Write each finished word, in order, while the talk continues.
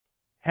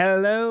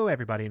Hello,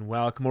 everybody, and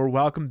welcome or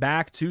welcome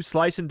back to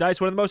Slice and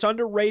Dice, one of the most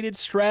underrated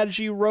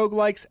strategy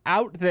roguelikes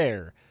out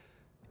there.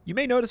 You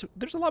may notice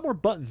there's a lot more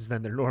buttons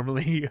than there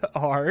normally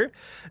are.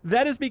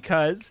 That is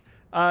because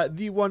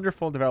the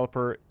wonderful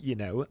developer,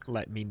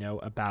 let me know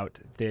about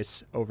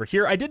this over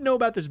here. I didn't know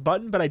about this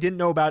button, but I didn't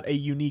know about a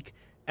unique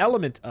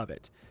element of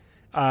it.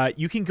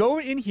 You can go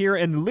in here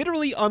and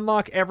literally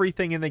unlock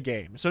everything in the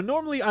game. So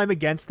normally I'm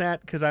against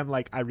that because I'm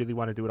like, I really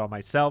want to do it all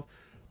myself.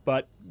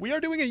 But we are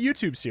doing a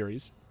YouTube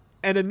series.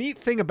 And a neat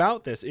thing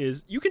about this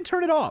is you can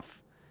turn it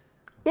off.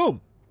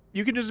 Boom.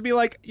 You can just be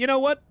like, you know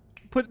what?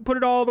 Put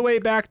it all the way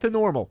back to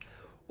normal.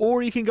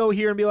 Or you can go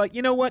here and be like,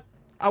 you know what?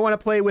 I want to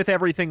play with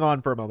everything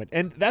on for a moment.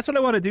 And that's what I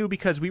want to do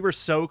because we were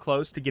so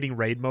close to getting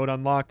raid mode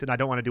unlocked. And I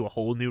don't want to do a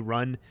whole new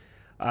run,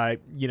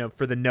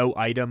 for the no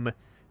item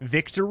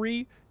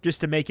victory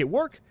just to make it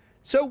work.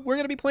 So we're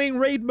going to be playing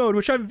raid mode,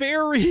 which I'm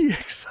very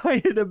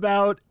excited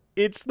about.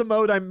 It's the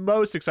mode I'm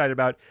most excited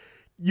about.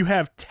 You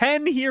have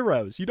 10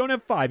 heroes. You don't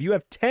have 5. You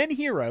have 10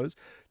 heroes,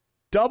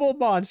 double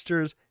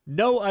monsters,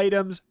 no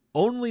items,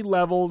 only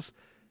levels.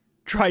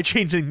 Try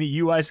changing the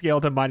UI scale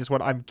to -1.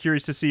 I'm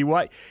curious to see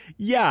why.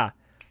 Yeah,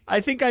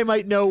 I think I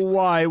might know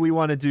why we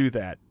want to do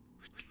that.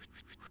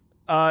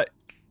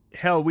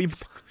 Hell, we...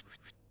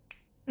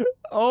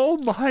 Oh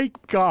my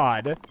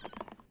god.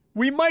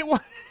 We might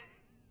want...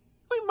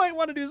 we might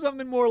want to do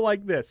something more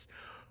like this.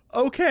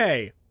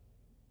 Okay.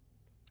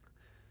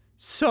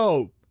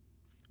 So...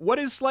 what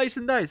is Slice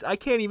and Dice? I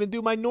can't even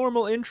do my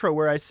normal intro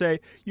where I say,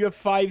 you have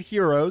 5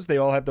 heroes. They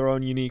all have their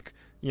own unique,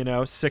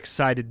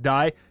 6-sided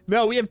die.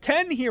 No, we have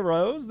 10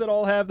 heroes that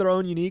all have their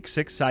own unique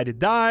 6-sided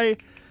die.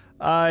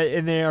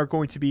 And they are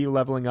going to be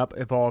leveling up,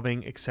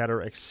 evolving,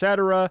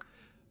 etc.,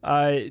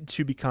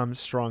 to become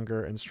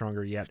stronger and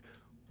stronger yet.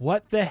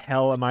 What the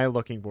hell am I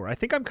looking for? I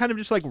think I'm kind of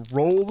just like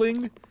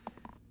rolling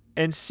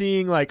and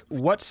seeing like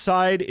what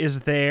side is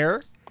there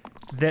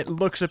that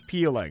looks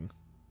appealing.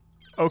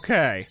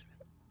 Okay.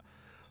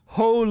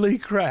 Holy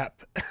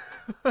crap.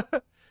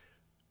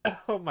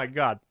 Oh my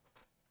god.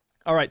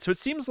 Alright, so it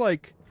seems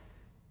like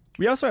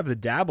we also have the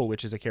Dabble,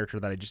 which is a character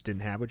that I just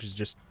didn't have, which is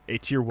just a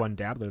tier 1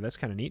 Dabbler. That's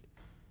kind of neat.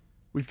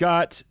 We've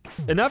got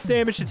enough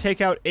damage to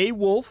take out a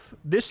wolf.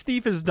 This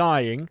thief is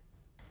dying.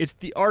 It's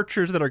the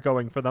archers that are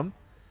going for them.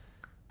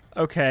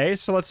 Okay,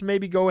 so let's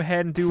maybe go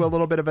ahead and do a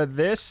little bit of a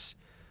this.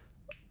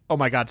 Oh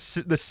my god,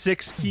 the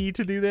 6 key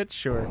to do that?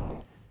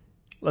 Sure.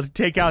 Let's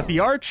take out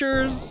the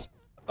archers.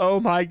 Oh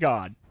my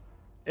god.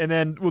 And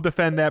then we'll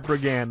defend that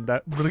brigand.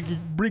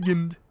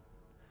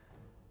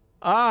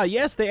 Ah,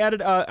 yes, they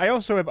added... I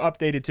also have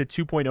updated to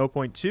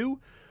 2.0.2,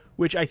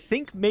 which I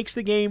think makes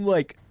the game,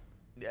 like,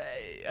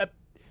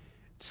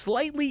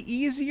 slightly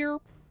easier.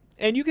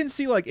 And you can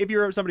see, like, if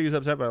you're somebody who's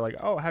upset by, like,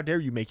 oh, how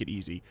dare you make it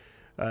easy?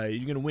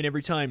 You're going to win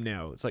every time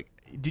now. It's like,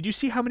 did you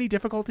see how many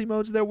difficulty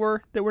modes there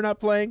were that we're not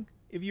playing?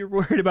 If you're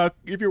worried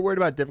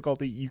about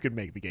difficulty, you could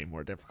make the game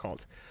more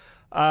difficult.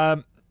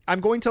 I'm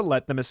going to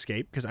let them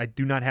escape because I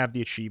do not have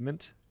the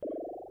achievement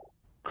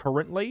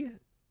currently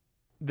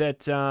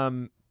that,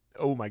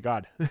 oh my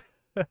god,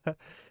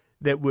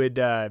 that would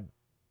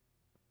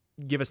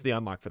give us the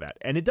unlock for that.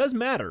 And it does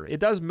matter. It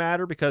does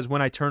matter because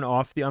when I turn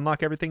off the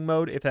unlock everything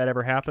mode, if that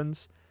ever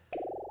happens,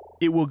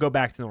 it will go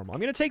back to normal. I'm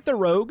going to take the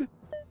rogue.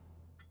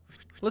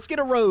 Let's get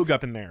a rogue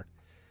up in there.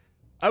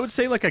 I would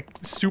say like a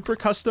super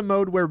custom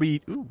mode where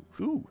we,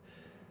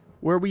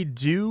 where we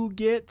do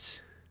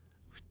get,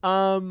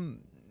 oh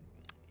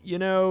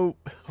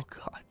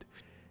god,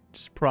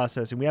 just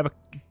processing. We have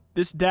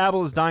this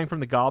Dabble is dying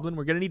from the goblin.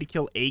 We're gonna need to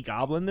kill a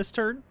goblin this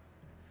turn.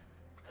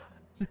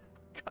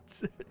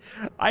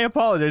 I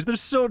apologize.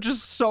 There's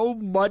just so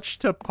much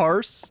to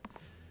parse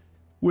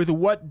with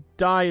what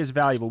die is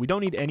valuable. We don't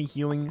need any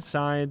healing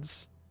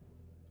sides.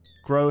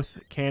 Growth,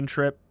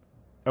 cantrip.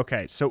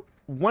 Okay, so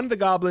one of the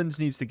goblins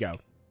needs to go.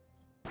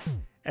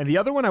 And the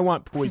other one I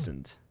want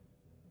poisoned.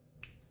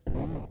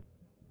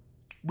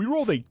 We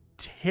rolled a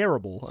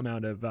terrible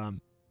amount of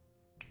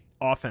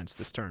offense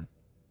this turn.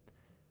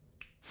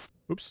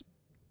 Oops.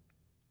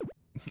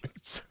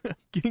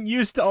 Getting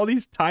used to all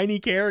these tiny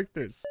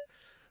characters.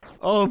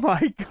 Oh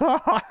my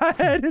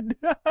god.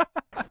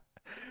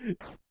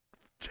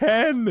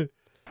 10.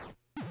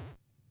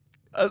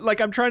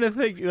 Like I'm trying to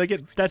think.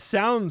 Like that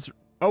sounds.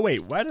 Oh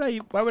wait, why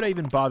would I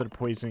even bother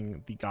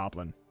poisoning the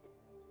goblin?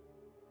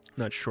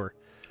 Not sure.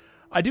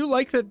 I do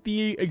like that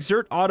the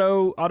exert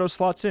auto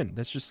slots in.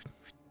 That's just.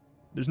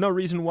 There's no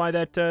reason why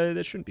that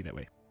shouldn't be that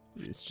way.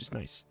 It's just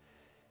nice.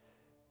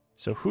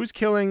 So who's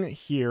killing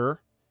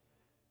here?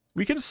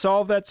 We can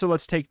solve that, so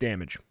let's take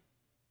damage.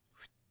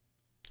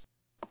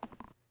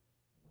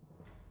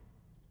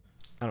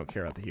 I don't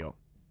care about the heal.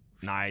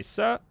 Nice.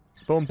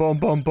 Boom, boom,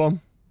 boom,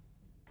 boom.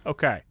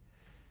 Okay.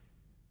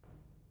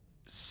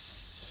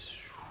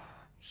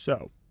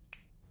 So.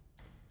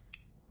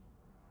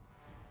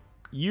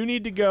 You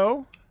need to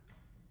go.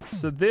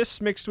 So this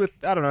mixed with,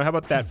 I don't know, how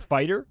about that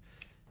fighter?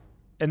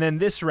 And then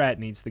this rat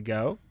needs to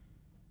go.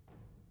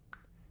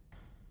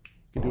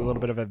 You can do a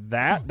little bit of a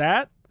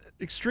that.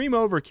 Extreme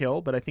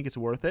overkill, but I think it's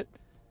worth it.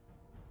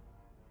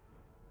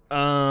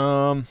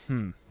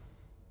 That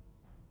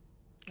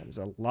is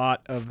a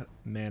lot of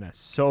mana.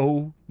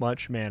 So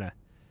much mana.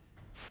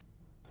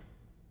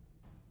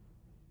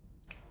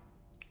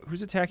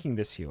 Who's attacking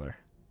this healer?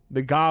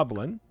 The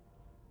goblin.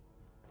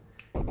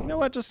 You know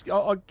what? Just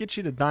I'll get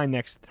you to die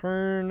next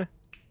turn.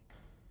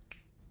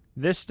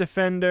 This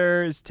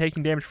defender is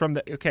taking damage from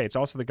the... Okay, it's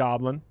also the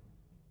goblin.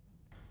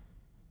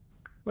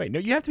 Wait, no,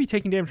 you have to be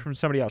taking damage from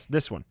somebody else.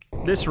 This one.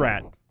 This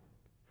rat.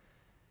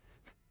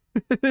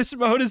 This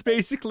mode is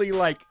basically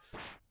like...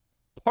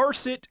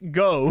 Parse it,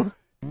 go.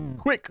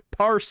 Quick,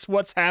 parse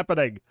what's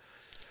happening.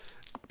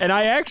 And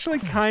I actually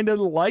kind of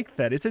like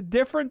that. It's a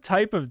different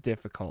type of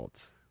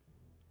difficult.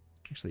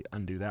 Actually,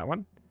 undo that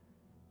one.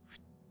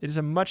 It is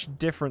a much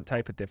different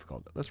type of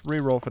difficult. Let's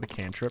re-roll for the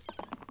cantrip.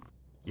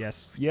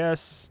 Yes,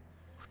 yes.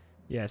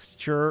 Yes,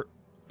 sure.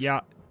 Yeah,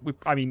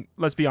 I mean,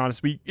 let's be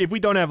honest. If we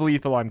don't have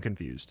lethal, I'm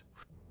confused.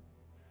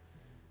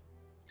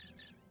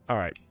 All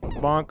right,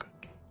 bonk.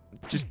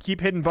 Just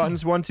keep hitting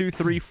buttons. 1, 2,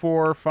 3,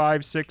 4,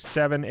 5, 6,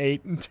 7,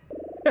 8.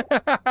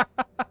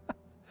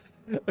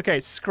 Okay,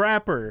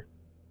 Scrapper.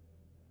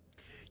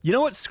 You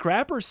know what?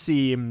 Scrapper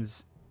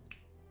seems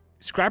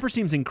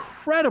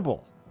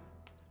incredible.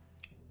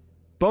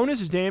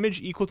 Bonus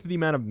damage equal to the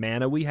amount of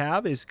mana we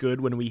have is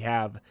good when we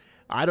have,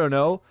 I don't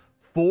know,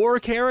 4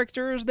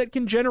 characters that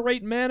can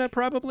generate mana,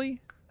 probably.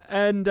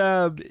 And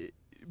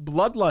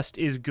Bloodlust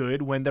is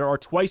good when there are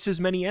twice as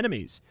many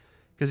enemies,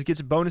 because it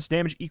gets bonus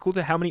damage equal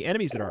to how many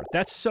enemies there are.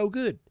 That's so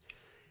good.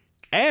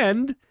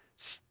 And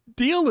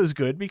Steel is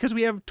good because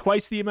we have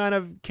twice the amount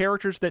of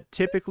characters that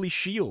typically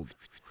shield.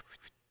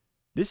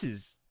 This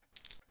is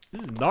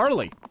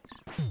gnarly.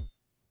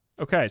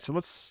 Okay, so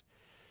let's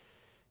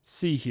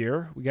see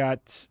here. We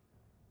got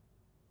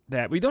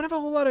that. We don't have a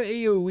whole lot of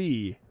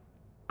AoE.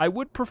 I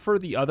would prefer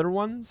the other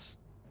ones.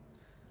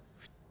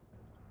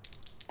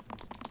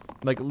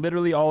 Like,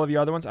 literally all of the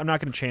other ones. I'm not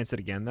going to chance it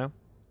again, though.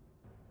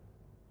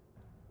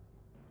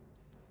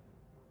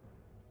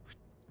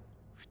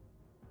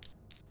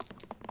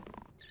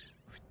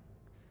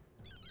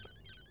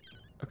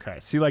 Okay,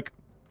 see, like,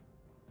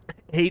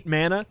 8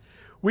 mana.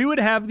 We would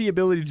have the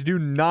ability to do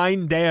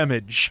 9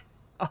 damage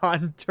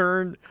on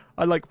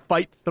like,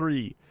 fight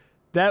 3.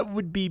 That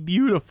would be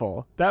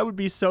beautiful. That would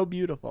be so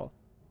beautiful.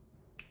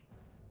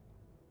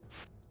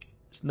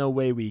 There's no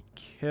way we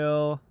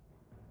kill.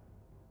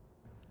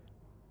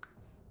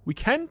 We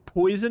can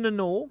poison a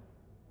gnoll,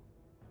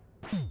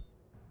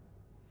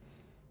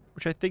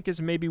 which I think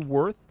is maybe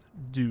worth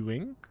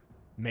doing.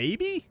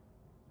 Maybe?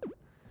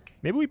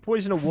 Maybe we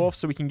poison a wolf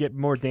so we can get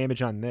more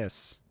damage on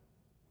this.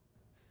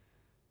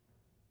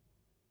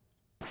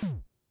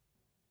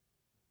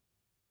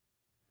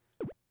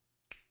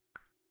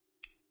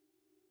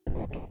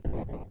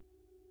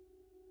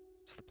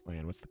 What's the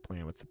plan? What's the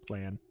plan? What's the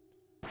plan?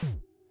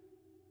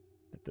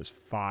 That does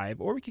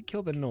 5. Or we could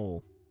kill the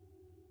gnoll.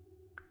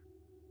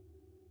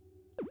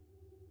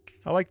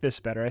 I like this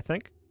better, I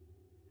think.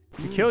 If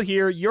you kill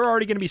here, you're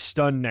already going to be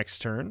stunned next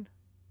turn.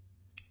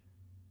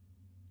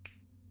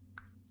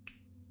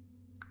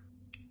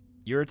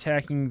 You're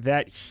attacking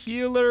that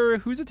healer.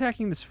 Who's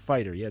attacking this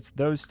fighter? Yeah, it's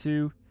those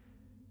two.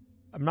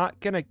 I'm not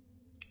going to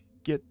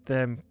get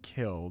them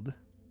killed.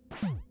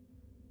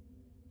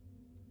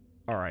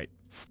 Alright.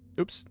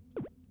 Oops.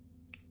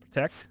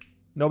 Protect.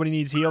 Nobody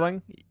needs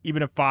healing.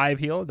 Even a 5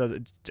 heal,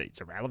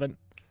 it's irrelevant.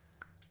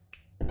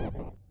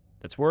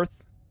 That's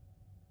worth.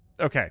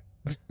 Okay.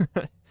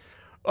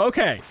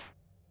 Okay.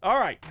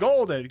 Alright.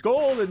 Golden.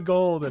 Golden.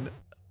 Golden.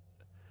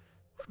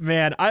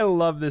 Man, I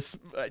love this.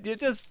 It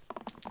just...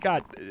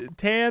 God.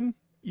 Tan,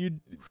 you...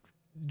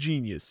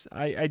 Genius.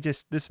 I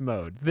just... This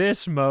mode.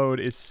 This mode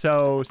is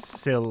so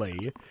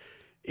silly.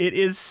 It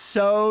is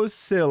so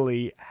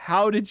silly.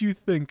 How did you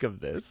think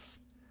of this?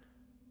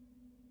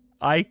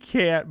 I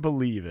can't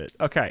believe it.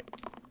 Okay.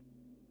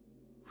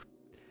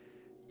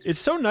 It's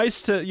so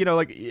nice to, you know,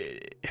 like...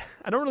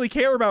 I don't really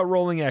care about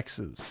rolling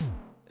X's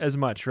as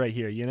much right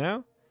here, you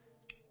know?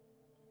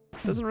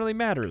 Doesn't really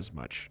matter as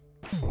much.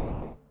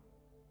 Bonk,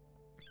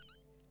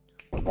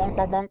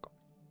 bonk, bonk.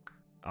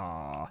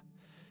 Aw.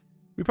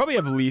 We probably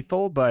have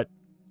lethal, but...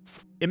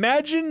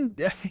 Imagine...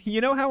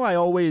 You know how I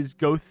always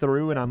go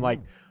through and I'm like,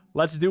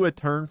 let's do a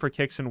turn for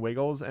kicks and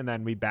wiggles, and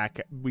then we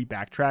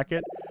backtrack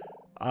it?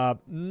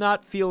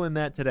 Not feeling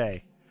that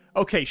today.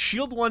 Okay,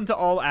 shield 1 to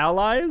all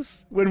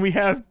allies when we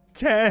have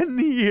 10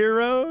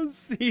 heroes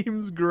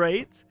seems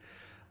great.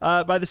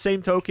 By the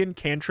same token,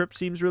 cantrip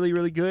seems really,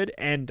 really good,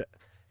 and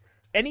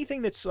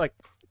anything that's, like,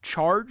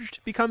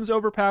 charged becomes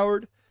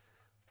overpowered.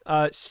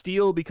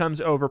 Steel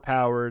becomes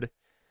overpowered,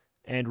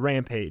 and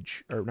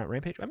rampage, or not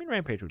rampage, I mean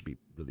rampage would be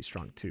really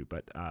strong too,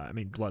 but, I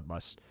mean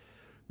bloodlust.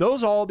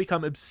 Those all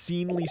become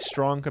obscenely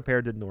strong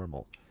compared to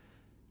normal.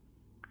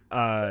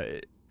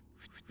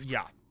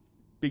 Yeah,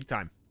 big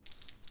time.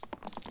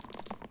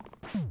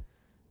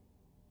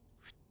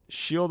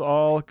 Shield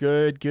all,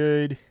 good,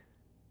 good.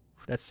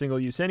 That's single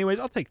use. Anyways,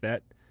 I'll take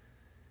that.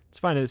 It's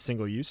fine as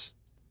single use.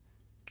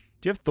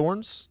 Do you have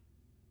thorns?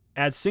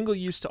 Add single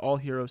use to all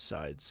hero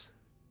sides.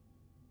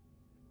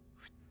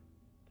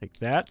 Take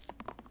that.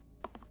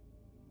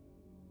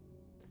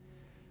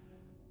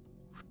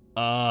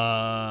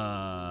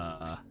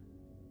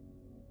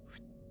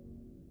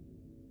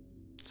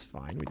 It's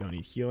fine. We don't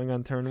need healing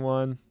on turn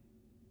 1.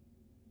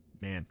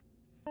 Man.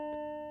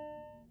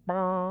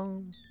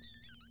 Bong.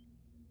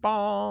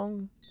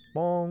 Bong.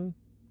 Bong.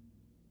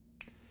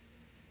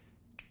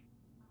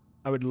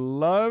 I would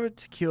love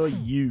to kill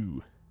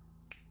you.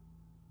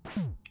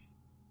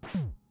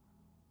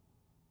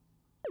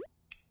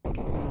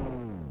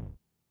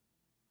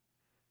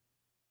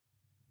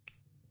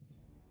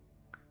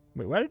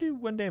 Wait, why did I do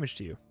 1 damage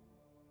to you?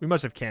 We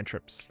must have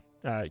cantrips.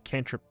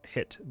 Cantrip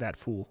hit that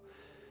fool.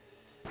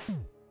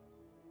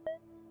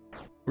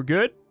 We're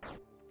good?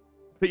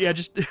 But yeah,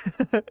 just...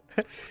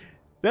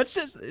 That's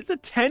just... It's a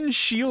 10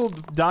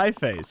 shield die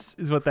face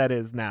is what that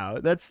is now.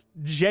 That's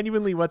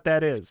genuinely what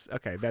that is.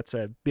 Okay, that's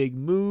a big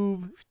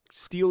move.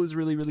 Steel is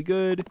really, really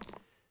good.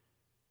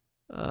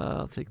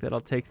 I'll take that. I'll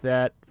take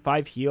that.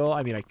 5 heal.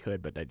 I mean, I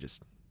could, but I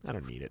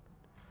don't need it.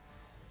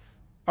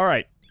 All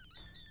right.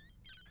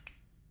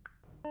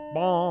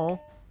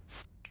 Ball.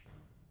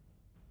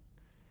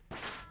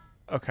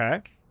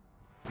 Okay.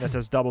 That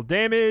does double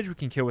damage. We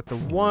can kill with the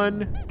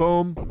 1.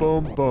 Boom,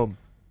 boom, boom.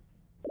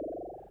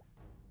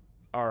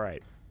 All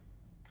right.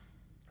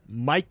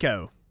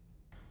 Myco.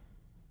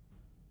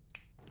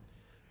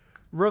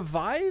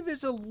 Revive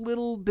is a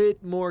little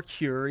bit more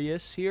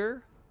curious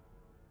here,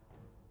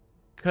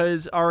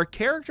 because our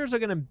characters are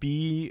going to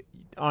be,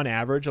 on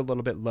average, a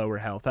little bit lower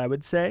health, I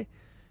would say,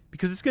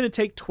 because it's going to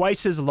take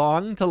twice as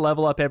long to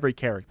level up every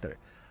character.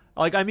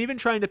 Like, I'm even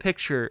trying to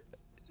picture,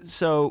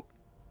 so...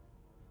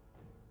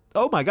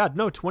 Oh my god,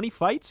 no, 20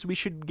 fights? We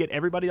should get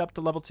everybody up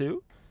to level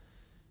 2?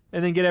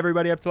 And then get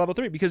everybody up to level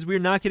 3, because we're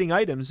not getting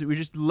items, we're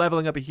just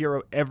leveling up a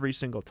hero every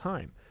single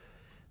time.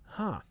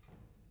 Huh.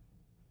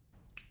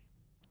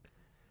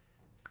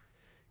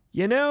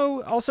 You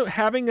know, also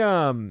having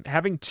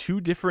 2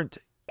 different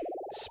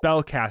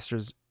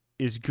spellcasters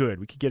is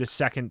good. We could get a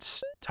second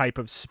type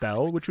of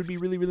spell, which would be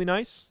really, really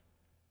nice.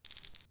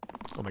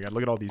 Oh my god,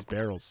 look at all these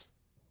barrels.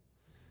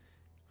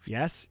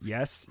 Yes,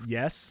 yes,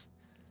 yes.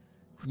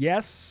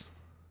 Yes.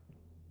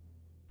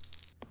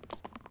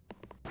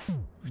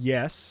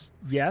 Yes,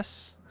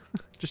 yes.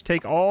 Just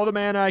take all the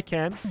mana I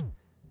can.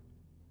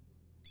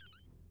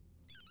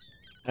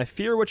 I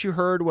fear what you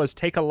heard was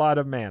take a lot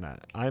of mana.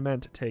 I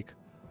meant take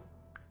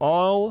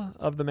all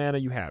of the mana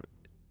you have.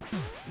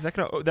 Is that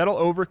gonna... That'll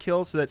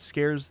overkill, so that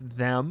scares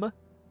them.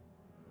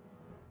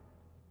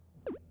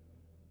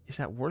 Is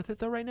that worth it,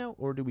 though, right now?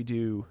 Or do we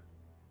do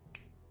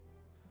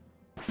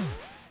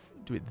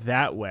it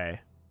that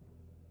way?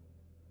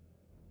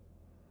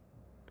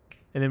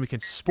 And then we can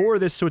spore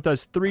this so it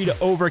does 3 to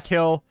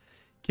overkill.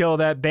 Kill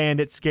that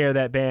bandit, scare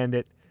that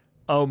bandit.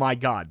 Oh my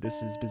god,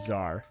 this is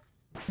bizarre.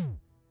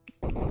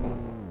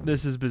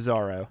 This is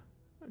bizarro.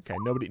 Okay,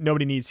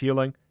 nobody needs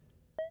healing.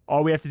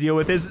 All we have to deal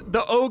with is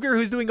the ogre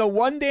who's doing a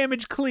 1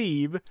 damage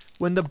cleave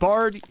when the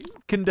bard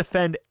can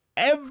defend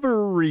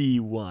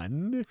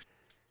everyone.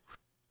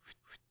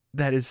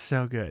 That is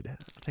so good.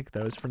 I'll take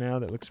those for now.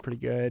 That looks pretty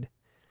good.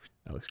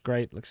 That looks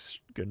great. Looks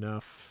good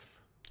enough.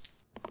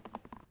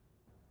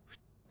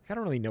 I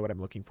don't really know what I'm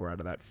looking for out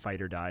of that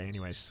fight or die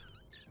anyways.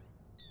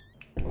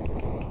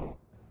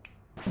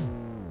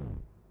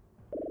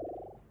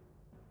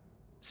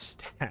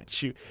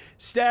 Statue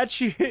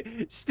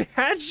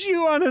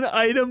on an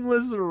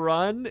itemless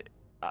run?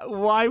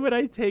 Why would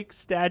I take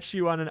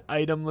statue on an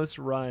itemless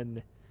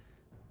run?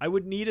 I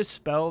would need a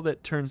spell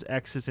that turns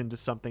X's into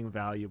something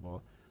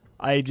valuable.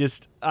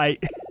 The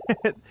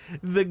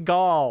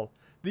gall.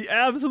 The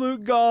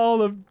absolute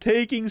gall of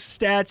taking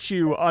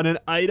statue on an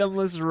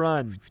itemless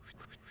run.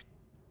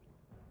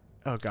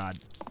 Oh god.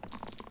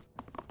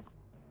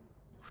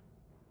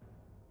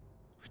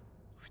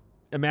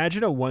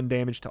 Imagine a 1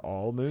 damage to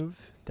all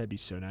move. That'd be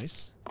so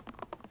nice.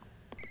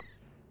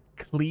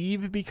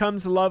 Cleave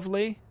becomes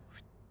lovely.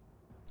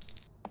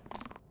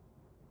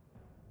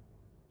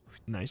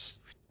 Nice.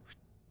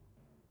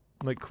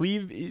 Like,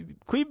 cleave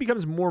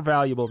becomes more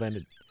valuable than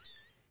it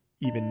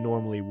even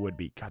normally would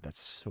be. God, that's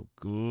so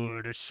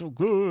good. It's so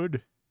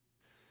good.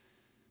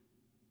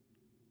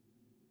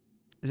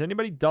 Is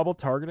anybody double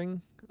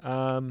targeting?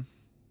 Yeah.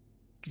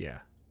 Get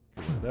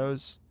one of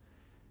those.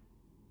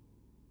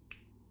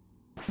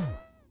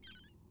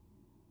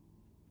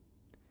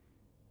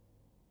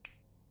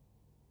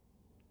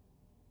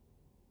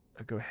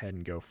 I'll go ahead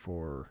and go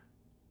for...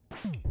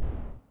 God,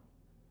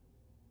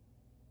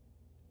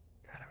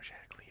 I wish I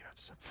had a cleave of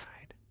some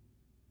kind.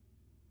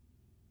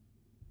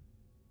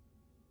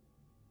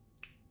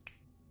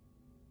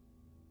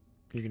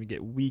 You're gonna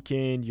get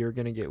weakened. You're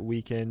gonna get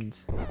weakened.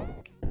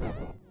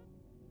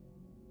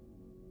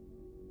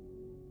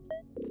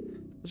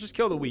 Let's just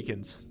kill the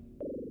weakens.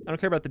 I don't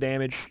care about the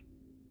damage.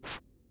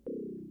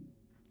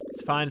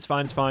 It's fine, it's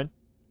fine, it's fine.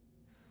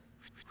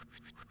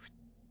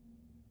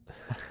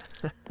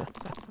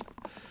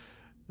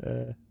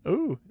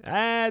 Ooh. Do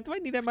I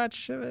need that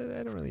much? I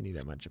don't really need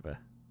that much of a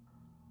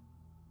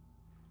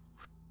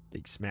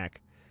big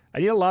smack. I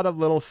need a lot of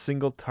little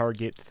single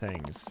target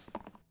things.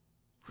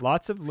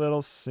 Lots of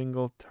little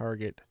single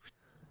target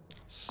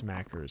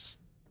smackers.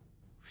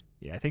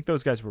 Yeah, I think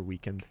those guys were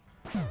weakened.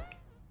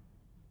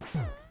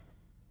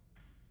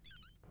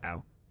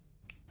 Ow.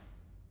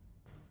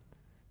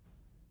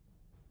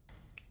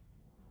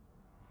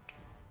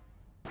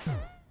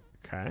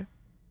 Okay.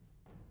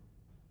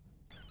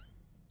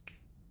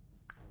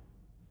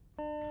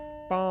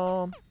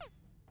 Bomb.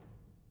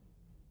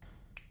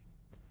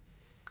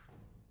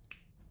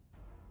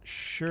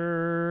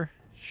 Sure.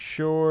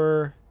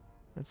 Sure.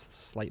 That's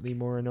slightly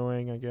more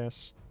annoying, I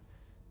guess.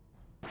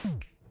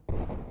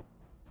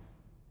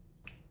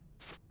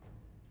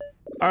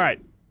 All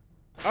right.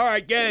 All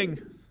right, gang.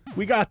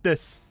 We got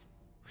this.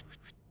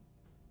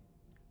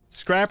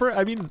 Scrapper,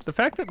 I mean, the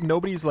fact that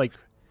nobody's like...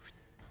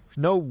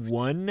 No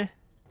one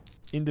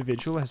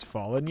individual has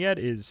fallen yet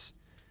is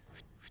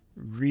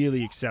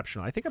really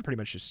exceptional. I think I'm pretty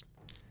much just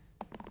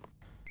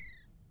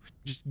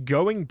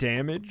going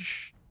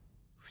damage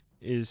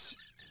is...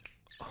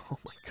 Oh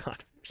my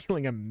god,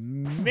 feeling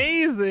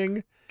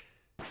amazing.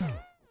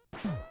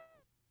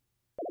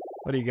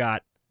 What do you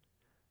got?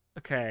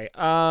 Okay,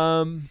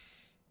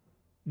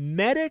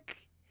 medic,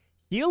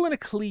 heal and a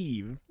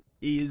cleave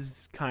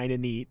is kind of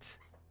neat.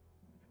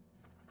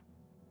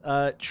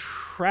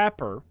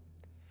 Trapper,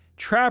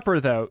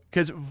 though,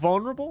 because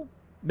vulnerable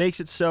makes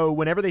it so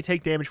whenever they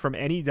take damage from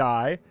any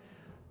die,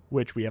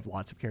 which we have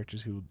lots of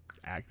characters who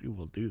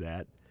will do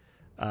that,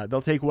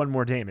 they'll take 1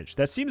 more damage.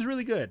 That seems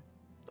really good.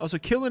 Also,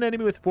 kill an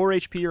enemy with 4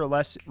 HP or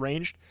less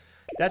ranged.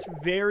 That's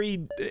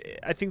very...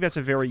 I think that's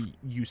a very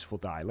useful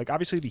die. Like,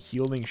 obviously, the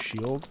healing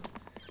shield...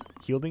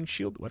 Healing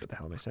shield? What the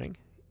hell am I saying?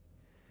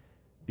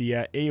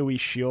 The AoE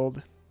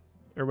shield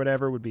or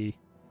whatever would be...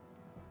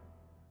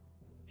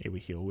 AoE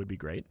heal would be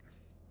great.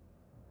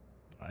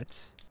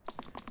 But...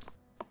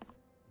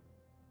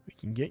 we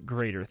can get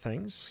greater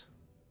things.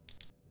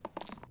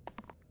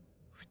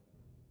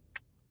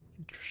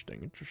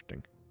 Interesting,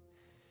 interesting.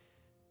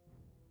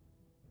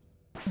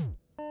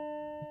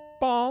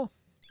 Ball.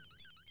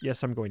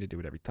 Yes, I'm going to do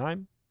it every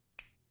time.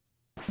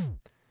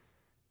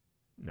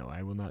 No,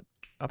 I will not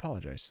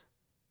apologize.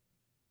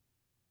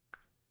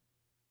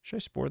 Should I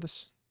spore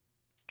this?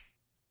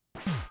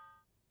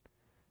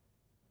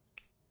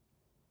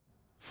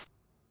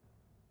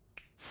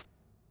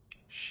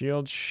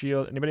 Shield,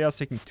 shield. Anybody else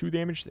taking 2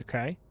 damage?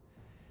 Okay.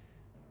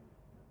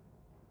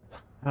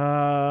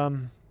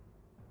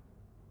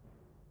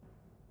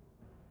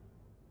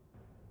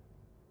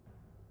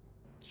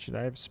 Should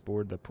I have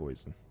spored the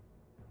poison?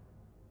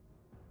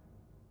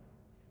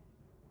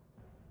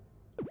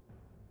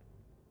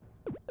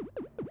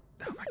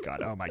 Oh my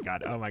god, oh my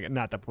god, oh my god.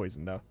 Not the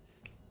poison, though.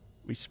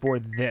 We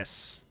spored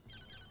this.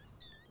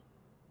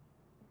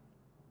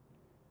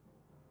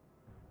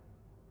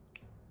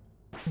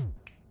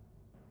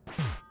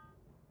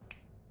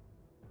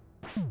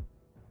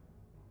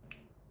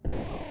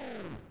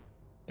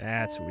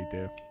 That's what we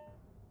do.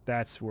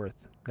 That's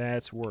worth.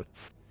 That's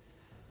worth.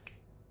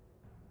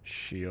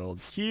 Shield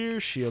here,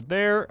 shield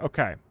there.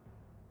 Okay.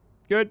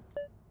 Good.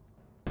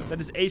 That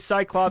is a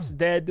Cyclops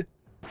dead.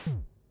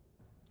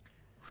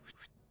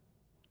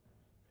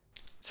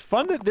 It's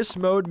fun that this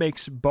mode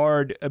makes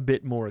Bard a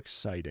bit more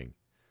exciting.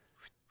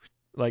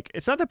 Like,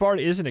 it's not that Bard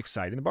isn't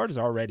exciting. The Bard is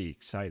already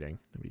exciting.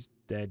 Nobody's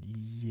dead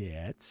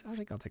yet. I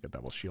think I'll take a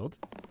double shield.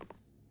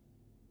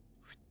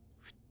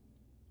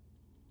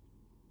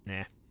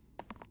 Nah.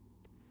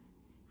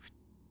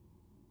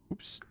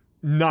 Oops.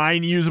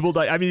 9 usable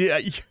die. I mean,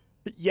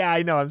 yeah,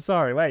 I know. I'm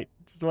sorry. Wait.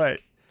 Just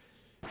wait.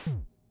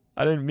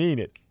 I didn't mean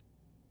it.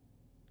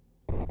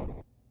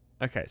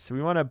 Okay, so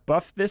we want to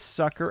buff this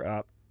sucker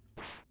up.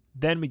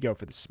 Then we go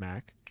for the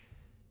smack.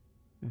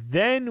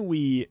 Then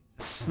we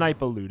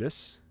snipe a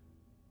Ludus.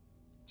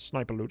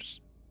 Snipe a Ludus.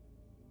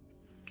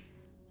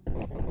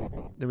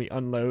 Then we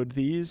unload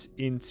these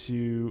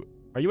into...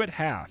 Are you at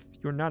half?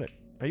 You're not at...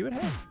 Are you at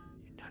half?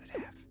 You're not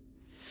at half.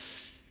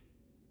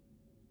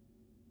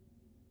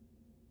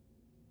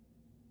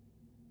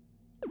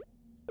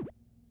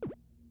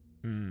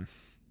 Hmm.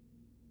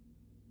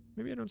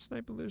 Maybe I don't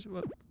snipe a Ludus.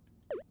 What?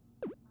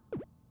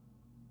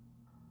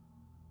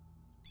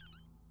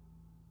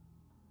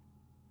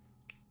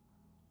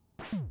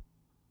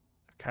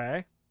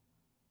 Okay.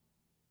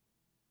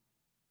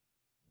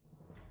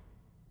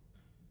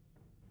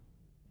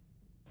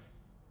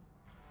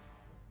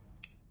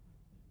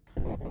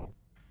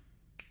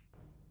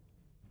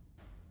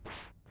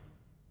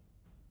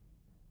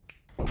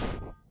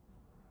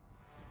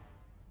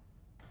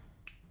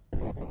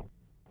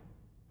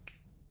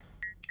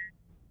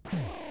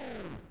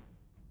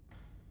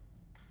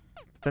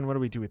 Then what do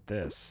we do with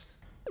this?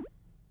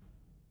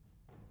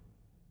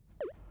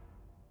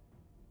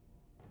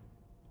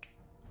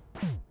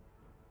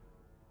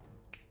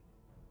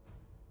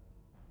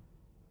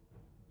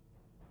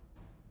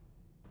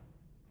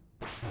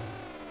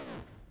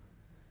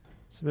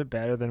 It's a bit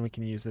better, then we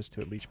can use this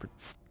to at least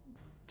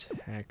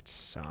protect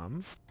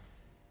some.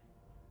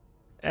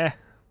 I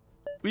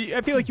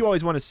feel like you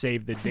always want to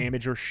save the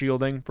damage or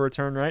shielding for a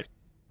turn, right?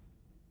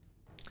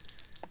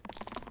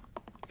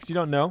 Because you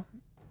don't know.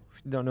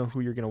 You don't know who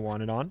you're going to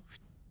want it on.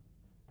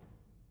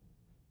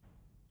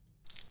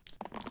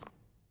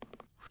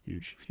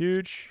 Huge,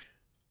 huge.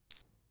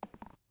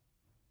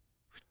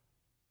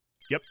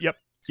 Yep, yep,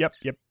 yep,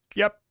 yep,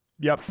 yep,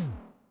 yep.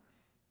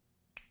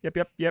 Yep,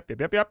 yep, yep, yep,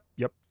 yep, yep,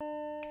 yep.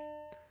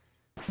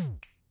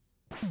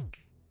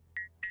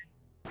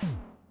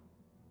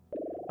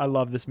 I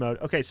love this mode.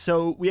 Okay,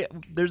 so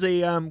there's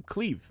a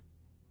cleave.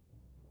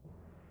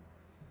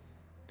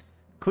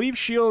 Cleave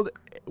shield,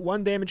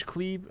 1 damage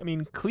cleave. I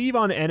mean, cleave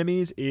on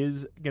enemies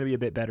is going to be a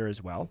bit better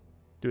as well,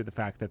 due to the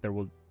fact that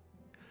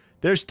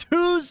there's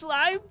 2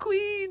 slime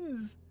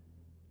queens!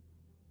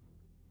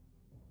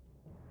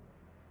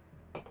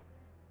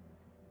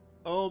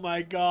 Oh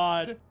my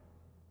god.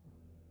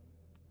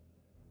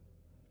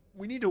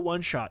 We need a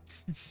one-shot.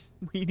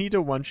 We need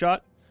a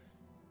one-shot.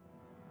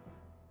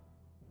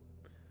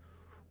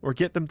 Or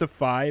get them to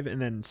 5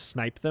 and then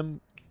snipe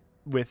them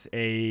with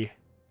a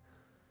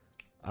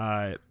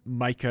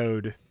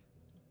mycode.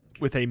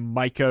 With a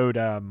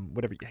mycode,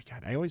 whatever. Yeah,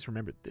 God, I always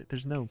remember.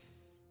 There's no...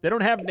 They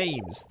don't have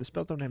names. The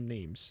spells don't have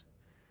names.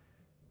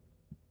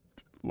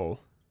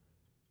 Lol.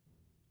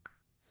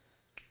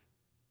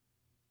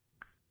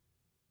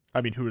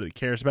 I mean, who really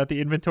cares about the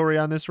inventory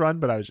on this run?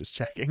 But I was just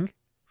checking.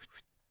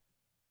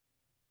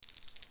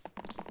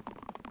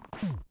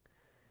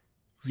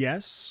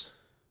 Yes.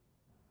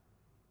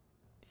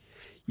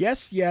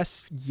 Yes,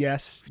 yes,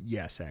 yes,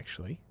 yes,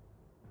 actually.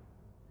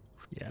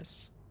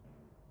 Yes.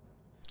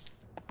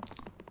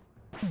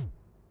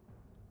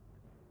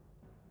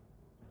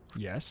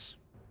 Yes.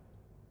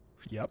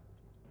 Yep.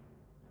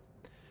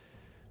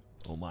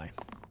 Oh my.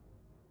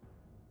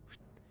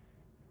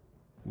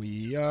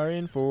 We are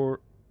in for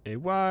a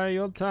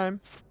wild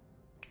time.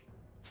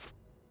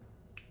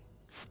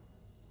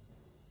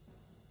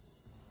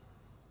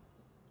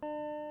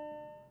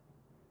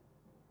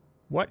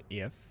 What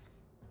if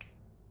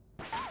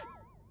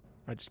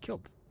I just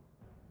killed?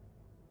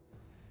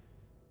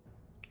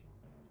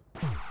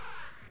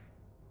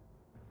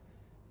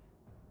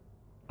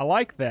 I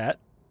like that.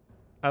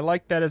 I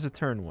like that as a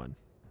turn 1.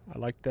 I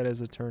like that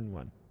as a turn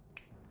 1.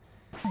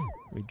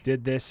 We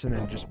did this and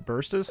then just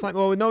bursted the slime.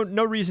 Well,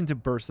 no reason to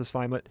burst the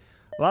slimelet.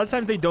 A lot of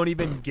times they don't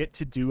even get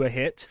to do a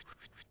hit.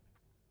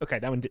 Okay,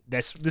 that one.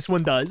 This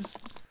one does.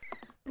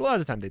 But a lot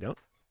of the time they don't.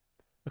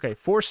 Okay,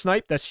 4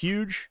 snipe. That's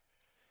huge.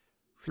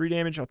 3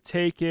 damage. I'll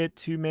take it.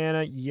 2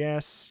 mana.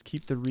 Yes.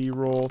 Keep the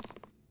reroll.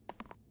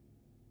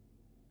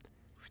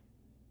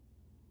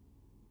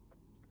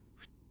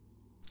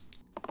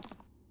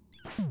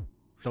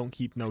 Don't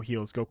keep no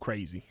heals. Go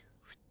crazy.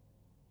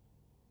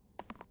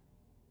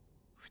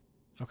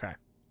 Okay.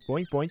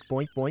 Boink, boink,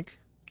 boink, boink.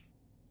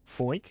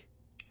 Boink.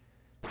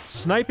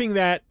 Sniping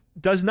that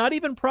does not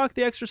even proc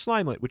the extra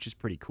slimelet, which is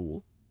pretty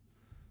cool.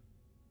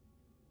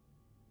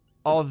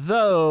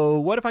 Although,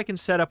 what if I can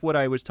set up what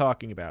I was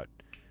talking about?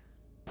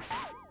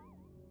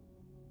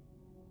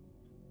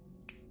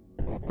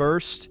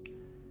 Burst,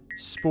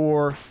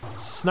 Spore,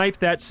 snipe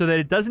that so that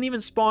it doesn't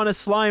even spawn a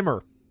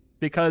Slimer.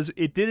 Because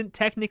it didn't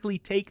technically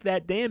take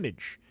that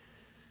damage.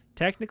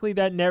 Technically,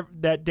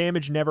 that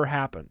damage never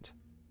happened.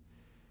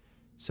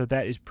 So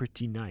that is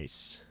pretty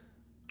nice.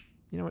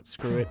 You know what?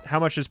 Screw it. How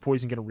much is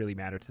poison going to really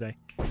matter today?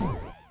 If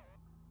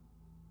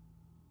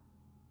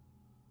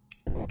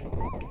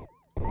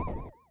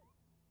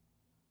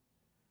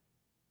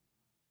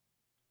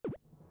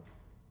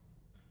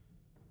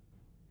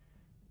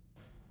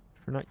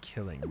we're not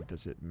killing,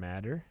 does it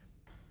matter?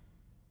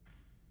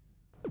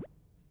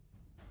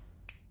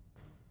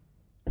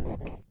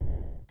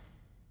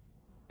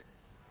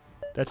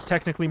 That's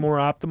technically more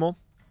optimal.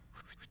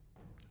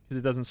 Because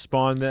it doesn't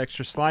spawn the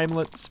extra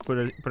slimelets,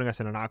 putting us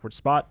in an awkward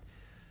spot.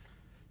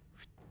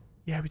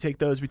 Yeah, we take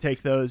those, we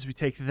take those, we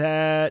take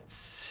that.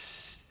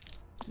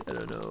 I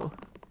don't know.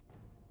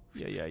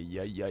 Yeah.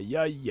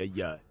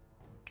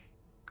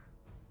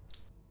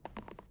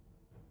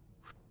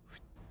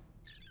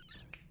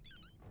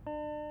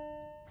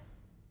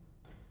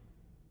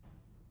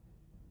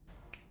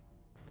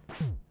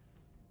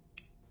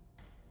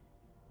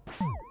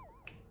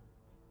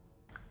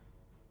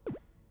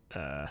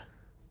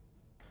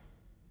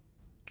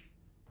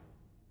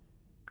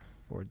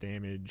 More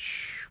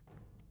damage.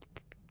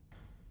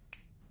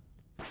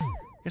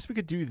 Guess we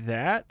could do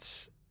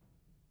that.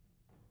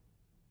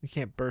 We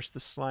can't burst the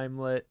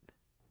slimelet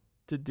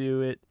to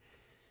do it.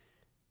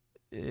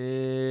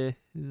 This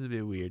is a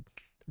bit weird.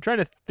 I'm trying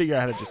to figure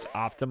out how to just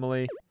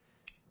optimally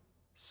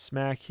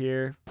smack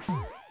here.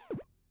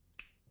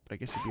 But I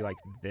guess it'd be like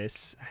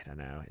this. I don't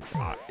know.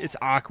 It's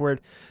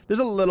awkward. There's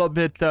a little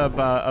bit of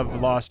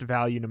lost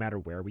value no matter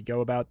where we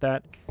go about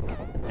that.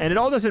 And it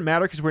all doesn't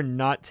matter because we're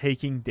not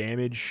taking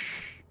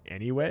damage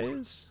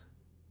anyways.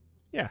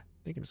 Yeah,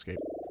 they can escape.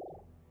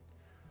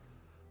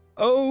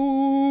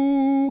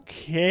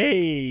 Okay.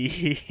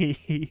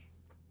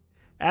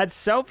 Add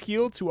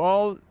self-heal to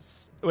all...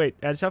 Wait,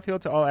 add self-heal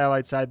to all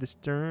allied side this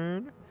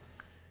turn.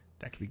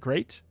 That could be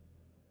great.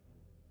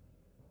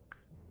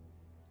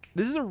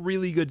 This is a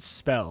really good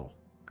spell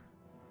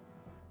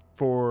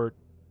for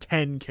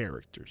 10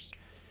 characters.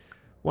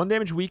 1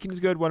 damage weaken is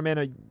good. 1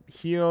 mana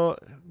heal.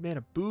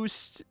 Mana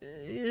boost,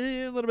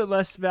 a little bit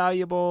less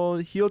valuable.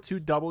 Heal 2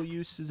 double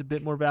use is a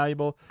bit more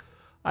valuable.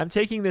 I'm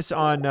taking this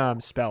on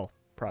spell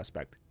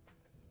prospect.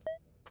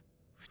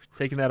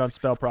 Taking that on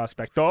spell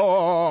prospect.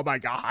 Oh my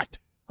god.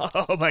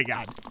 Oh my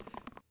god.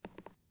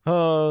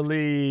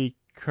 Holy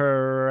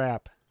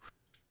crap.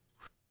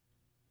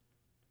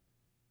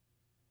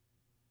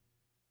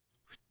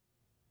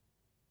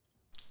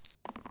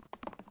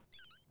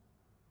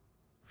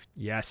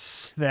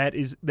 Yes,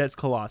 that's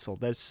colossal.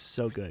 That's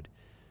so good.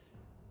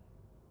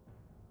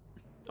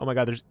 Oh my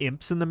god, there's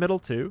imps in the middle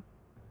too.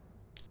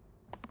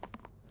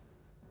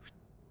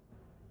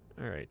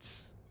 All right.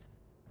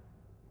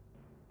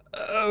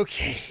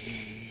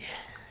 Okay.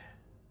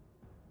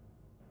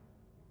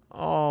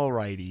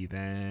 Alrighty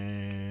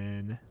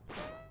then.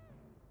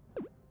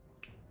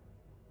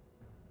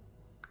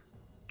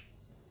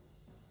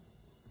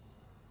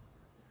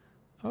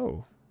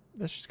 Oh,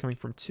 that's just coming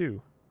from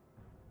 2.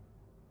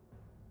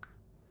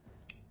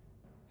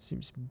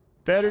 Seems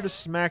better to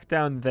smack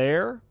down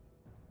there.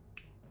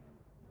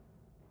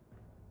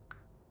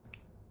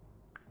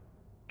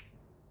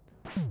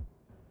 Don't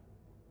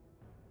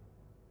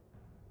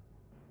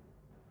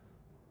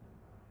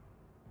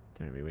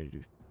have any way to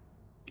do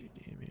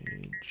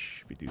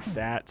damage. If we do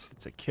that,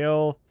 that's a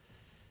kill.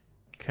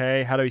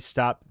 Okay, how do we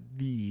stop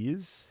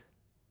these?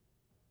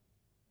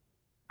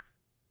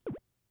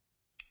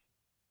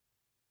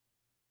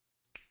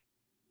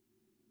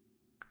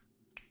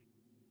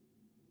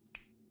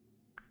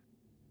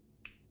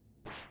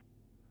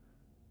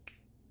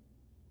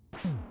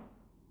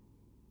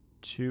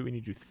 We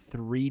need to do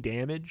 3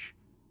 damage.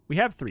 We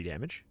have 3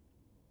 damage.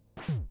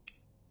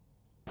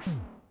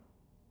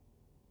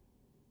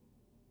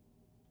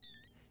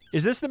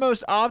 Is this the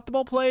most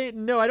optimal play?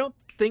 No, I don't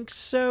think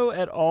so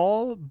at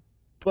all.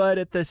 But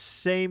at the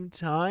same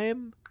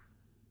time,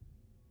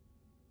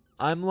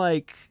 I'm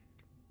like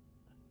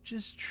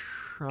just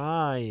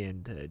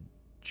trying to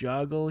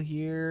juggle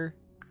here.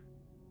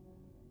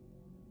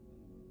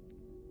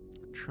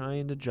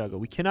 Trying to juggle.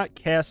 We cannot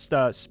cast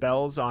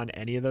spells on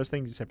any of those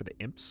things except for the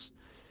imps.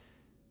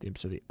 The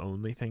imps are the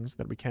only things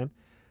that we can.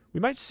 We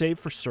might save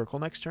for circle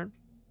next turn.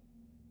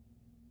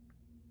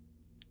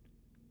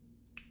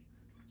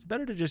 It's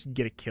better to just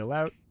get a kill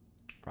out,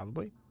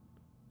 probably.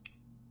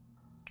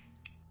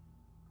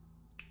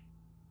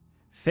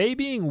 Fae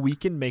being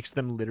weakened makes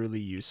them literally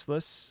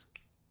useless.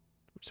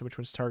 So which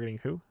one's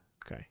targeting who?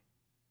 Okay.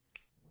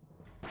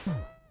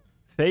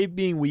 Fae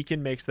being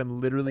weakened makes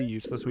them literally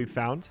useless, we've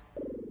found.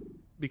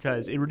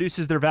 Because it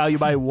reduces their value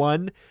by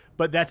 1,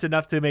 but that's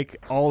enough to make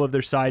all of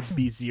their sides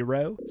be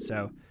 0.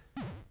 So,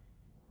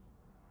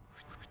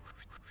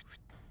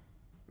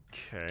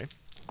 okay,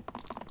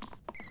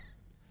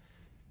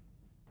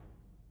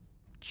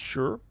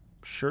 sure.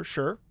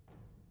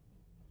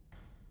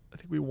 I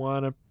think we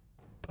want to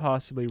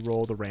possibly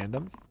roll the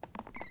random.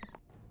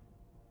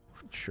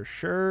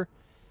 Sure.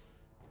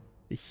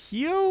 The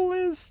heal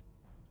is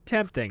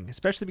tempting,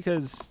 especially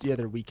because yeah,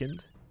 they're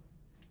weakened.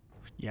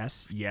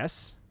 Yes.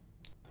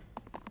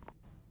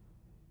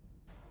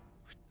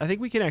 I think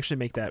we can actually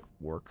make that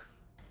work.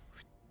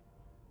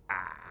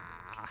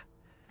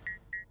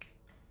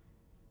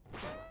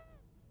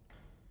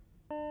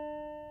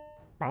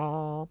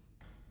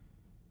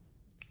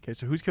 Okay,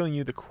 so who's killing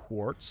you? The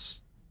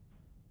quartz.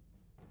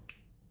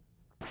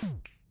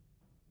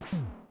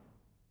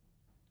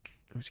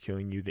 Who's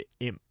killing you? The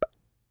imp.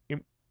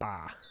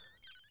 Impa.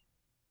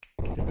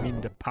 Didn't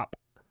mean to pop.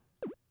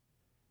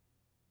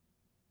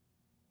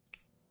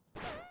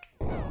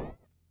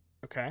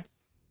 Okay.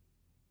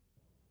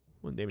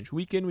 1 damage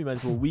weaken. We might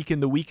as well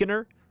weaken the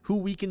weakener. Who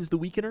weakens the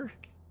weakener?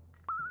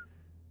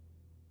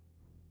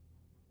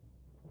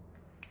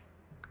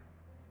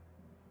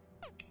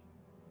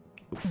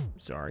 Oops,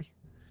 sorry.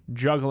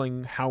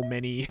 Juggling how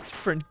many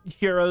different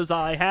heroes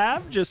I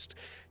have. Just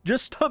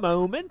a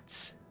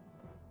moment.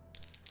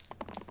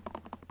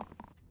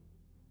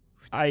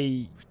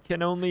 I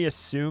can only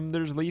assume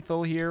there's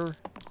lethal here.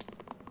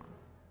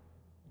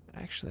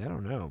 Actually, I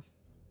don't know.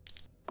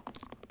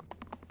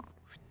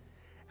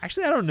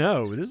 Actually, I don't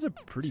know. This is a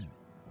pretty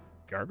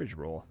garbage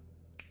roll.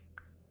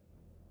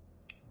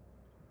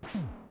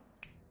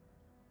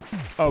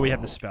 Oh, we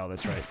have the spell.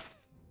 That's right.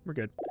 We're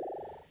good.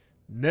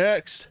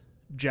 Next.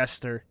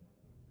 Jester.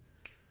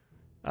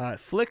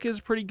 Flick is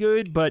pretty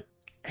good, but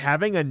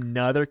having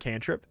another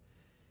cantrip.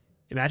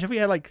 Imagine if we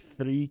had like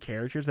 3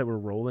 characters that were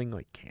rolling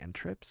like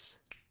cantrips.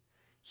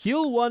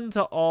 Heal 1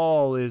 to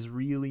all is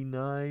really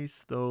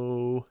nice,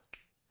 though.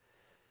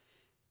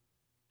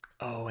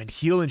 Oh, and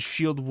heal and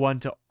shield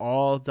 1 to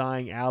all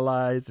dying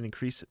allies and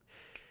increase it.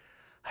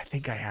 I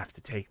think I have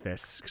to take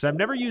this because I've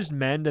never used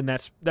mend, and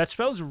that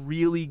spell's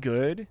really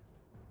good.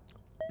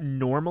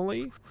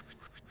 Normally,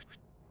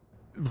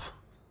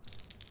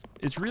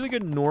 it's really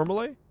good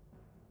normally.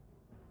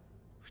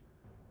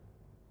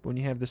 But when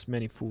you have this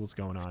many fools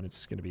going on,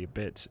 it's going to be a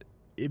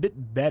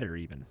bit better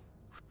even.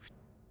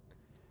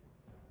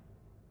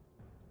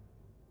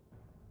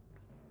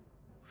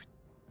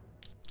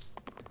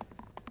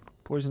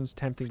 Poison's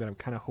tempting, but I'm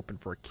kind of hoping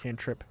for a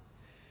cantrip.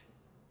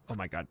 Oh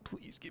my god,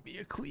 please give me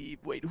a cleave.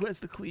 Wait, who has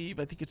the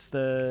cleave? I think it's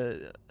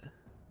the...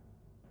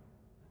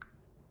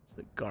 It's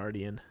the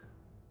Guardian.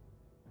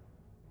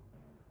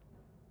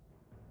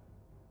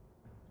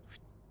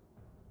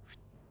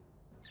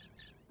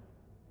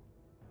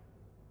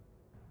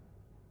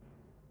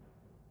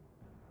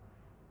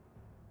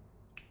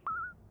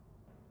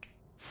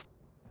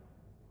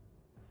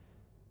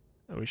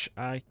 I wish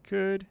I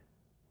could...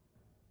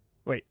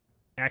 Wait,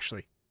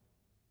 actually.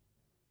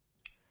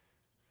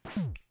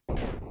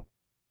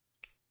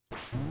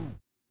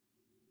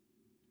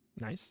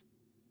 Nice.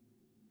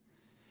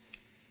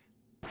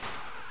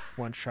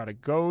 One shot a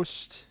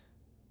ghost.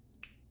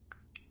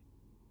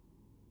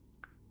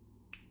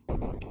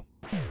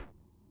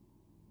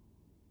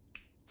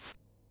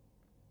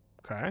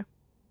 Okay.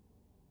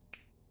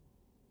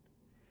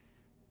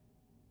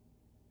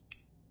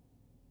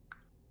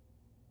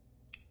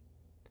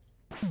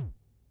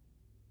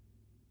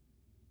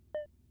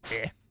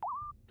 Eh.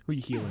 Who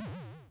you healing?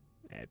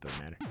 Eh, it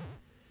doesn't matter.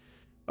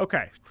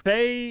 Okay.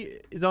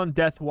 Faye is on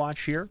death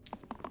watch here.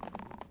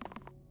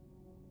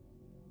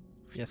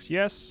 Yes,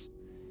 yes.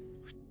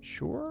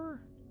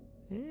 Sure.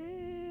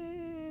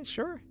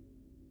 Sure.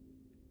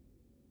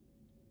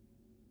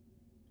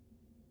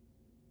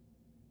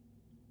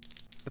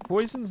 The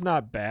poison's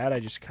not bad. I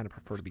just kind of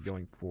prefer to be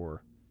going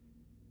for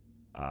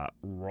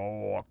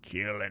raw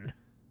killing.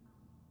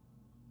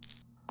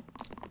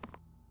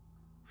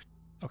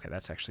 Okay,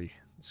 that's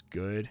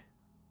good.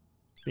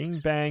 Bing,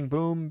 bang,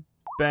 boom,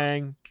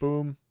 bang,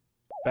 boom,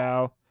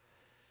 bow.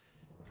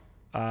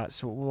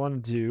 So what we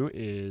want to do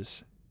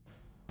is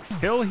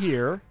kill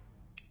here,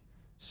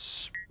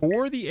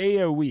 spore the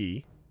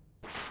AoE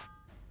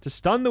to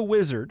stun the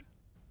wizard.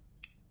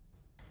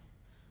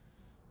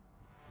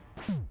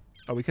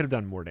 Oh, we could have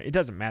done more. It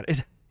doesn't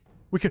matter.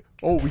 We could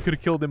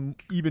have killed him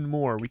even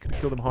more. We could have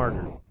killed him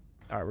harder. All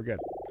right, we're good.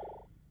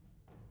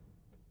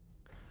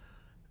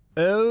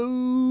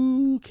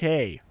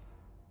 Okay.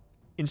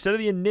 Instead of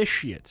the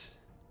initiate,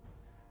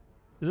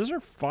 is this our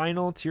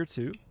final tier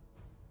 2?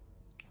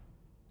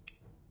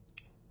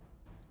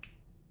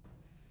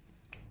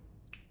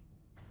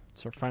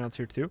 It's our final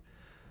tier 2.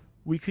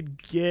 We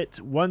could get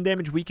 1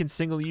 damage weaken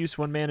single use,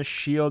 1 mana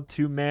shield,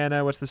 2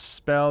 mana. What's the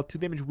spell? 2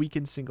 damage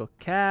weaken single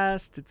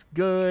cast. It's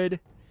good.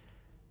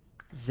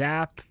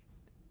 Zap.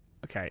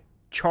 Okay.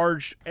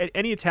 Charged.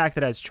 Any attack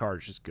that has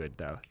charged is good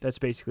though. That's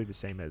basically the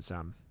same as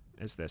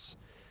this,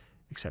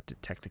 except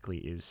it technically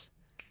is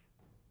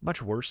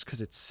much worse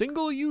because it's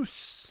single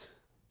use.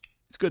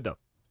 It's good though.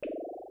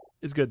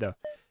 It's good though.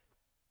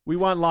 We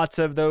want lots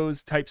of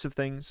those types of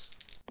things.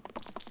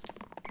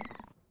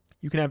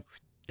 You can have,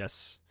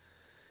 yes.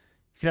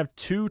 You can have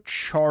 2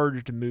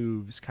 charged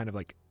moves kind of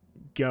like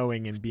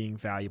going and being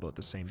valuable at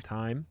the same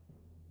time.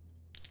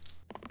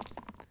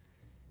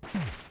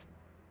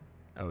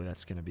 Oh,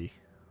 that's going to be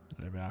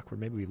a little bit awkward.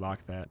 Maybe we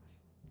lock that.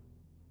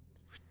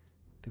 I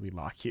think we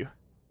lock you.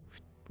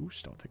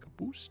 Boost, I'll take a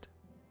boost.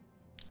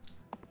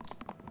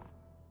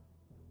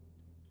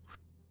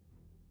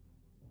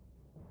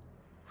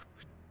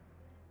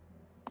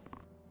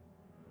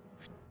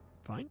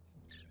 Fine.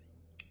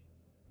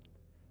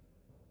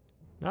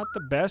 Not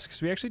the best,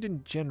 because we actually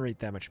didn't generate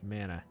that much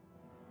mana.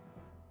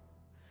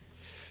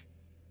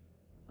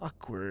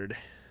 Awkward.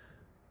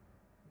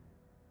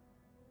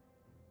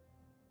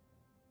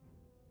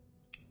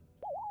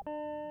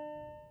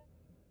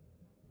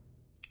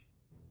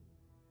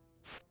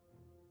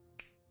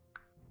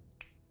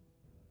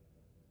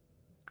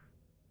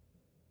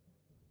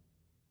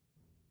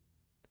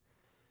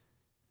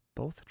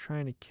 Both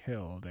trying to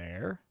kill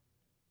there.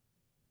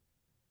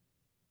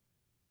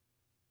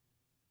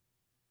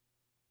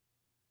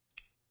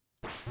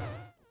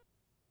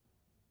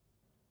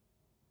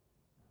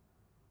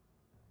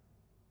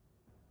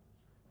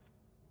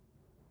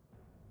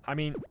 I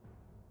mean,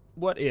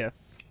 what if?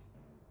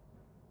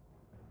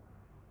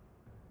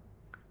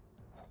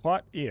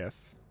 What if?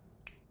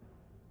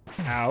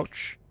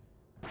 Ouch.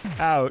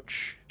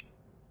 Ouch.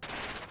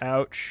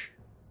 Ouch.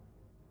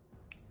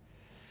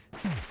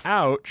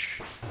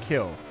 Ouch.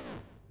 Kill.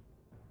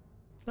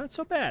 Not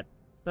so bad.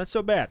 Not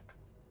so bad.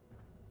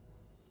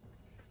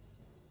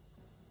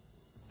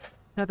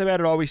 Not that bad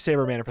at all. We save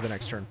our mana for the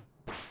next turn.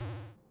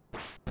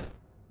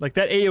 Like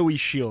that AoE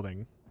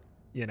shielding,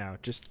 you know,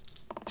 just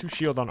 2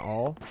 shield on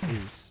all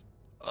is...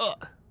 I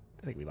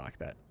think we lock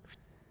that.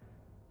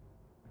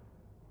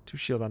 2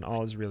 shield on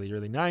all is really,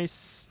 really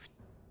nice.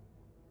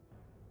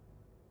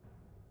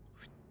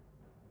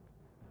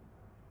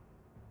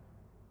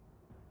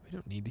 We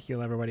don't need to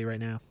heal everybody right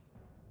now.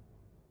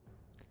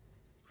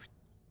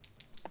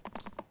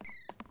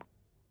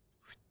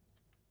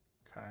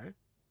 Okay.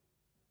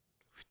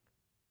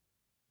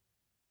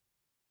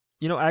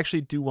 You know, I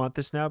actually do want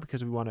this now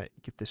because we want to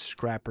get this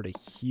scrapper to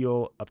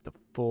heal up to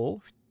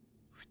full.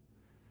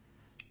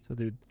 So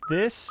do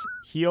this,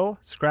 heal,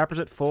 scrapper's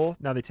at full.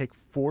 Now they take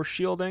 4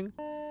 shielding.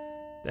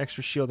 The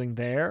extra shielding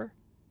there.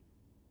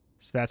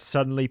 So that's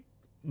suddenly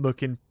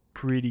looking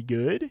pretty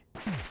good.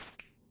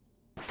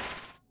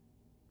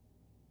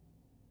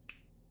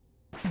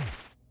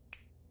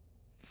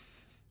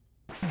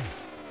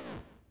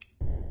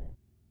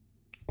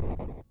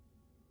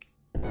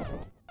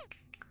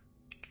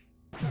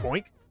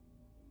 Boink.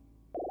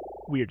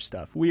 Weird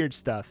stuff. Weird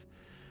stuff.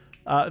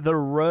 The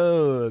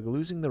rogue.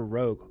 Losing the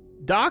rogue.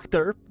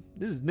 Doctor.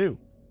 This is new.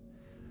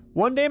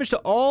 1 damage to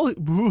all...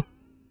 1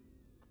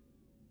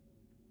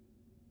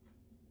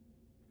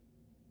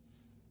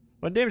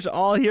 damage to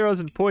all heroes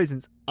and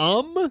poisons.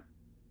 I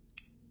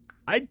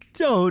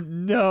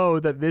don't know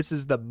that this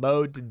is the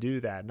mode to do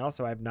that. And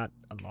also, I have not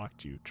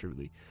unlocked you,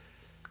 truly.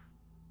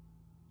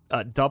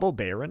 Double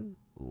Baron?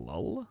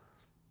 Lull?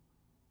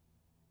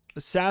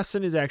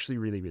 Assassin is actually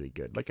really, really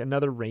good. Like,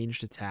 another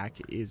ranged attack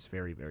is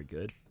very, very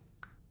good.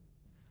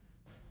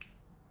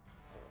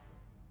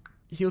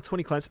 Heal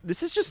 20 cleanse.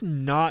 This is just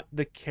not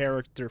the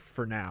character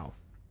for now.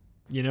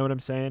 You know what I'm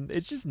saying?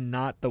 It's just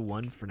not the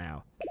one for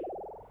now.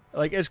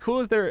 Like, as cool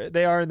as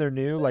they are and they're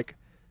new, like...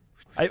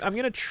 I'm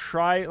going to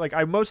try... Like,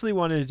 I mostly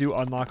wanted to do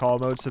unlock all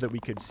mode so that we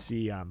could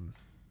see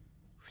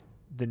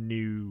the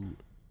new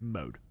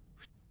mode.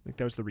 Like,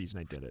 that was the reason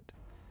I did it.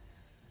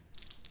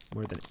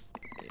 More than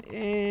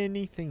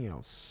anything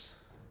else.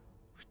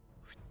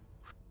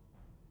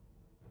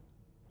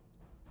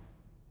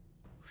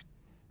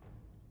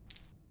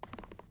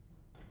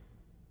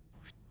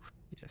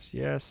 Yes,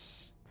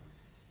 yes.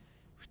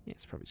 Yeah,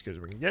 it's probably as good as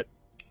we're going to get.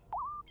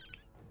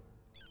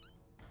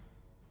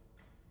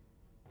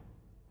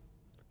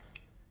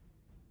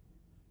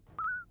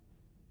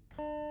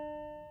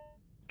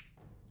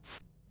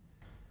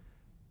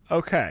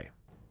 Okay.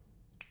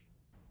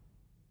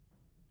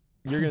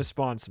 You're going to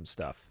spawn some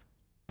stuff.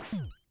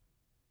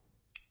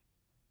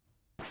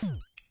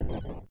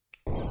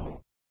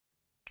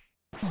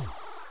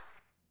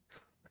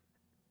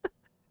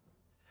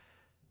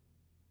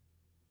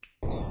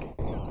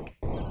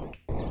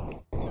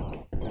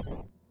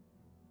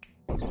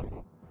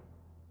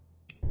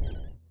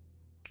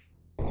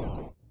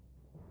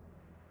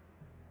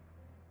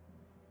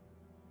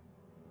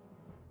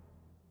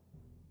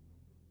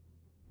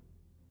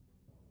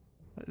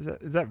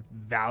 Is that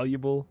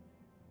valuable?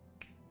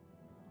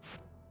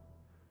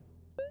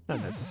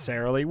 Not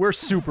necessarily. We're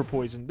super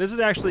poisoned. This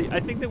is actually... I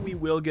think that we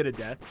will get a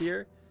death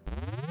here.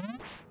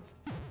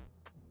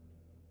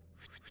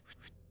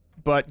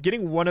 But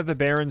getting one of the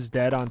Barons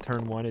dead on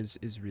turn 1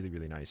 is really,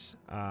 really nice.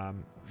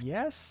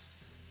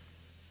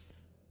 Yes?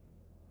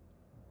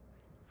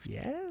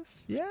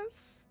 Yes?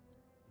 Yes?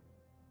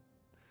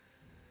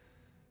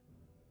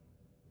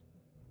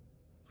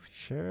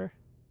 Sure.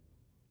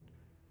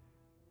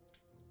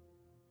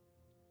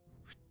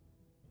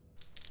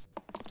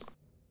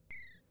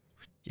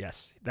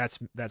 Yes, that's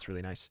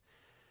really nice.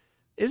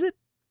 Is it?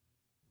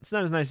 It's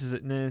not as nice as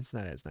it. Nah, it's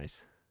not as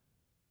nice.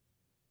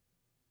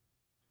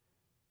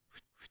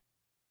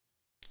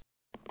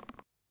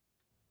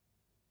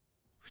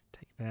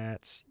 Take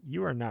that.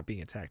 You are not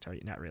being attacked, are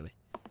you? Not really.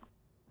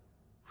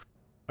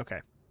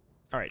 Okay.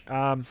 All right.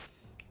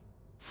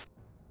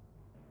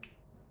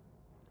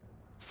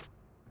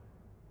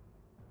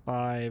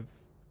 5.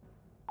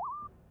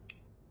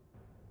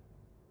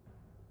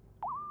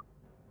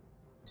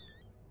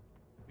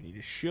 We need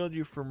to shield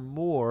you for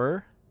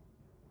more.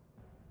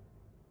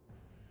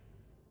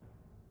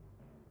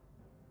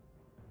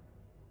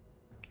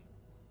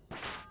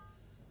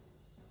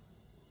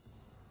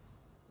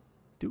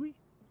 Do we?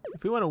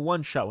 If we want to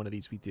one-shot one of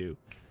these, we do.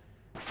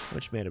 How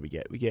much mana do we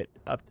get? We get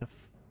up to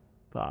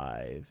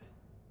 5.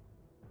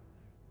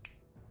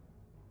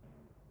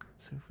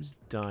 So who's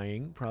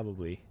dying?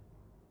 Probably.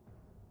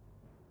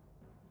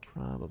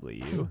 Probably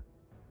you.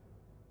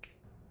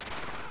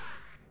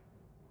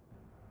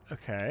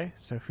 Okay,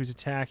 so who's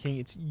attacking?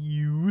 It's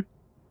you.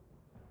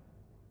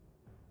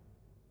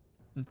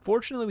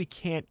 Unfortunately, we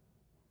can't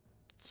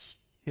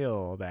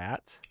kill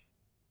that.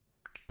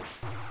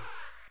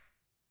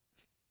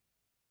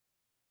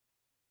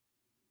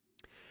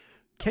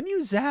 Can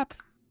you zap?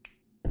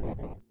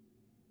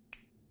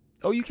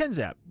 Oh, you can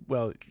zap.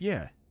 Well,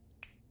 yeah.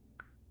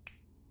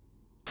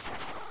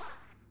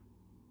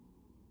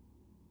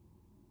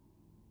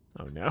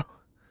 Oh, no.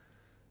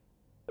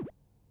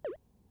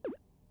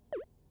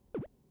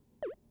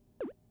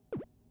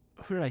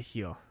 Who did I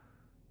heal?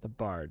 The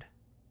Bard.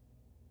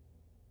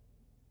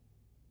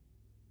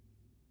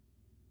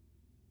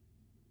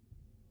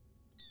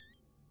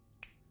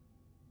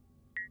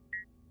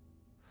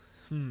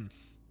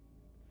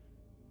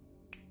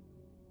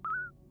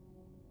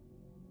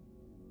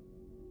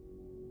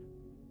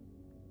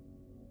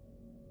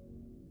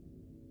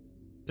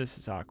 This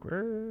is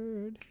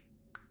awkward.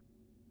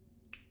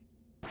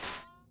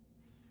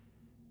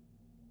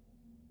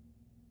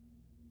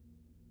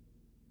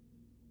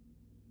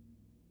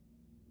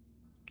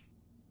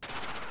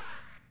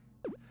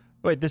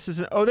 Wait, this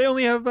isn't... Oh, they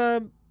only have...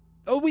 Oh,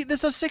 wait, this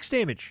does 6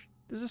 damage.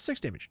 This is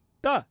 6 damage.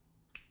 Duh.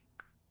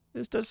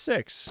 This does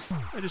 6.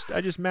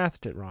 I just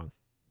mathed it wrong.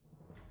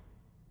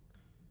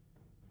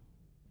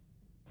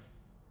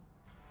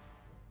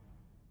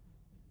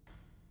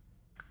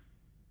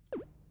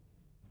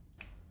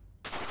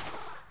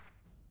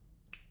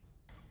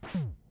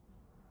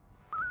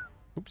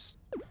 Oops.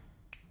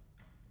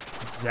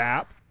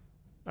 Zap.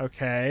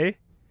 Okay.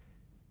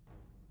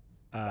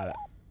 Oh,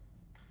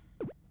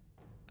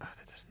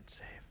 that doesn't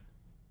save.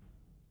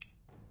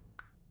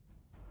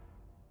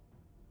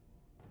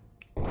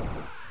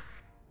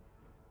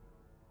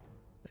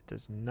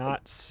 does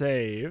not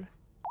save.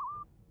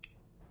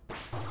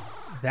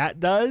 That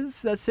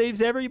does. That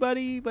saves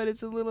everybody, but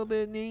it's a little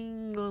bit...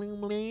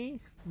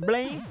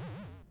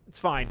 It's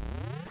fine.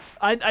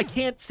 I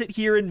can't sit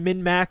here and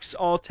min-max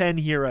all 10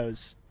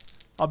 heroes.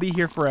 I'll be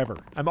here forever.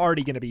 I'm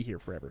already going to be here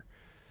forever.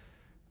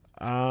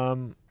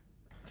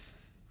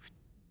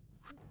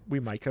 We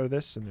Myco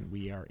this, and then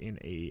we are in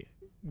a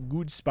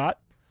good spot.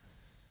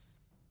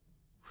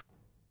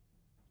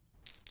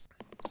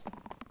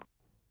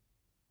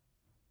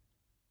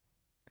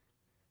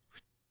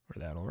 Or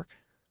that'll work.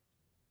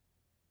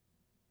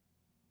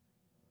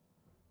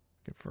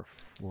 Looking for a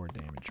 4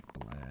 damage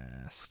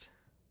blast.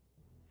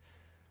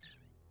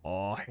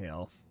 Oh,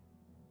 hell.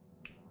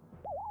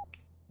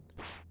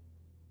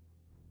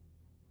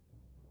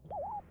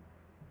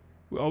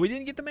 Oh, we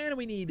didn't get the mana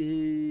we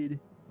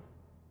needed.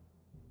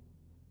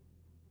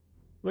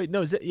 Wait,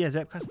 no, yeah,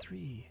 Zap costs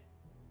 3.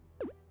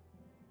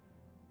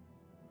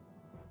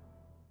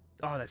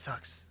 Oh, that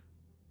sucks.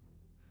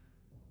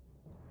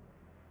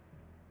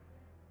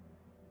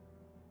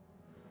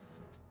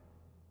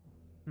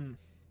 Hmm.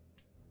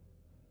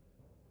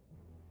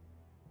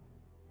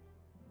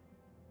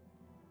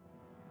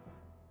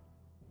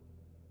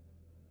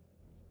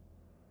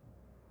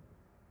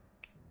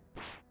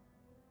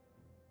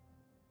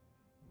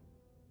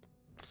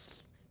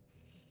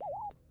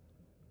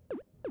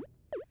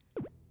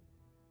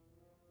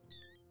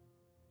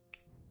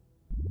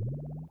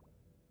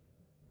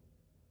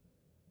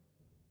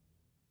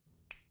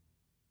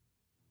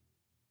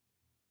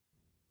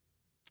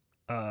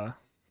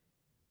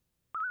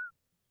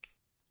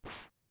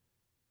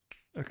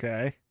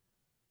 Okay.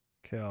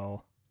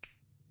 Kill.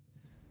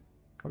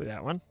 Probably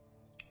that one.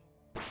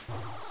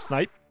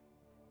 Snipe.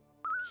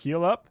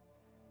 Heal up.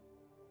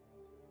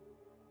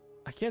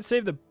 I can't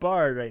save the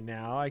bard right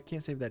now. I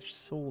can't save that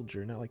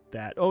soldier. Not like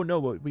that. Oh, no,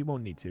 we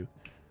won't need to.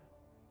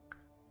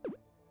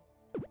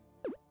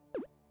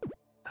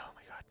 Oh,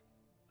 my God.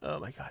 Oh,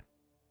 my God.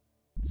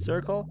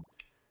 Circle.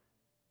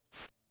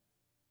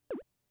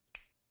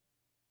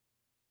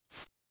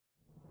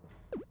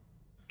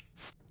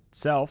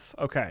 Self.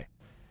 Okay.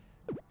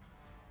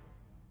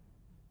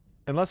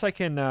 Unless I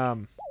can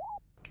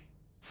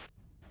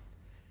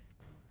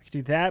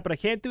do that, but I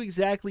can't do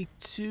exactly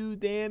 2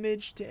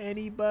 damage to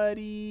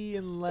anybody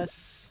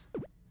unless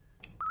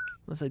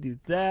I do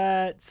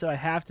that. So I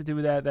have to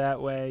do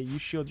that way. You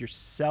shield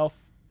yourself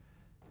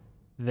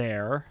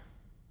there.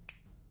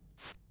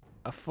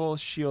 A full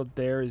shield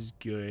there is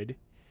good.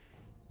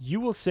 You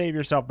will save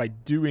yourself by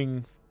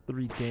doing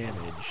 3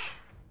 damage.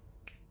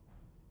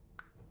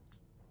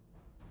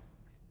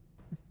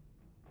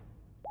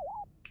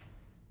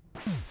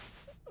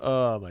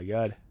 Oh my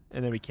God.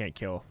 And then we can't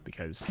kill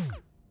because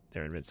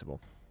they're invincible.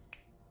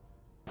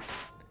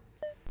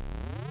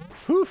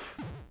 Whew.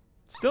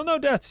 Still no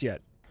deaths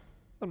yet.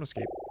 Let them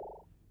escape.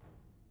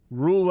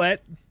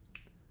 Roulette.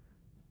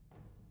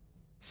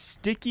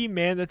 Sticky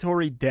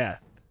mandatory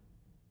death.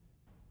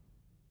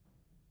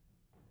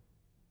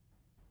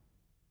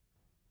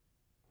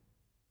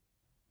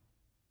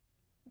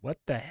 What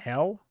the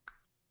hell?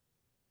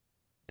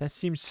 That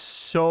seems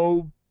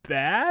so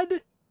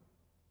bad.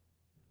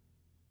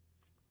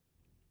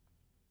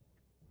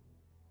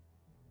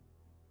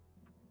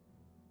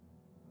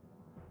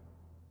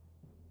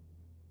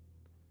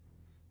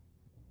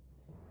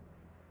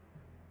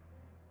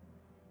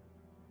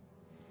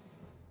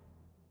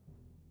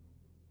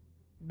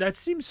 That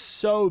seems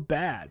so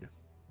bad.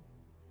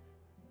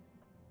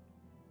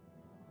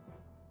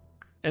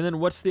 And then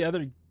what's the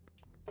other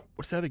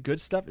good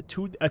stuff? A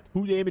 2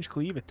 damage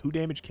cleave, a 2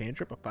 damage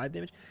cantrip, a 5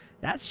 damage.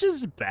 That's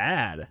just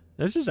bad.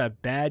 That's just a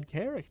bad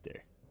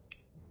character.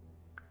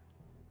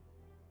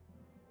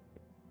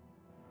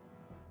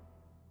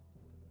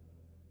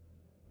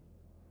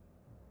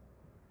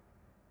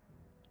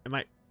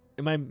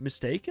 Am I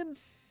mistaken?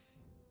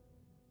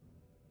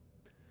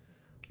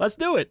 Let's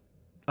do it.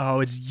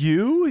 Oh, it's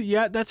you?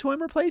 Yeah, that's who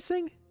I'm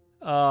replacing?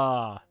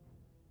 Whatever.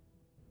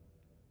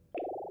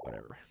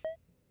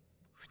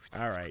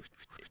 All right.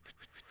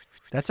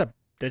 That's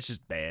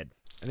just bad.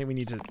 I think we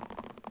need to...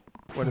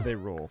 What do they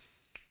roll?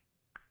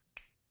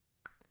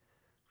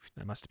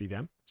 That must be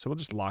them. So we'll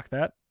just lock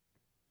that.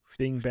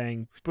 Bing,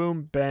 bang,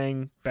 boom,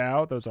 bang,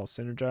 bow. Those all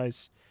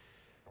synergize.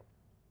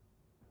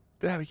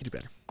 Yeah, we can do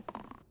better.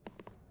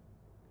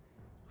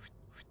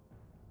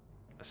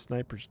 A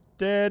sniper's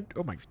dead.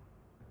 Oh my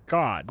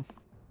God.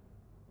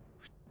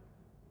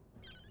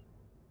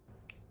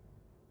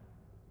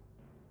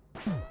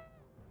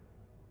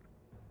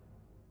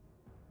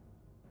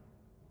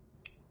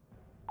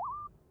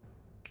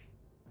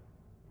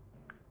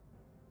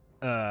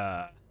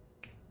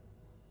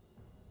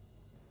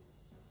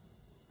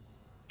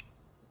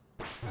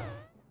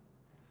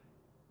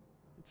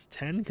 It's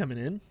 10 coming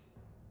in.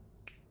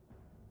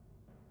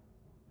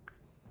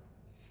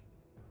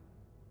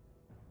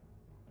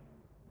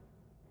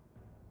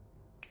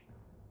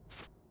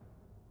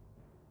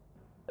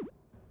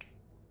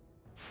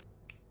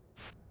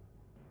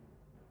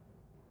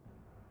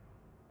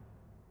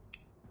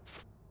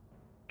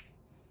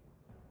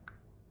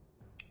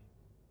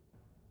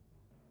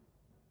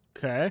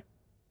 Okay.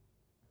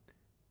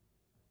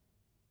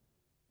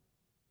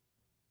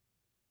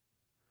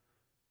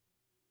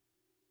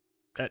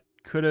 That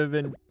could have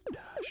been...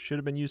 should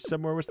have been used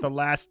somewhere. What's the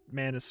last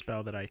mana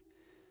spell that I...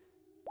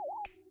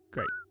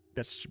 Great.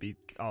 That should be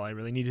all I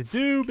really need to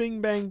do.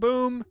 Bing, bang,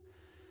 boom.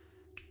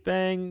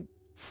 Bang,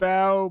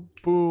 bow,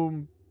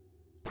 boom.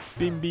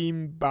 Beam,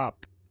 beam,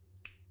 bop.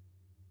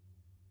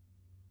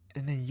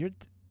 And then you're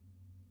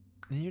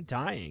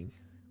dying.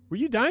 Were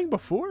you dying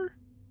before?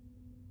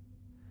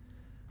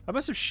 I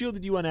must have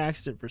shielded you on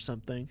accident for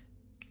something.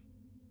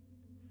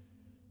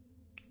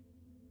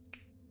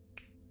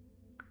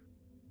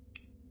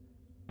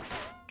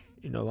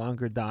 You're no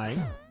longer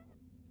dying.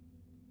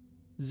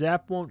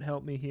 Zap won't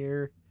help me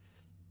here.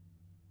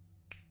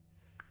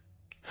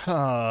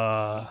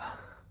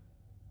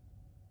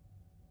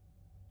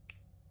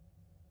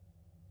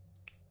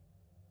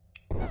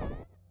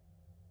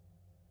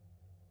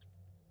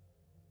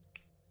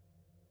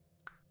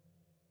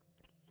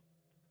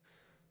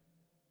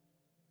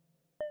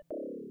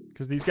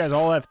 Because these guys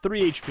all have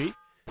 3 HP.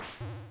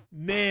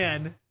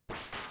 Man.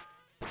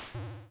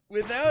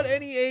 Without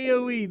any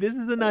AoE, this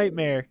is a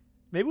nightmare.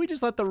 Maybe we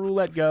just let the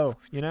roulette go,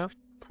 you know?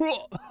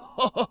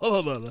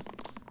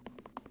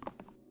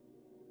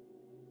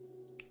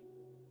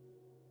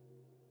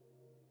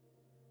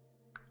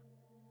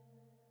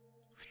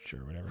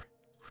 Sure, whatever.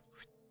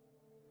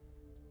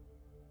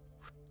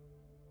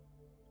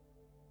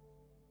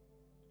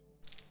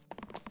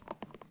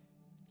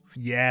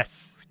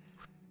 Yes.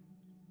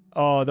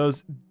 Oh,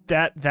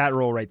 that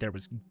roll right there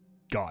was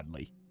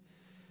godly.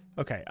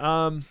 Okay,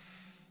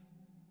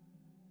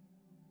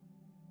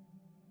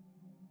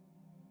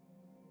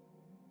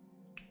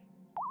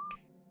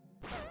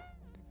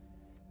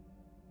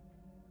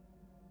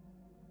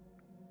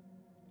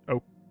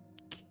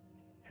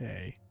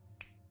 okay.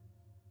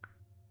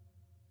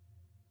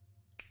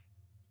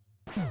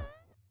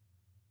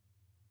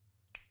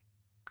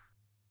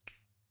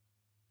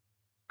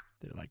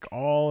 They're like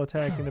all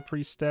attacking the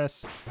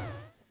priestess.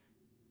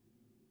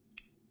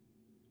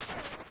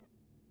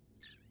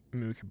 I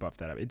mean, we could buff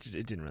that up. It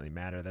didn't really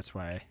matter. That's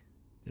why I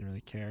didn't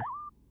really care.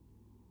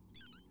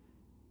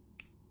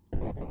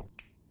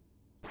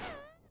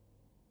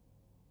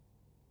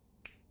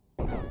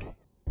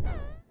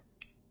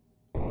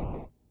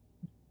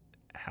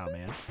 How,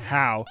 man?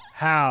 How?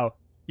 How?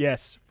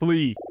 Yes,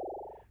 flee.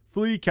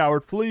 Flee,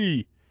 coward,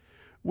 flee.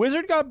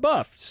 Wizard got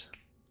buffed.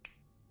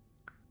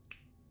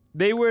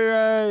 They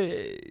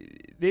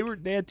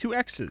had 2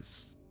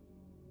 X's.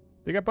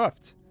 They got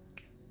buffed.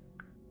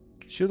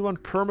 Shield 1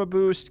 perma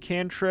boost,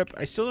 cantrip.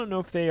 I still don't know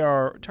if they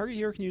are... Target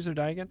hero can use their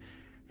die again.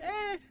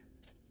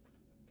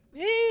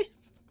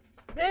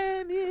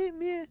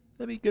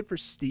 That'd be good for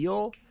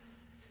steel.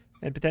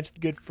 And potentially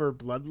good for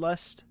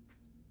bloodlust.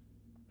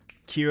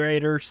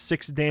 Curator,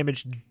 6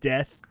 damage,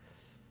 death.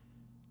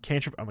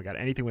 Cantrip. Oh my god,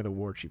 anything with a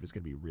war chief is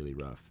going to be really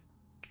rough.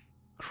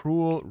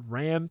 Cruel,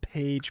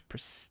 rampage,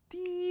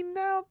 pristine.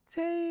 I'll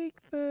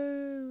take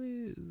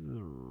the...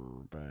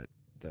 But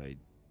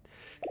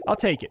I'll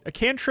take it. A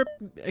cantrip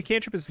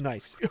is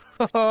nice.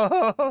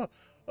 Oh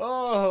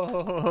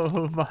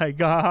my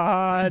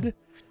god.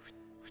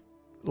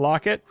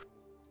 Lock it.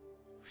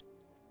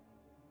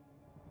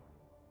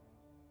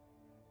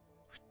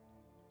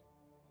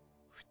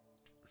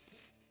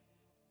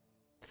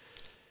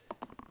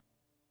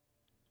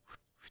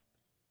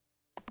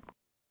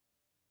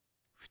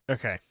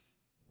 Okay.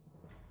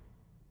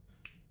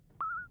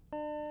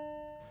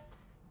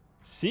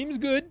 Seems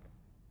good.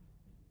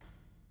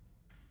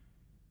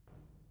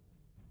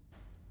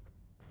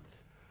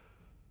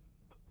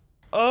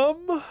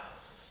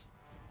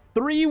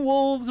 Three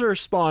wolves are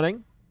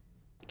spawning.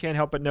 Can't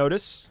help but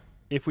notice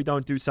if we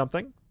don't do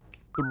something.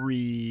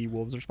 3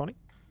 wolves are spawning.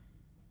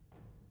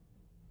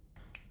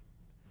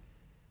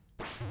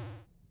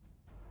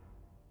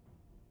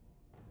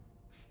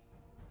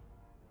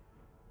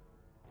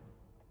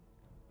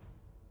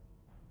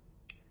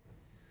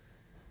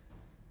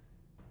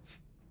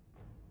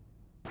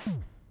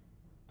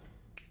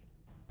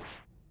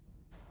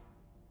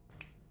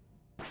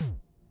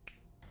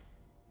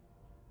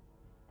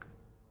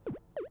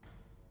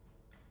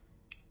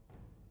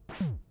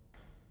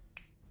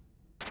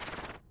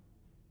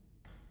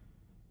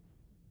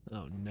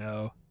 Oh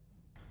no.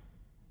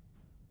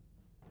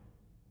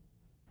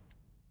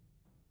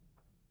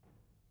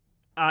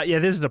 Yeah,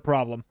 this is a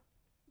problem.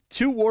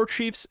 2 war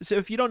chiefs. So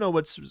if you don't know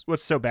what's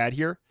so bad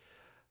here,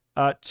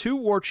 2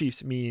 war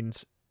chiefs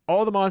means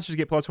all the monsters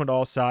get +1 to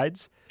all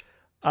sides.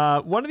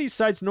 One of these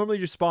sides normally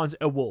just spawns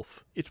a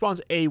wolf. It spawns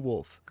a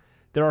wolf.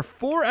 There are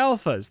 4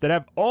 alphas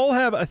that all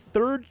have a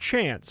 3rd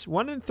chance,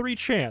 1 in 3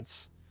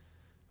 chance.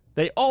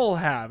 They all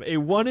have a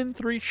 1 in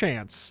 3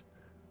 chance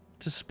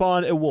to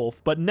spawn a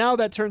wolf, but now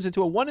that turns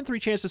into a 1 in 3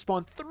 chance to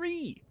spawn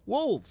 3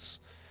 wolves.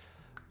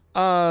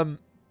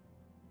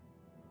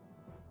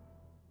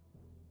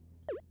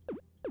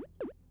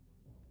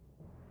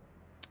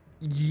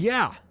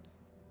 Yeah.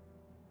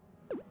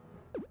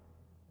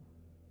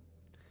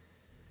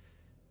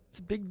 It's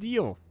a big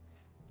deal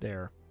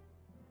there.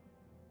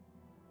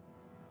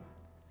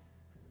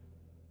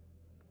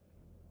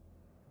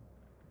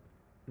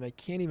 And I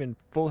can't even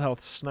full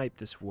health snipe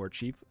this War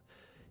Chief.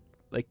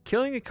 Like,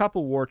 killing a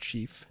couple War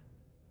Chief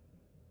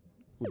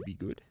would be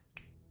good.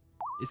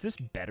 Is this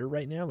better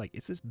right now? Like,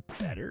 is this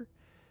better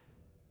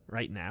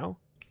right now?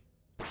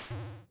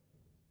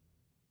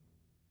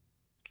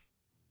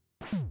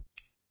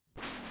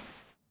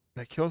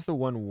 That kills the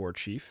one War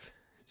Chief.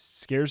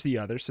 Scares the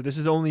other. So this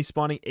is only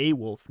spawning a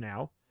wolf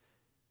now.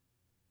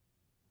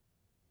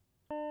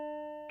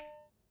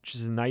 Which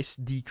is a nice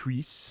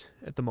decrease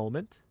at the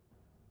moment.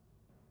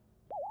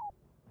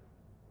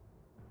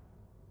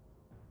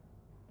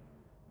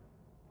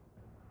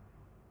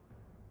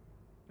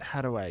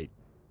 How do I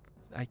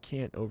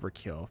can't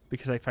overkill.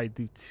 Because if I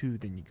do 2,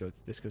 then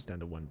this goes down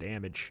to 1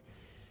 damage.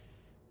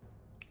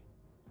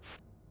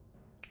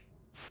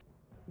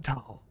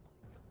 Oh.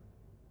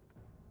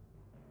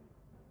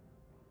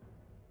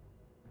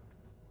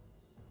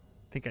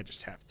 I think I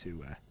just have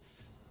to,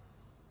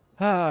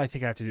 I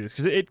think I have to do this.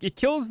 Because it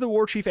kills the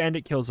War Chief and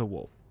it kills a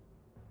wolf.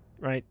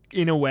 Right?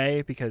 In a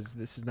way, because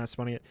this is not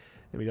spawning it.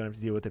 Then we don't have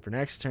to deal with it for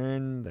next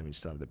turn. Then we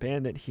still have the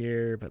bandit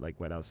here. But, like,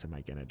 what else am I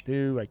going to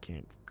do? I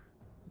can't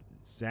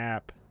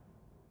zap.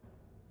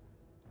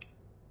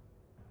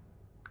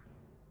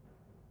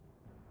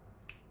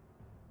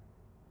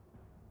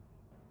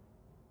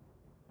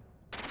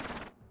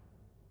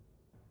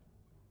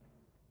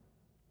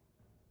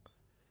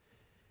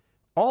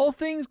 All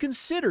things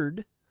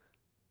considered,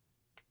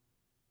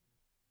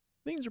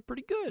 things are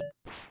pretty good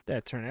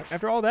that turn out.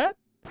 After all that,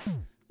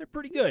 they're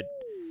pretty good.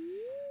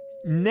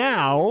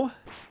 Now,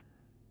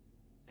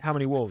 how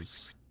many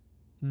wolves?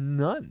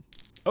 None.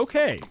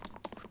 Okay.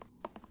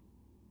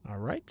 All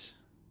right.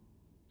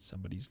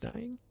 Somebody's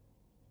dying.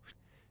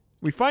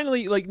 We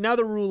finally, like, now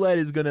the roulette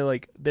is going to,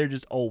 like, they're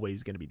just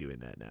always going to be doing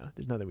that now.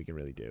 There's nothing we can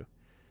really do.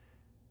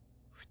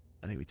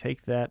 I think we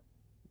take that.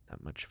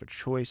 Not much of a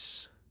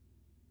choice.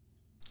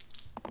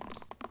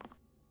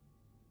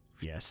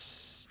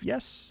 Yes.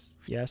 Yes.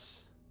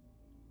 Yes.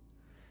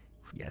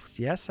 Yes,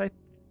 yes, I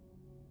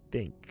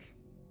think.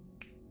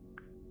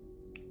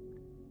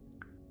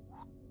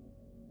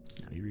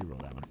 Now you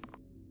reroll that one.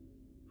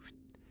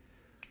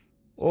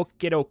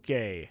 Okay,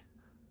 okay.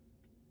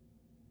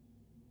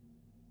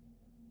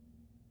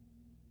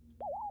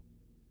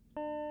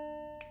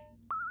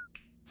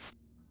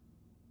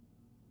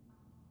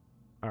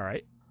 All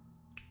right.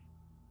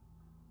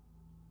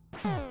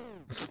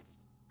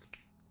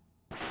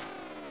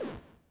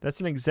 That's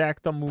an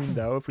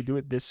exactamundo. If we do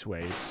it this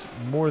way, it's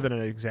more than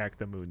an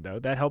exactamundo.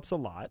 That helps a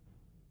lot.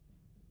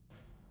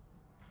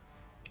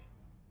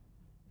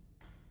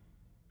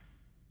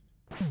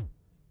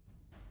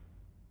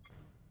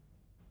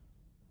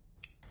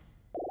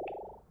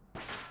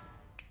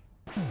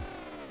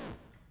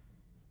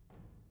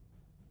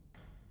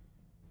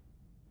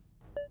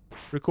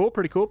 Pretty cool,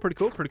 pretty cool, pretty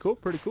cool, pretty cool,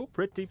 pretty cool,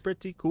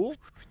 pretty cool.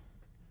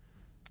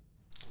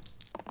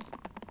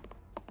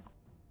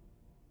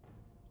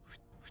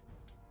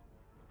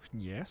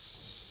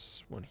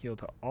 Yes. 1 heal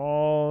to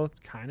all. It's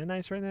kind of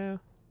nice right now.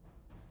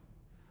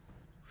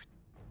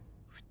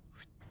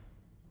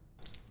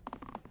 I'm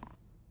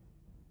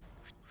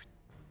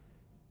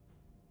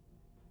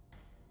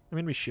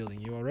going to be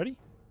shielding you already.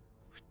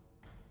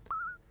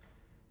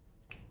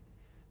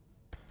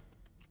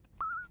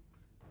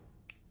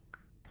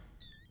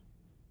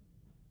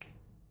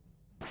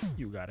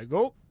 You gotta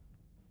go.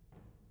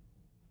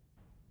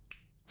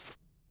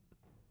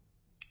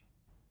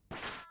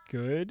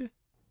 Good.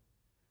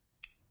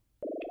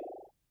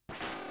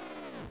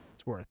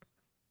 It's worth.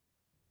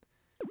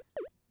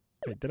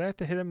 Wait, did I have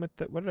to hit him with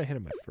the... What did I hit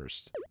him with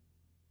first?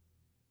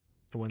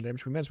 The 1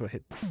 damage. We might as well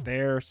hit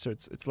there, so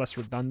it's less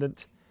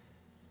redundant.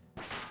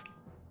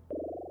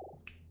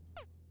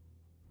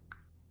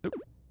 Oop.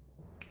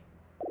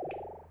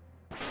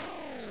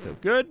 Still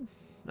good.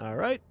 All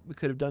right. We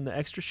could have done the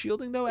extra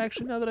shielding, though,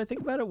 actually, now that I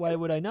think about it. Why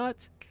would I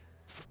not?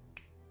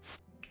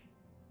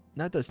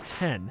 That does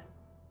 10.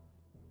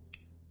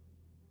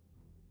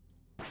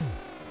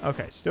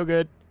 Okay, still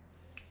good.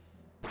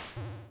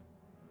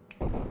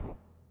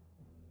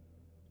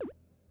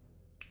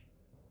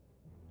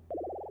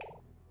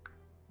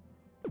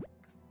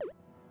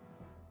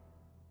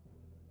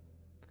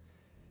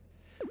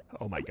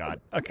 Oh my god.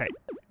 Okay.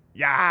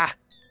 Yeah.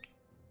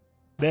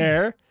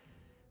 There.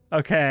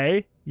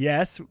 Okay.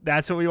 Yes,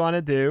 that's what we want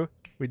to do.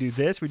 We do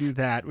this, we do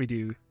that, we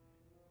do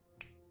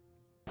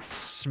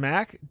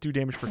smack, do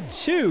damage for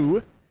 2,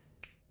 and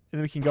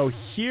then we can go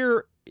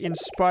here,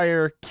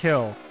 inspire,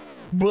 kill.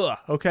 Blah.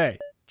 Okay.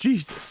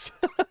 Jesus.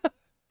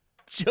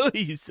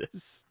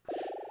 Jesus.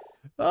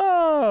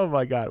 Oh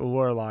my god.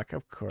 Warlock,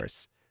 of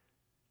course.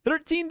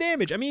 13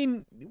 damage. I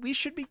mean, we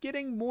should be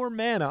getting more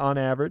mana on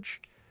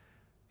average.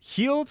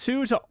 Heal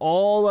 2 to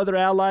all other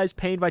allies.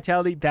 Pain,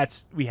 vitality.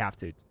 That's... We have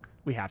to.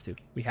 We have to.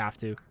 We have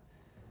to.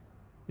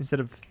 Instead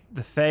of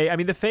the Fae. I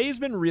mean, the Fae's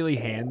been really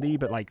handy,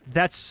 but, like,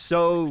 that's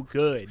so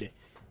good.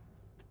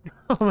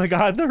 Oh my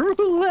god, the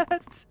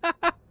roulette.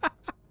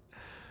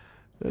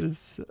 That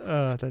is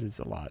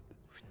a lot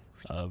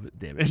of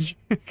damage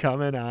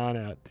coming on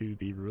out to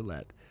the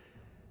roulette.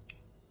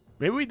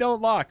 Maybe we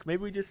don't lock.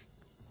 Maybe we just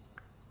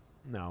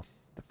No,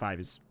 the 5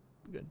 is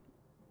good.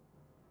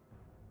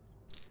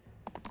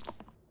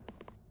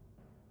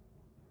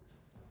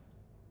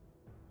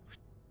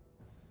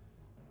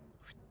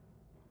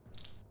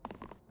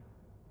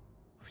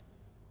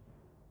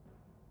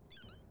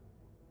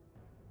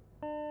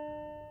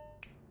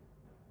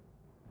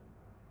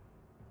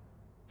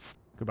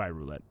 Goodbye,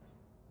 roulette.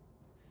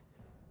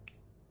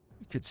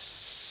 We could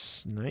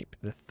snipe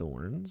the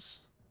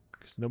thorns,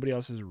 because nobody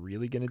else is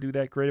really going to do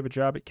that great of a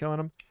job at killing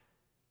them.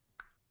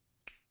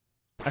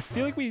 I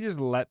feel like we just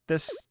let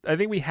this... I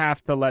think we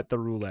have to let the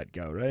roulette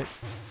go, right?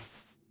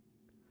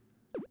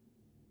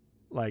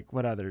 Like,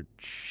 what other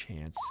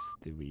chance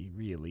do we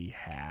really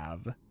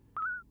have?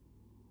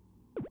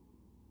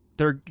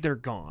 They're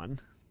gone.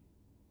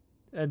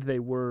 And they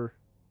were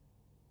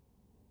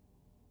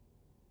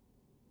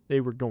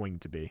going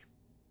to be.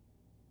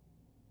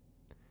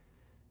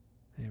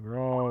 They were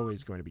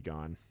always going to be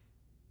gone.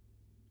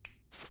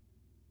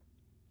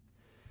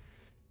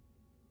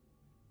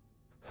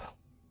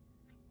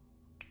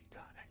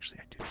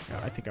 Actually,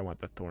 I think I want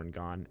the thorn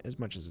gone, as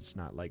much as it's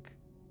not like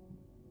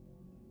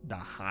the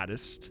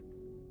hottest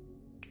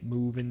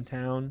move in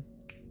town.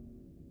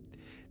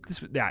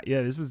 This was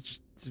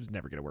this was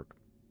never gonna work.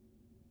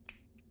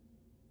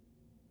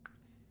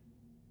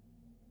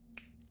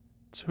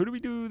 So who do we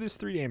do this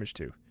 3 damage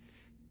to?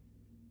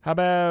 How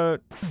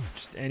about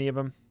just any of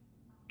them?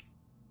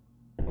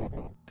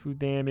 2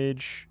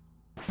 damage,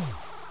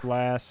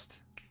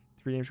 blast,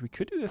 3 damage. We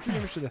could do the 3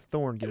 damage to the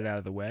thorn, get it out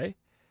of the way.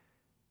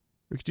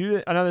 We could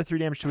do another 3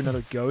 damage to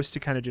another ghost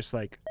to kind of just,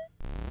 like,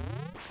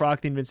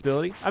 proc the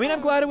invincibility. I mean, I'm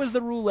glad it was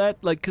the roulette,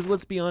 like, because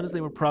let's be honest, they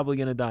were probably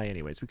going to die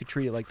anyways. We could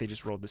treat it like they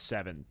just rolled the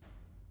 7.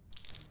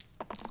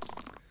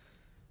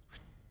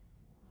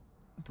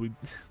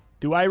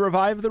 Do I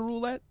revive the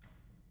roulette?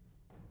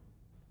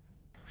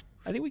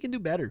 I think we can do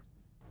better.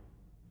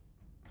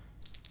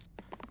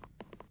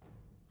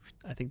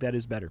 I think that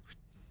is better.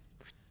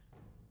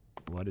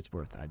 For what it's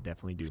worth, I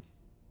definitely do.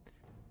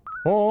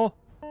 Oh!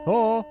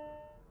 Oh!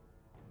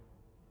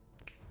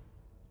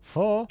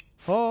 Oh,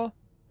 oh.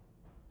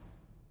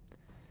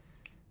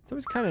 It's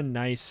always kind of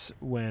nice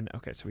when...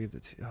 Okay, so we have the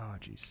 2... Oh,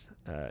 jeez.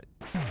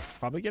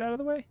 Probably get out of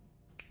the way.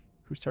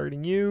 Who's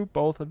targeting you?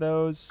 Both of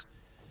those.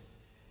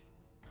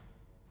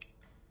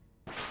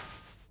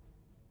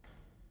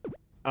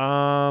 You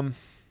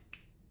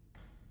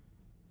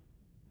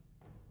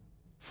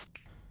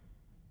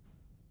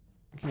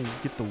can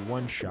get the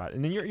 1 shot.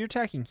 And then you're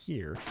attacking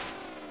here.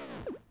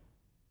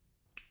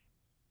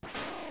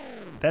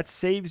 That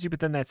saves you, but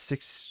then that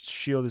 6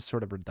 shield is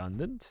sort of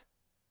redundant.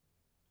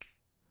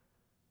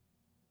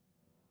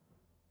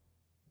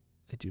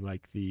 I do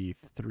like the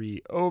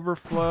 3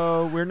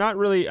 overflow. We're not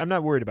really... I'm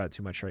not worried about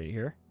too much right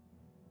here.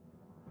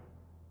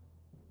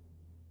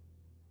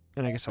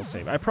 And I guess I'll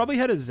save. I probably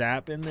had a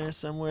zap in there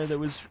somewhere that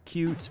was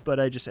cute, but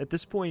I just... At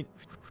this point,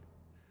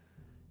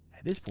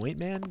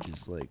 man,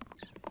 just like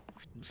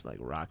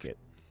rock it.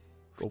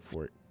 Go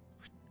for it.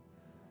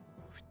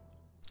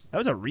 That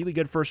was a really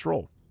good first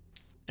roll.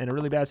 And a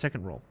really bad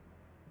second roll.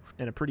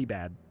 And a pretty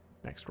bad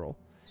next roll.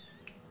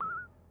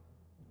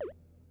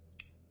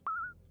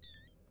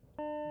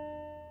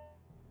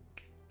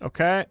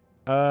 Okay.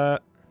 Does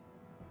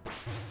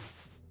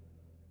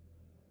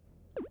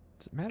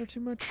it matter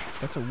too much?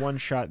 That's a 1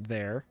 shot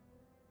there.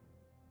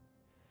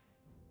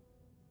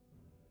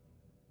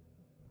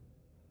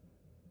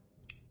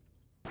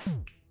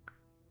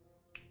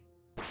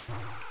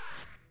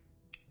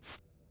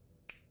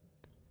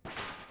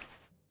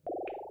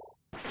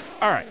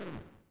 All right.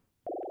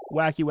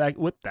 Wacky, wacky.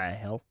 What the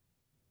hell?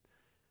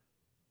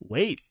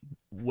 Wait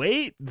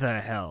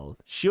the hell.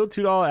 Shield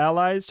 2 to all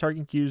allies.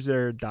 Target can use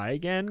their die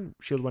again.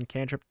 Shield 1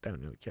 cantrip. I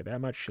don't really care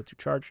that much. Shield 2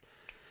 charge.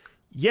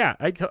 Yeah,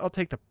 I'll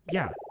take the...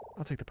 Yeah,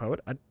 I'll take the poet.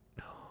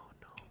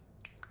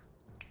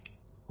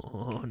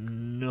 Oh,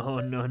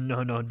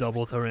 no.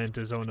 Double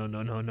Tarantus. Oh,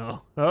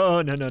 no.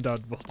 Oh, no,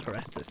 double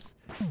Tarantus.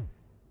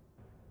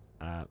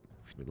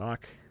 We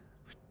lock.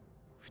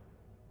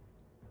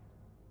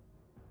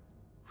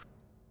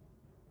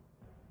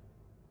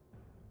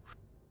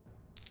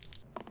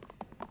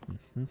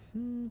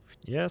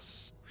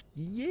 Yes.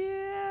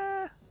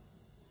 Yeah.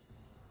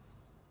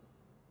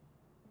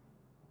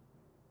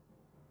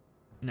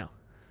 No.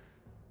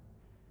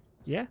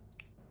 Yeah?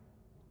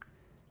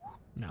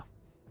 No.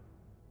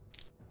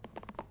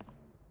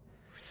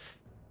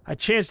 I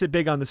chanced it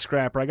big on the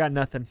scrapper. I got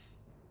nothing.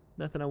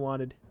 Nothing I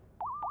wanted.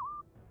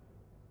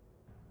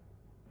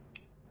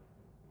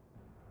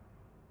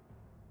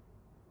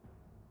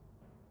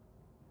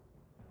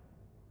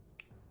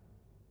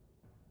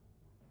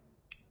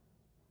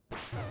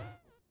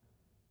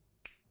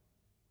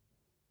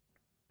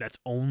 That's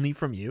only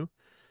from you?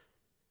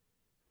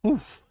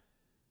 Oof.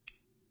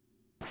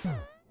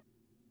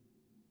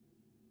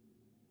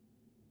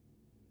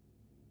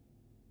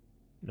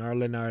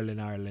 Gnarly. I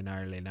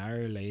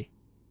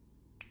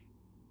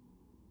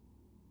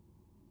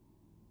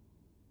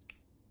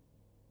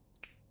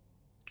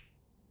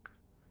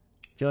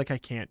feel like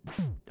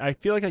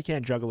I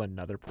can't juggle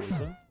another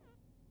poison.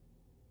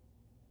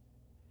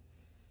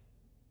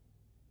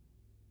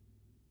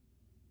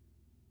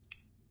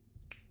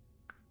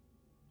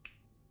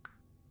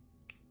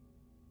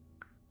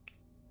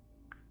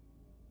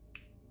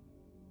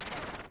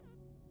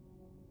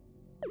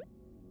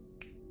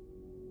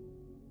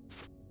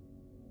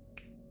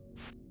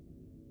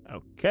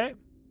 Okay.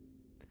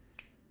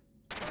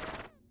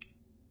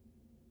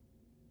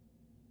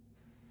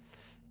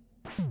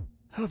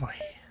 Oh boy.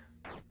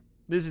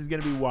 This is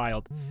going to be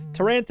wild.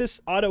 Tarantus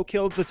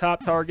auto-kills the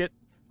top target.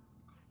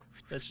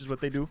 That's just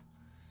what they do.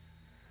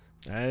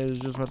 That is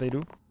just what they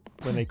do.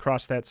 When they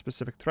cross that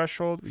specific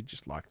threshold, we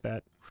just lock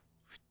that.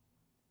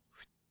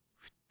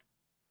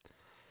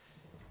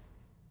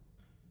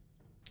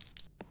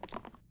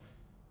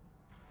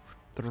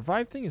 The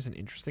revive thing is an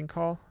interesting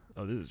call.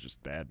 Oh, this is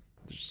just bad.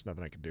 There's just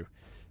nothing I can do.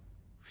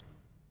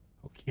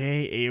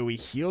 Okay, AoE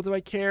heal, do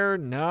I care?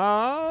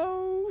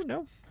 No.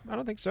 No, I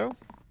don't think so.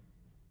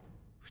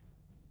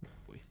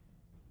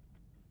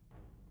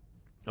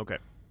 Okay.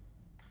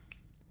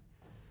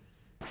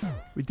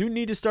 We do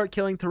need to start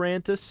killing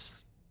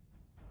Tarantus.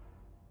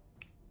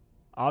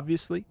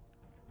 Obviously.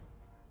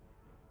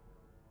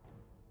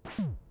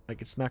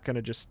 Like, it's not going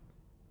to just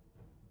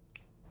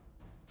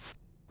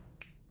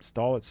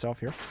stall itself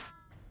here.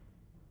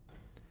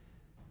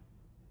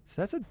 So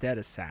that's a dead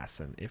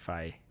assassin. If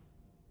I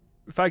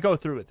go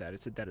through with that,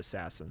 it's a dead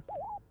assassin.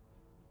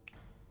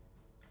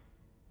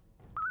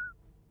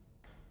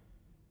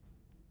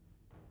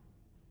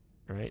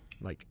 Right?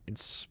 Like,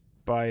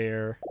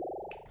 inspire.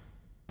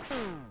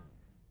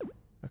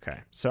 Okay,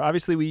 so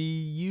obviously we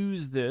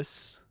use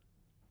this.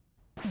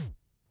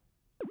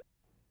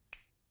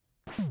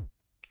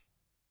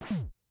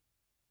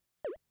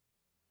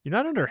 You're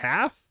not under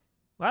half?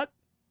 What?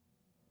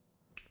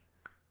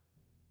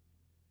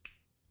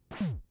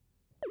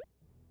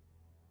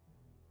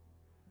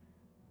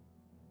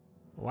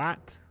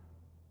 What?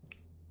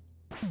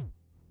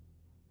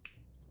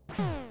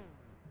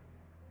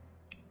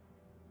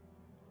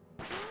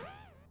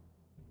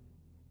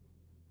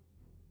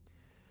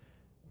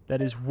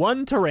 That is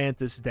one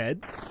Tarantus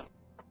dead.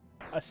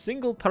 A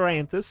single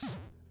Tarantus.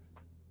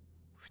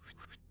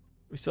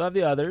 We still have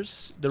the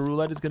others. The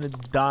roulette is going to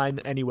die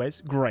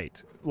anyways.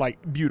 Great.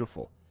 Like,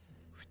 beautiful.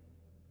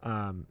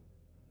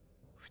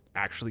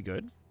 Actually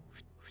good.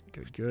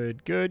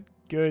 Good.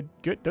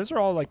 Those are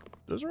all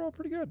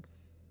pretty good.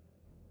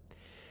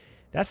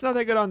 That's not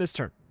that good on this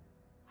turn.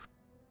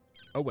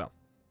 Oh, well.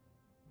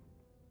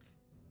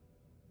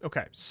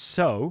 Okay,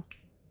 so.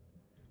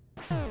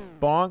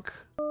 Bonk.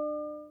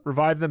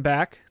 Revive them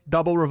back.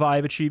 Double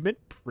revive achievement.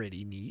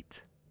 Pretty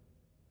neat.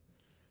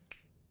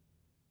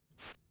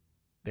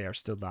 They are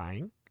still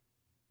dying.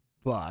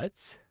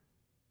 But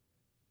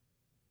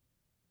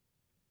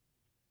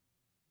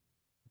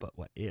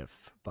what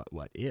if? But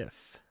what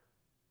if?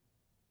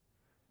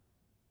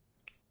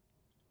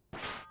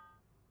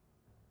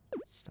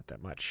 It's not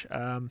that much.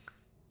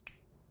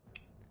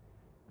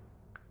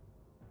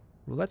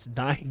 Roulette's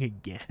dying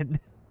again.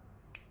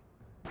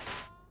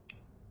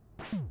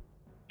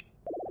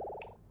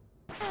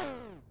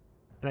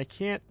 And I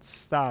can't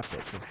stop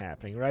it from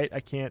happening, right?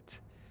 I can't.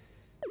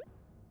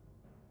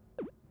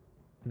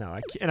 No,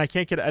 I can't. And I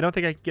can't get. I don't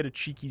think I can get a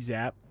cheeky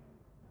zap.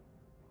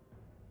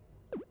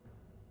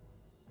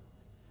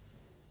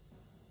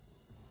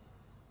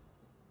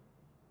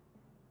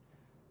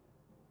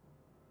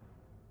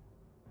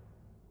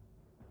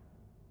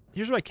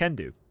 Here's what I can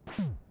do.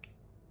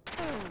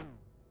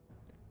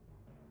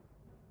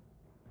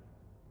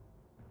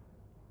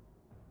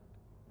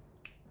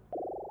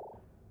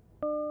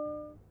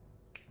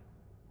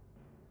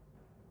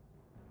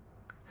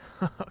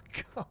 Oh,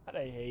 God,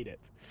 I hate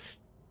it.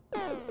 I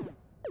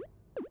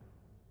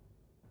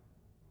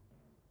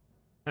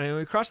mean, when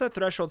we cross that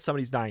threshold,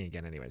 somebody's dying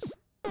again anyways.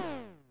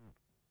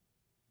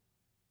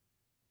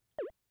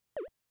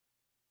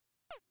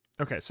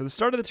 Okay, so the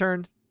start of the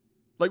turn,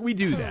 like, we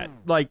do that.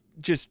 Like,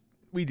 just,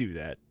 we do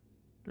that.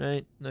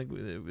 Right? Like,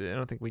 I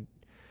don't think we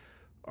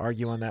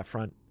argue on that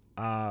front.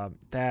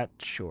 That,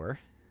 sure.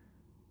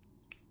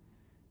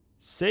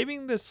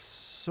 Saving the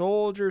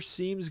soldier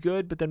seems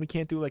good, but then we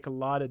can't do, like, a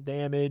lot of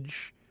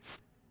damage.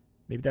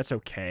 Maybe that's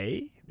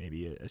okay.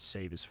 Maybe a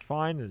save is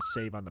fine, and a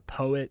save on the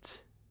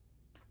poet.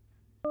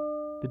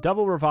 The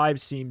double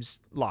revive seems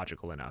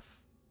logical enough.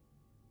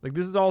 Like,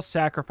 this is all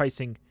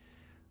sacrificing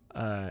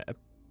a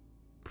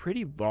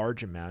pretty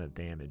large amount of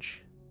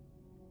damage.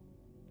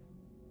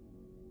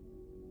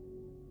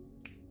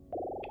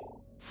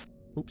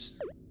 Oops.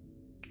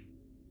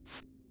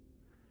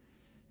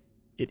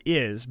 It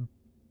is,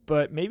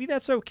 but maybe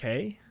that's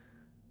okay.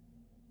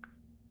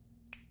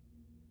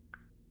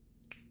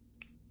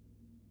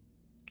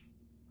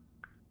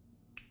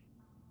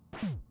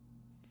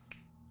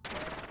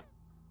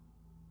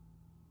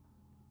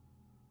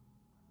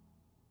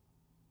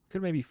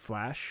 Could maybe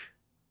flash.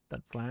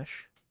 That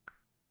flash.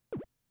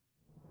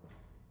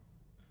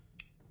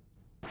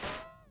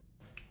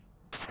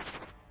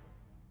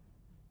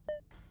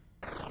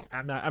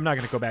 I'm not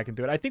gonna go back and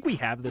do it. I think we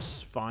have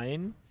this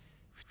fine.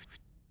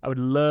 I would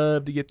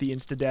love to get the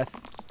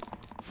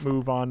insta-death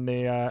move on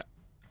the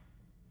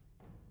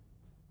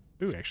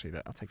Ooh, actually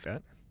I'll take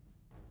that.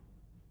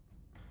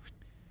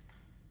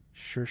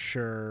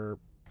 Sure.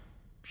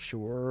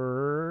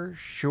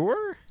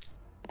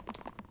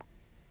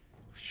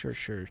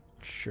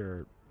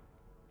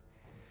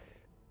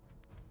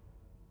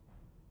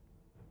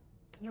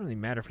 Doesn't really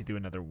matter if we do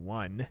another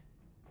one.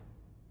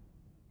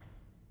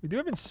 We do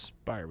have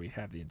Inspire. We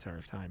have the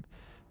entire time.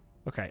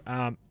 Okay,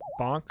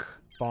 bonk,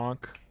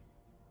 bonk.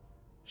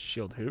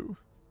 Shield who?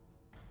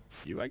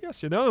 You, I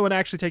guess. You're the only one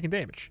actually taking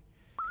damage.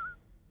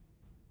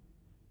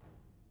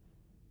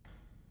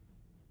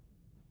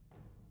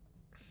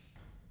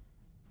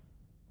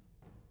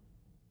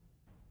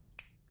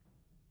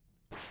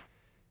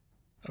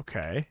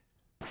 Okay.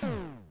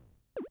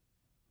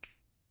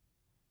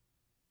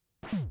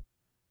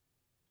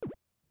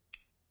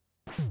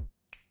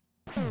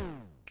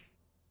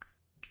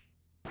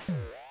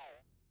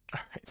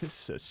 Alright, this is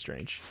so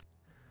strange.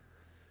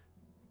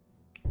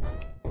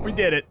 We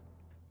did it.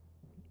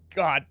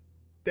 God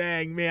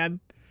dang,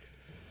 man.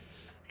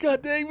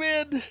 God dang,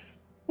 man.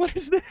 What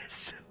is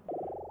this?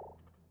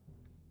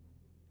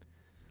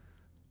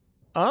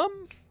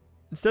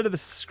 Instead of the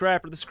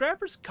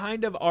Scrapper's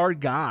kind of our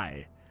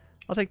guy.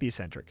 I'll take the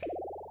Eccentric.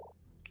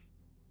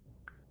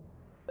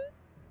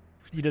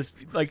 He does,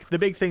 like, the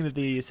big thing that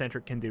the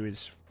Eccentric can do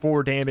is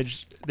 4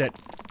 damage that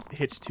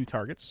hits 2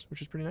 targets,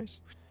 which is pretty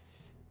nice.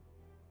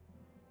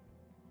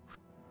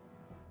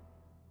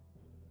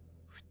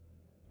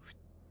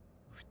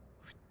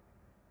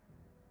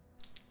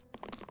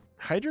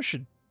 Hydra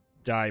should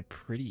die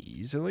pretty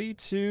easily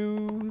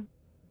to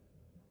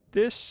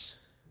this.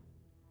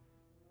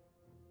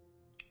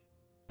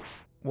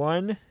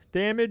 1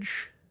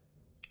 damage.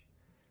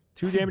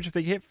 2 damage if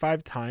they hit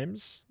 5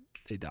 times.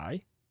 They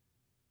die.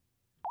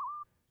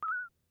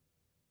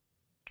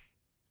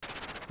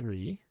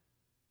 3.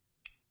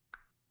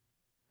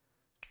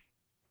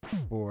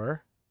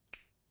 4.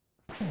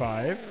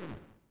 5.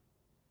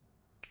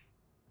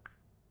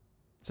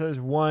 So there's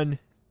 1,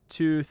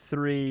 2,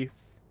 3,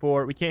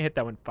 4. We can't hit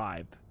that one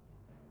 5.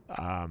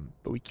 But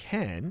we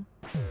can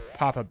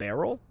pop a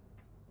barrel.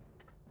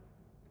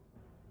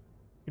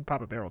 We can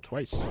pop a barrel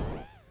twice.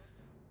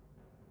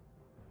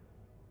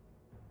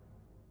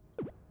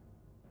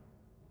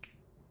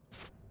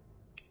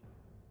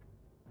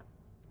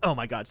 Oh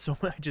my god, so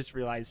I just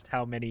realized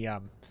how many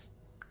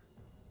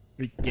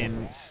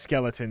freaking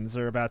skeletons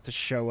are about to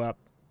show up.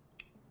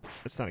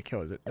 That's not a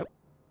kill, is it? Nope.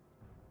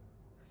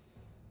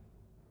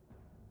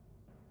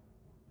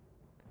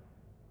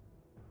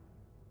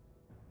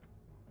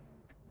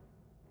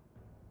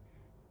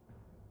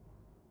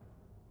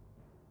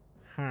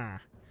 Huh.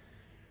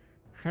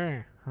 Huh.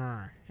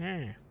 Huh.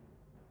 Huh.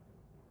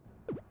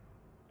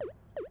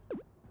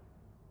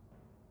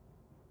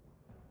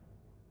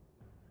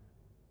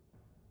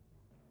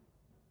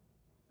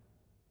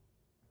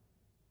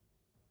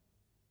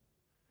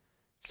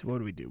 So what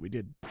do we do? We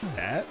did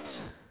that.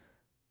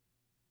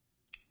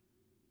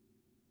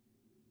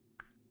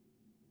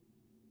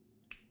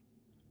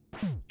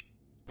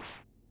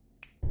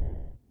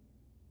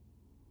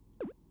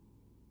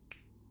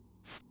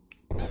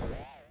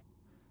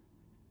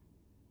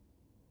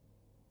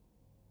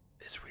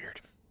 It's weird.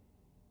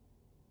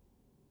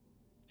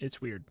 It's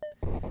weird.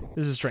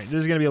 This is strange.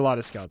 There's going to be a lot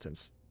of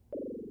skeletons.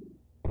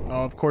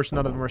 Oh, of course,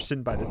 none of them are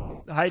sitting by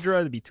the Hydra.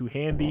 That'd be too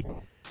handy.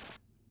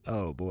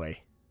 Oh,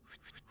 boy.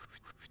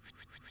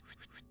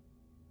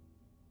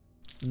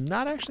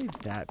 Not actually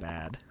that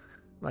bad.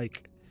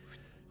 Like,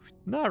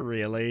 not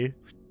really.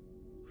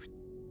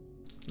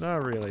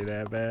 Not really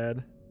that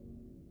bad.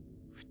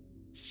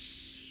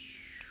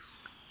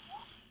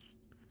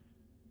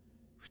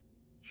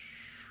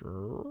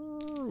 Sure.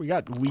 We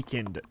got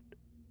weakened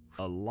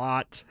a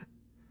lot.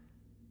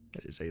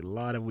 That is a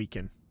lot of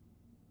weaken.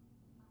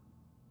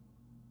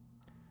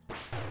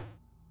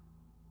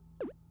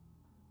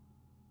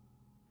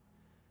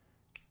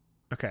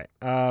 Okay.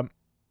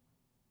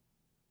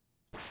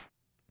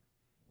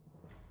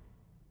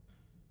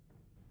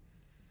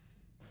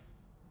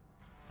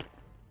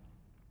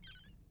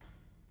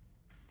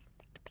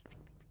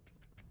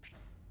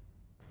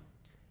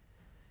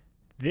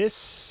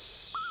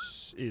 This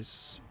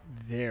is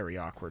very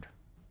awkward.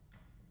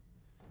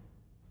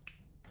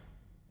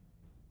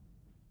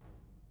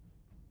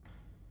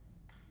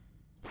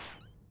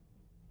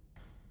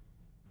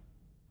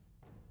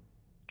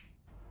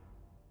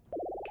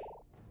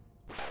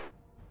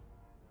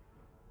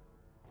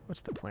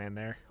 What's the plan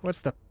there? What's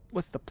the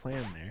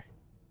plan there?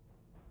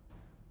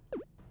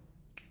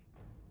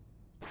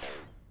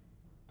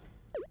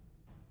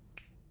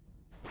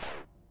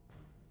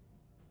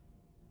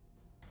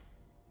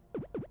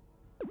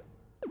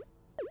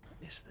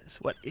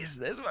 What is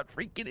this? What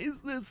freaking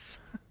is this?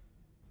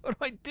 What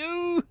do I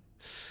do?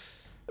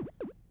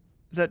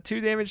 Is that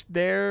 2 damage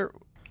there?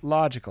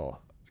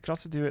 Logical. I could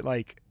also do it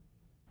like...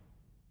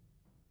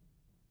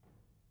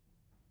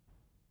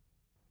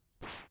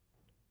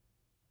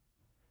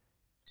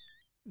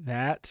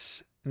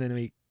 that. And then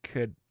we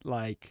could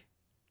like...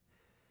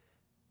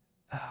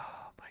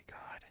 oh my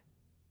god.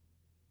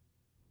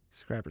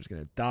 Scrapper's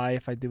gonna die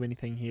if I do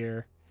anything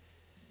here.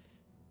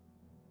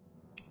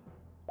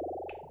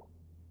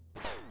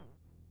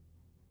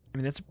 I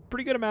mean, that's a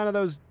pretty good amount of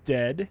those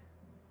dead.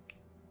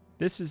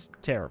 This is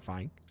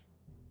terrifying.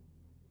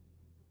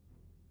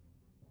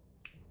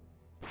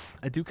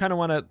 I do kind of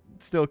want to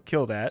still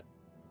kill that.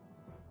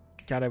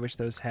 God, I wish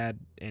those had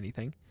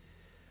anything.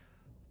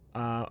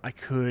 I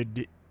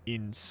could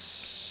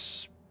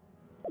inspire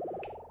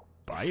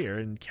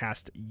and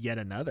cast yet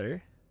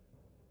another.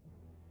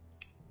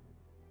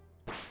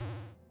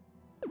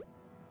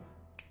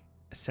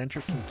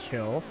 Eccentric can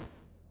kill.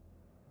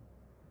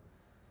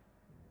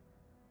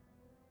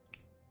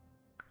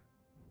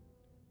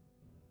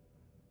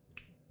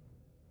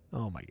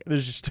 Oh my god,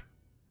 there's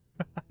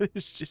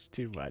just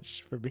too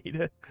much for me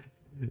to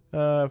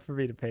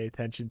pay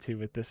attention to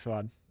with this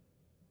one.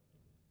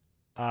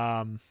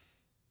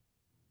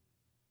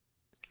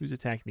 Who's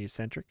attacking the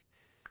eccentric?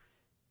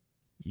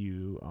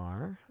 You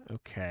are.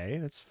 Okay,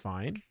 that's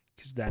fine.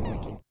 Because then we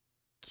can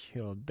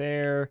kill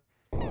there,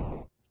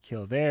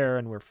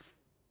 and we're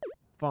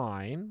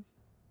fine.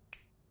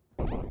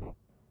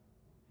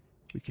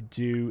 We could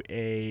do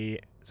a...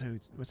 So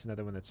what's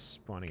another one that's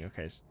spawning?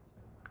 Okay.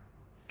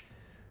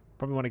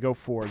 Probably want to go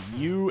for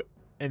you,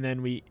 and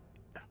then we...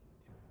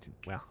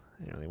 Well,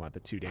 I didn't really want the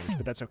 2 damage,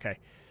 but that's okay.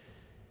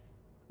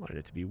 Wanted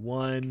it to be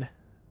 1.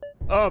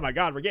 Oh my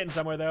god, we're getting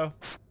somewhere, though.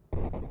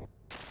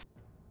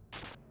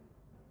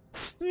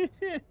 We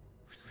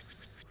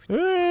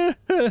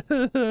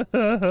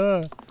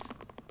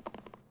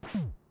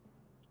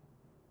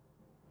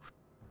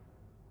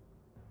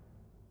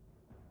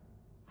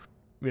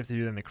have to do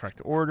them in the correct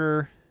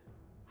order.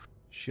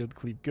 Shield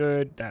cleave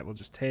good. That will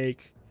just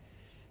take.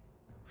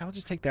 That will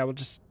just take. That will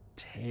just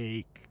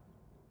take.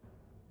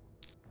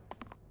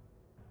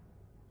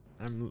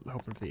 I'm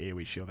hoping for the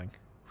AoE shielding.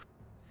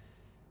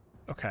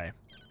 Okay.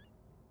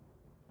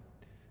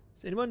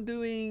 Is anyone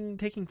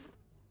taking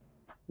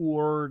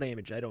 4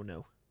 damage? I don't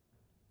know.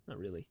 Not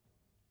really.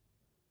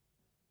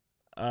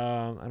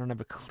 I don't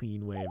have a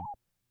clean way of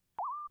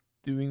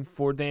doing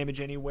 4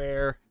 damage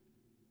anywhere.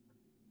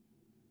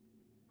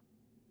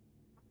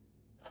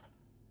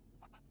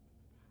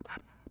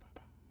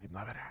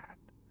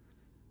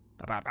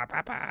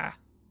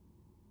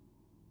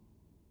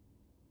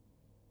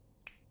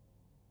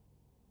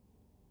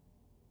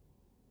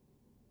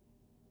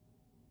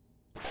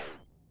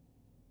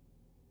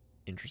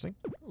 Interesting.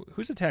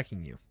 Who's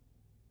attacking you?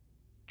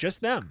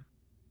 Just them.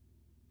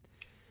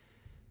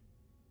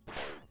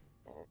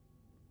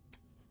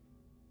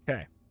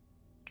 Okay.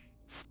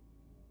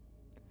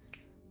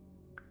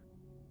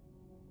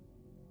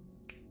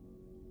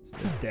 So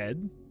they're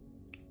dead.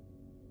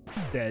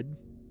 Dead.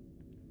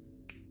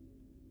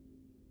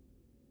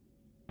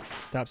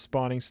 Stop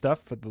spawning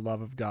stuff for the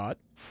love of God.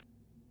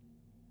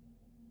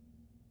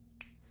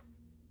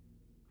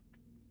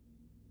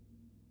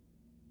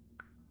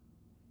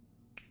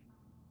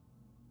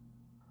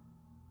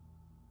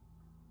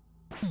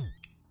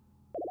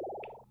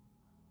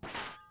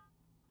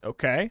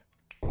 Okay.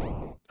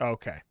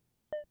 Okay.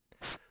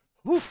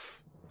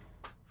 Woof.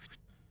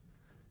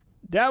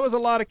 That was a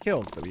lot of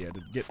kills that we had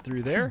to get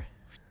through there.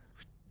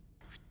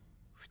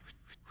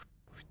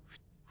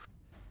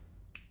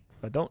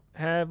 If I don't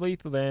have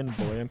lethal, then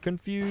boy, I'm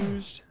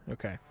confused.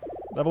 Okay.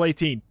 Level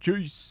 18.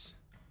 Jeez.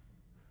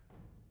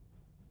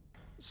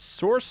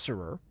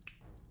 Sorcerer.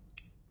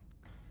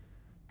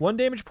 1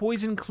 damage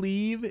poison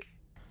cleave.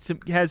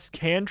 Has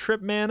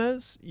cantrip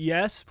manas.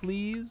 Yes,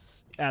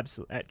 please.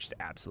 Absolutely. Just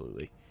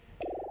absolutely.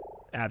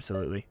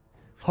 Absolutely.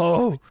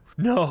 Oh,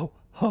 no.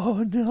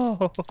 Oh,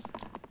 no.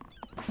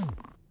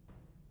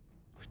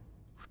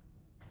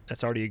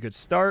 That's already a good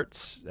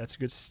start. That's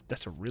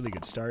a really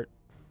good start.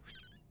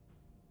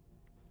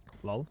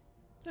 Lol.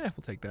 Yeah,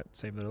 we'll take that.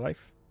 Save their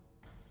life.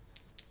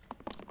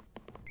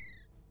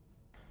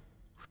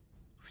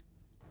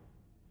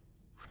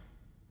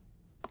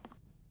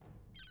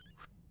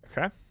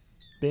 Okay.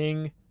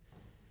 Bing.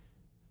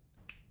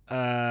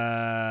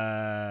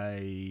 I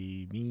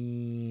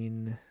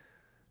mean...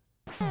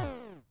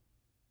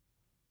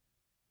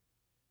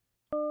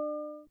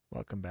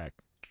 Welcome back.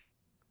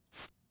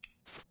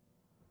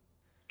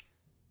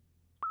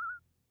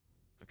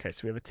 Okay,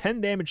 so we have a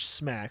 10 damage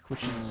smack,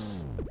 which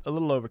is a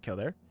little overkill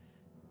there.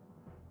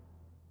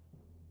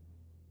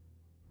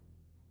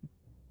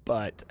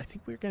 But I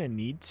think we're going to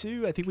need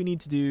to. I think we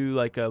need to do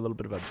like a little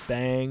bit of a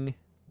bang.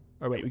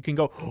 Or wait, we can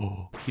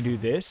go, we can do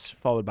this,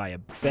 followed by a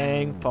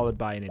bang, followed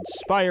by an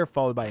inspire,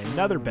 followed by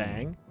another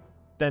bang.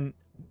 Then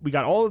we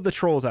got all of the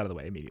trolls out of the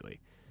way immediately.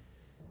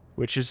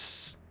 Which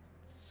is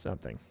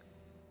something.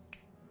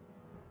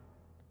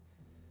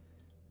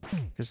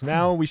 Because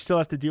now we still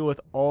have to deal with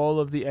all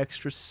of the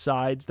extra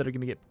sides that are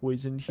going to get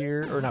poisoned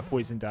here. Or not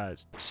poisoned,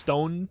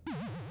 stone.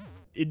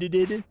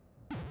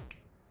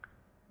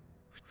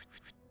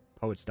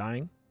 Poet's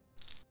dying.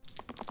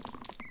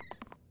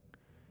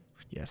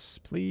 Yes,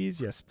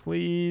 please. Yes,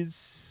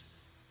 please.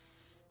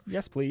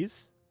 Yes,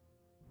 please.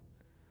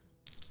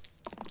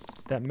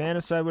 That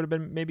mana side would have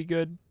been maybe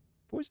good.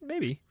 Poison,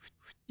 maybe.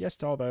 Yes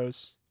to all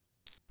those.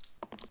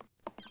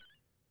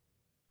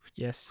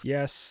 Yes,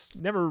 yes.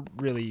 Never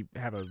really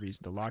have a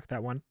reason to lock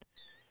that one.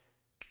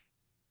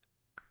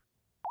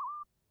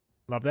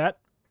 Love that.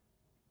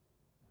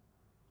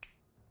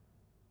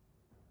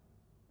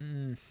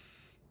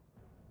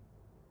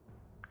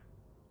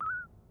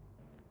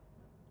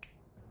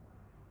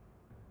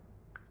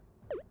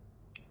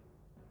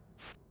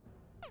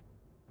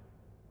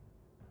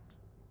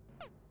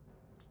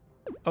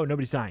 Oh,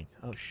 nobody's dying.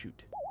 Oh,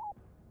 shoot.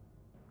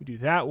 We do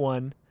that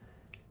one.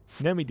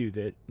 And then we do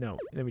the... No,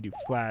 then we do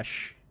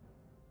flash.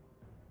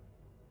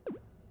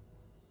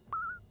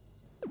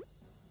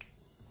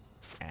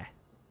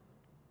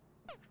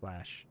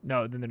 Flash.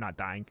 No, then they're not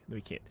dying. We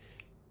can't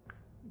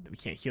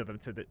heal them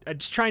to the... I'm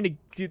just trying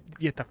to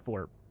get the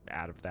 4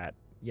 out of that.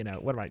 You know,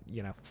 what am I...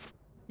 You know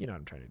what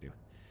I'm trying to do.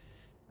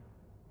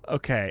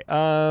 Okay,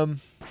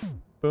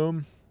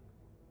 boom.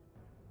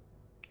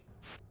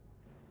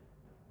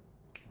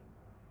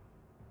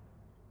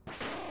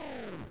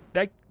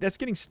 That's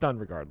getting stunned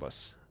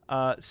regardless.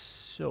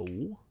 So...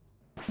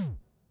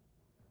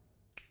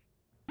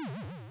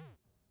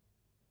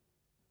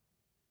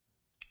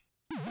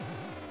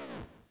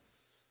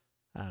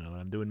 I don't know what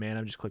I'm doing, man.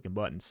 I'm just clicking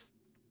buttons.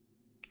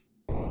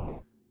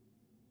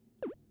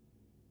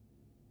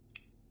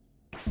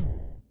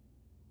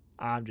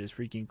 I'm just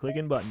freaking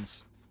clicking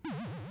buttons.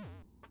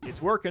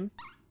 It's working.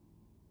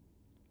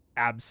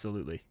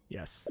 Absolutely.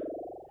 Yes.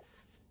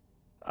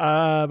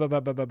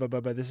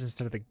 This is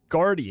instead of the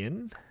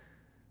Guardian.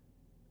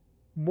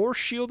 More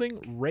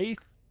shielding.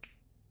 Wraith.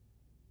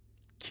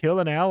 Kill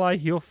an ally.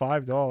 Heal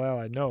 5 to all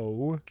ally.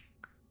 No.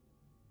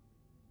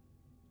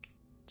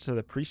 So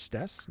the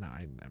Priestess. No,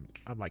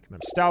 I'm liking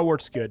them.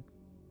 Stalwart's good.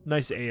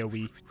 Nice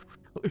AoE.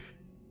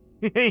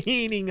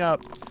 Heating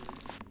up.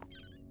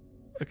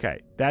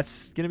 Okay,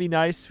 that's gonna be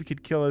nice. We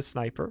could kill a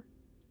sniper.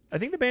 I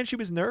think the Banshee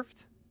was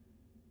nerfed.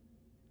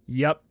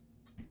 Yep.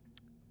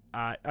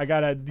 I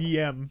got a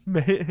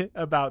DM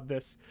about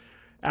this.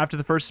 After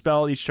the first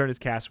spell, each turn is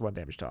cast 1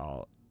 damage to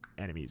all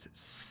enemies.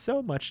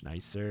 So much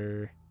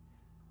nicer.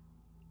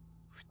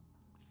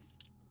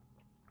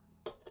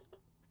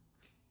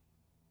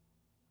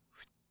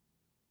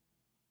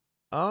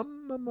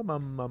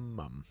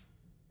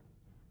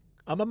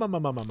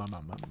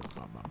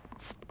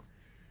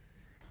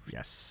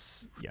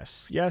 Yes,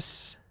 yes,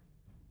 yes.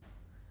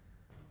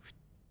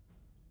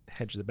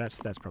 Hedge the bets.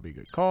 That's probably a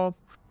good call.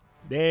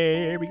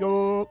 There we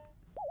go.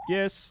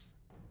 Yes.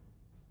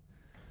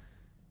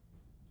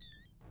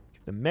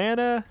 Get the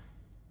mana.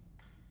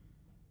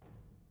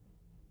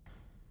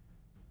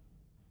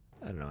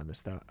 I don't know on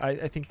this, though.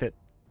 I think that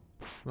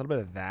a little bit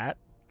of that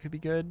could be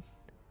good.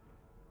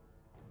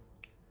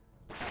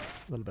 A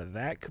little bit of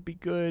that could be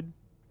good.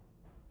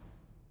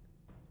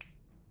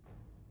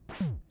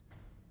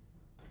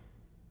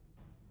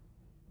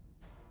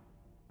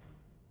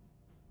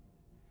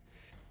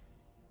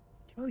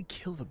 Can't really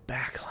kill the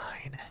back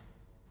line.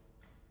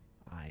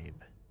 5.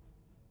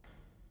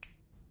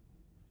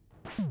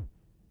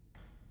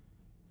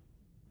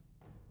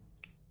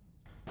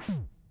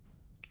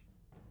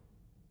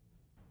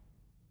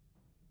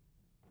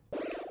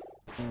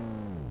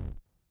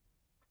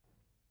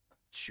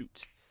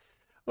 Shoot.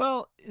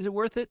 Well, is it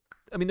worth it?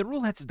 I mean, the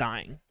roulette's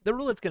dying. The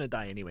roulette's gonna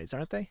die anyways,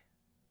 aren't they?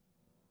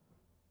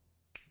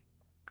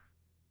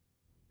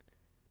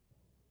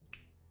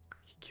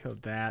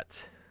 Killed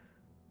that.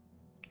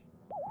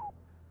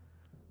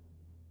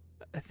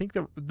 I think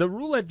the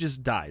roulette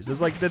just dies.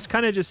 That's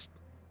kind of just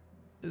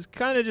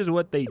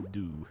what they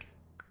do.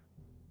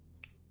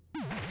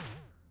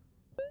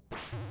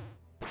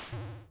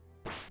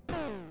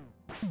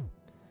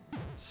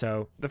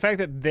 So the fact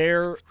that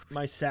they're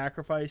my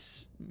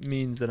sacrifice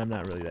means that I'm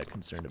not really that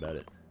concerned about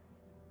it.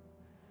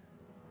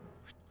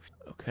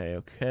 Okay,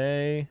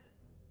 okay.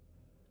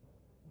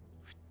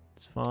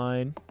 It's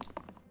fine.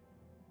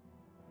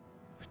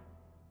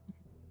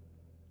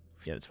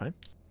 Yeah, that's fine.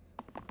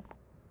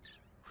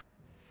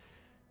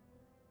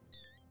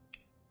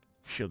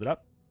 Shield it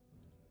up.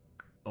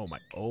 Oh my,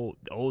 oh,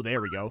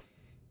 there we go.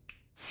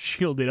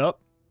 Shield it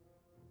up.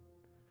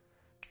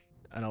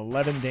 An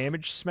 11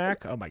 damage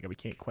smack. Oh my god, we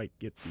can't quite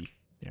get the...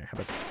 There, how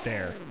about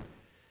there?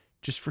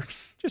 Just for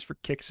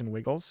kicks and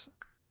wiggles.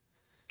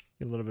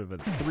 Get a little bit of a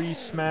 3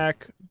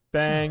 smack.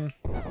 Bang,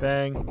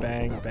 bang,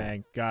 bang,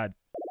 bang. God,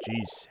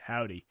 jeez,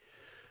 howdy.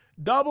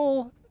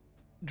 Double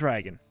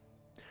dragon.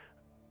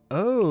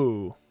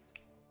 Oh.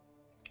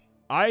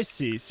 I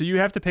see. So you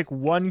have to pick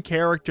one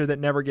character that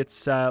never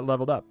gets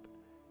leveled up.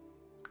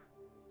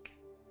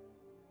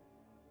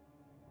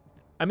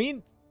 I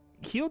mean,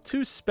 heal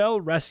 2 spell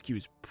rescue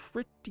is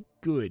pretty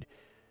good.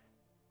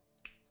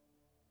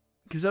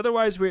 Because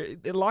otherwise,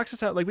 it locks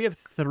us out. Like, we have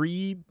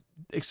 3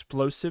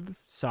 explosive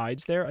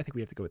sides there. I think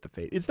we have to go with the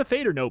Fate. It's the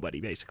Fate or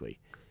nobody, basically.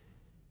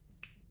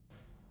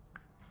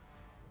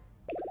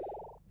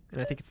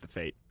 And I think it's the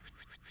Fate.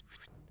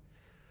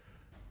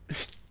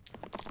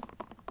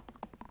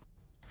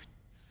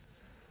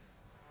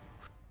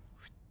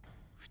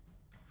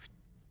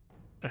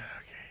 Okay.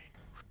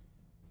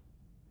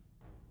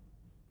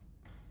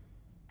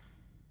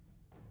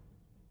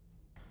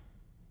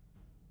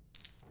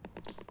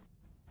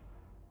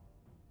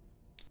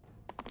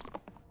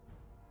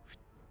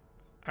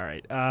 All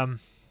right.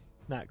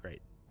 Not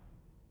great.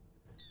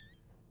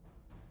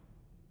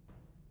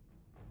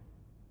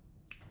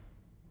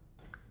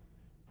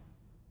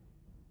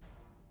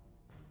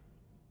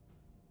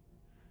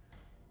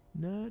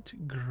 Not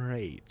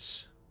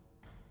great.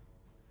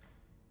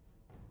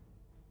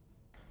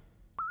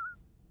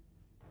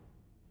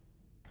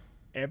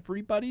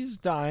 Everybody's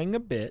dying a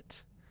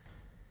bit.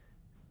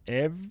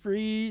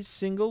 Every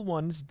single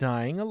one's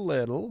dying a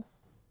little.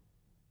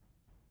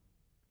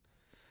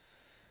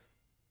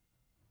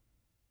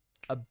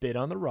 A bit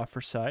on the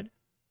rougher side.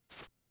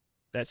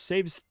 That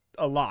saves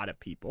a lot of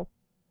people.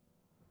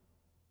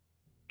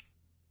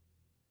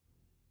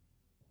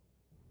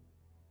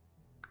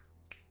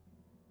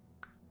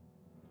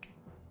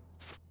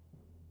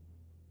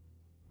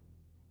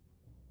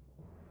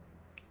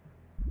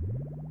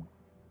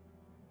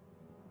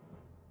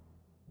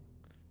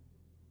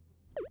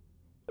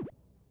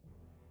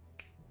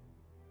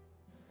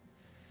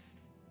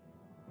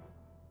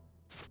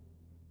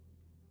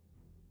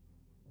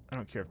 I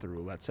don't care if the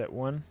roulette's at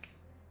 1.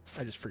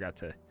 I just forgot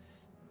to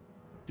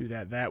do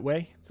that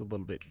way. It's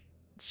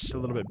just a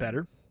little bit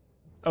better.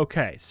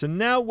 Okay, so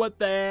now what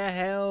the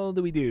hell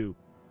do we do?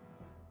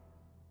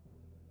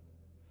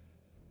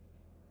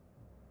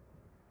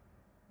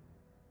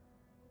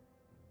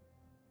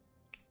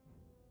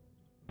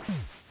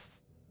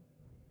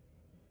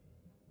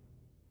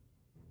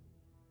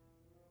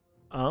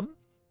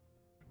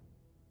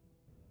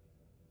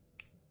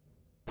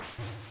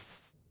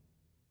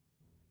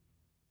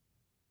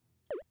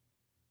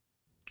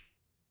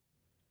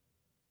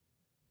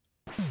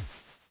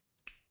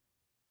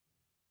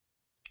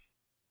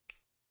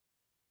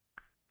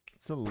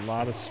 It's a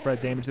lot of spread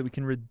damage that we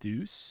can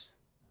reduce.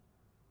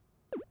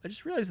 I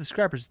just realized the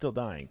Scrapper's still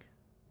dying.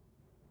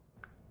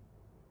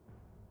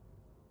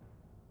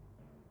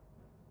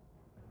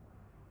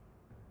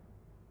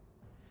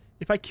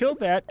 If I kill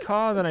that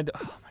Caw, then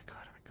oh my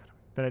god,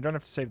 then I don't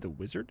have to save the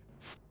wizard.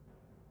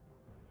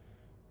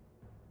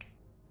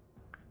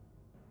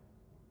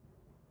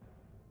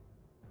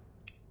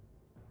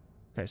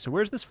 Okay, so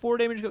where's this 4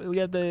 damage go? We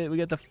got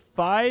the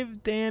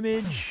 5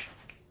 damage,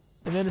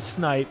 and then a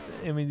snipe,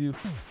 and we do,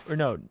 or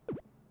no,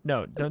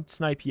 don't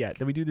snipe yet.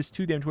 Then we do this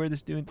 2 damage. We're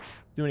this doing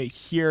it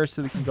here,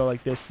 so we can go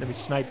like this. Then we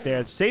snipe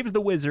there. Saves the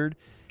wizard.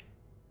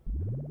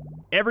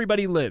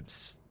 Everybody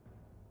lives.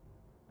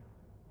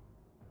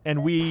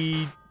 And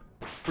we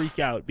freak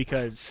out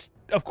because,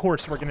 of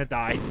course, we're gonna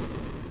die.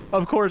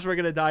 Of course, we're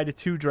gonna die to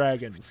 2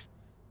 dragons.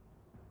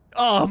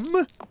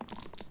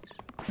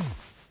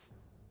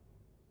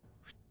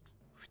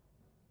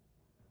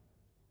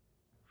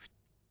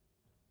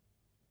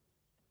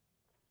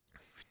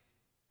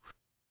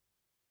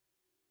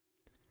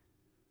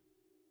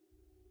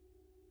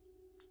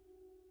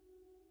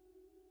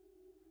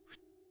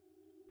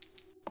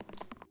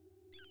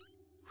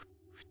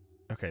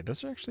 Okay,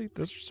 those are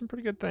some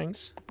pretty good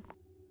things.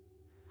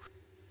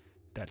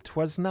 That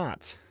 'twas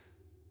not.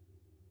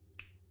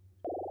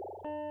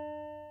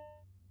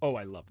 Oh,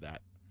 I love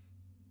that.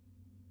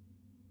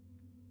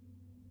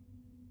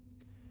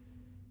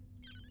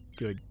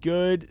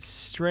 Good.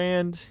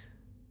 Strand.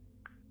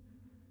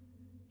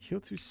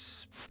 Heal to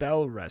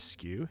spell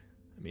rescue.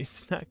 I mean,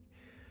 it's not...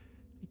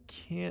 You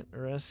can't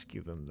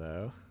rescue them,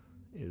 though,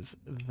 is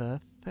the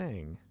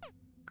thing.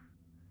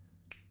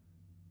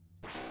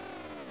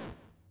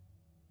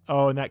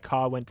 Oh, and that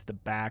Caw went to the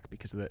back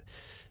because of the...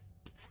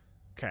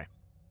 Okay.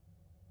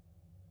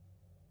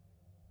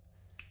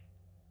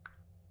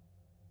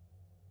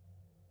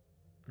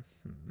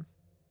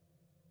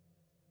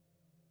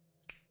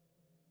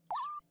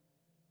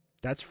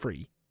 That's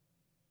free.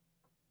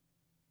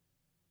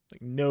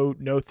 Like,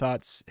 no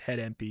thoughts, head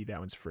empty. That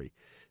one's free.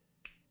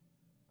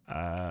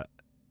 Hell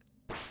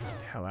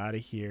out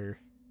of here.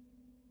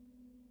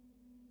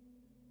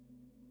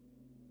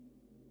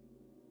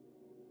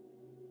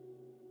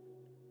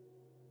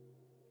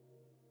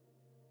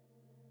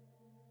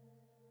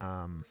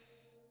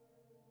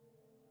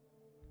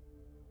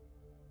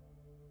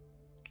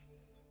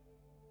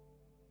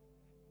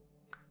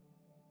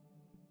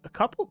 A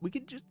couple, we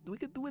could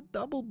do a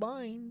double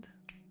bind.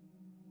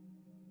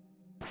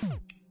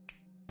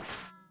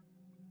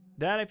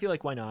 That I feel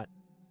like, why not?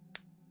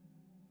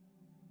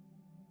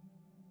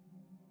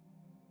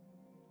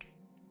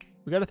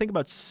 We got to think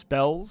about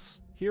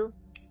spells here.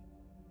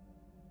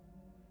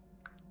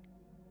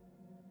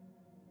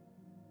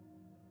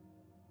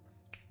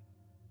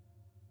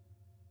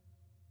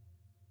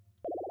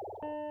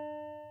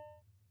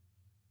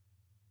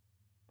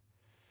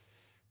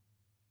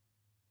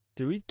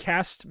 Do we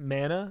cast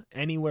mana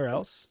anywhere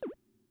else?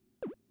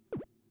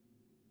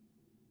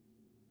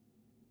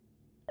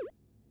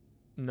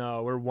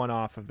 No, we're 1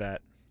 off of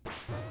that.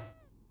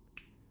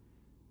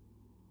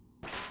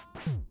 Because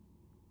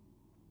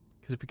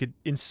if we could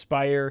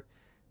inspire,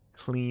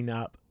 clean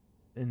up,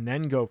 and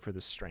then go for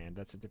the strand,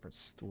 that's a different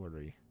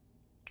story.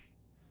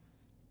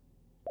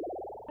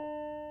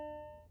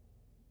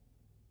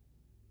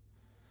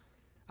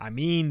 I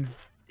mean,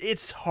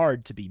 it's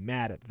hard to be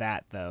mad at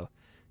that, though.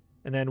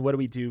 And then what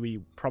do? We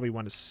probably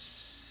want to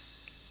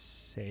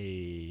save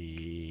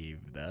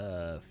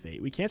the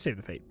fate. We can't save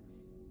the fate.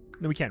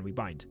 No, we can. We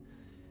bind.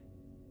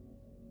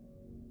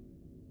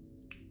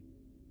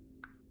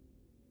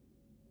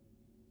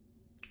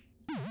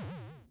 I don't know.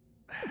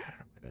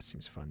 That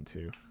seems fun,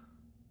 too.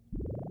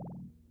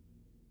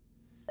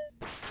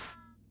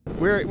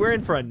 We're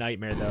in for a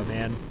nightmare, though,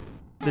 man.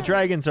 The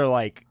dragons are,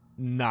 like,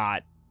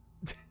 not...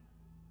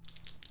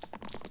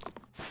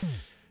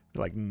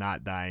 They're, like,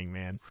 not dying,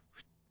 man.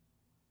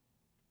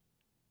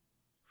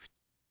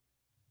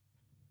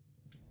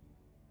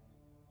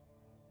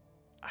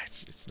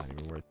 It's not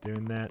even worth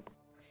doing that.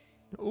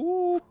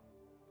 Ooh.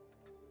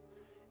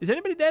 Is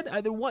anybody dead?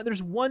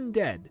 There's one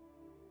dead.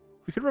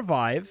 We could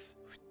revive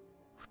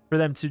for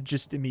them to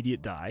just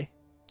immediate die.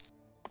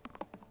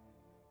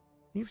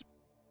 He's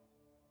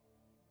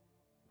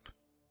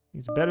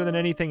better than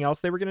anything else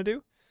they were going to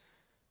do.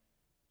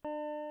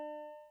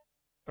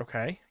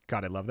 Okay.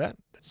 God, I love that.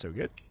 That's so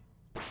good.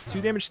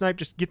 2 damage snipe.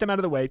 Just get them out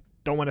of the way.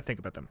 Don't want to think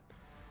about them.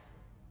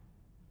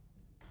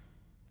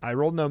 I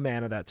rolled no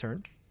mana that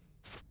turn.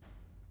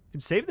 You can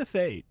save the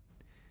fate.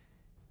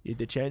 You had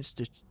the chance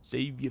to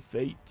save your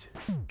fate.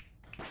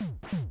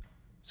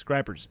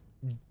 Scrapper's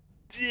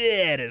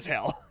dead as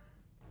hell.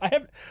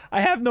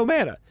 I have no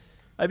mana.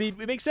 I mean,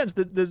 it makes sense.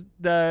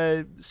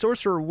 The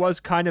sorcerer was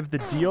kind of the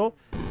deal.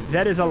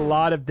 That is a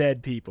lot of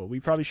dead people. We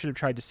probably should have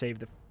tried to save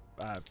the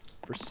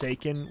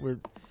Forsaken. We're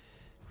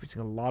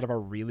missing a lot of our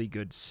really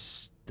good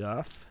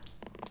stuff.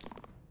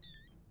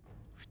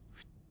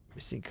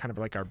 Missing kind of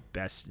like our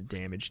best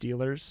damage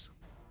dealers.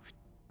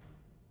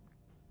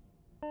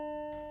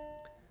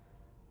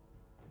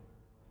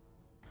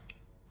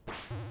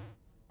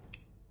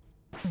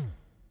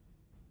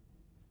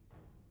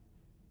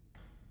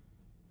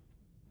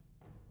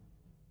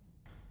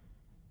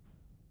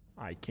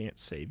 I can't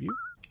save you.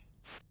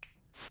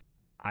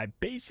 I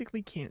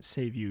basically can't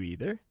save you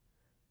either.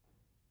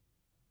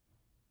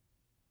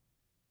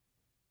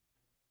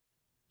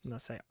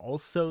 Unless I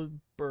also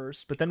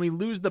burst. But then we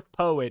lose the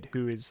poet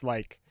who is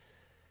like...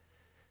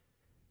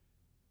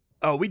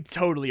 Oh, we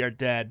totally are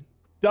dead.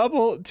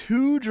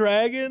 2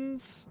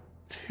 dragons.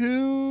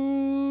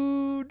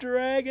 2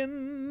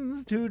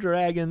 dragons. 2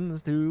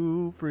 dragons.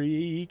 2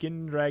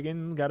 freaking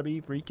dragons. Gotta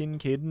be freaking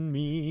kidding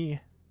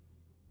me.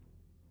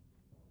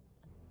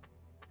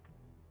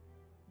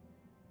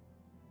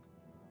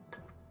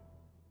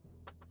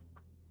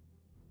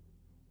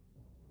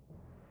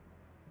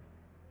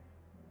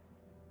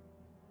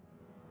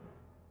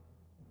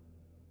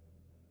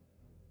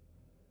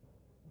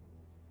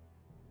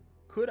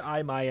 Could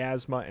I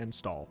miasma and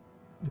stall?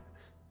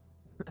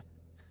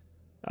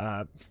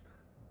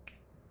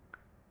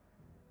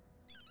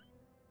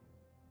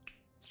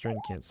 Strain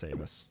can't save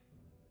us.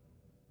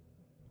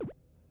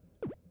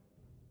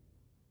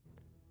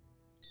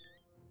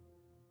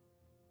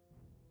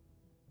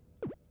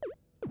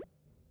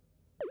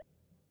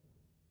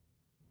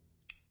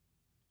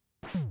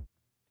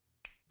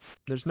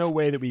 There's no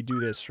way that we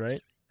do this,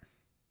 right?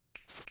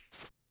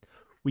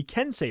 We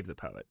can save the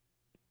poet.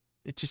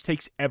 It just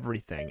takes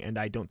everything, and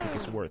I don't think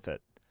it's worth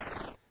it.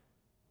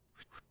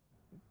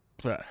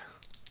 Blah.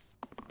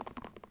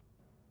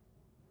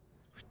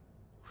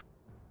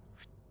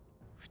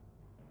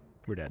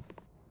 We're dead.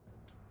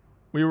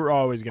 We were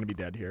always going to be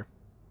dead here.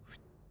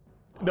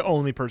 The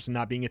only person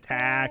not being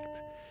attacked.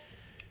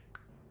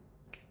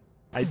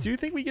 I do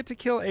think we get to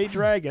kill a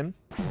dragon.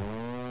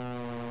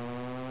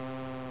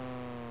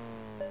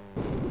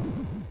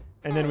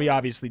 And then we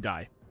obviously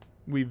die.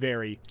 We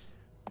very,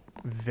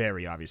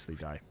 very obviously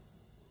die.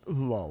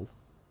 Lol.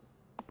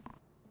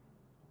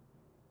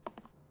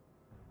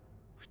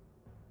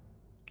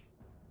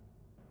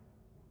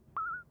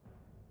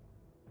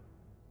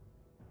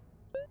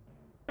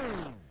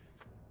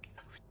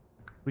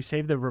 We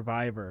save the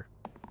reviver.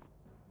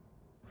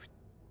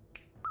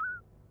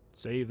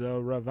 Save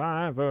the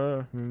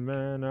reviver.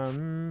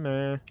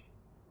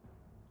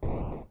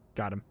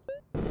 Got him.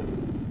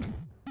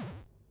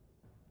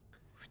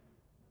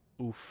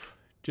 Oof.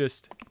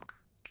 Just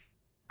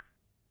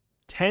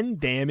 10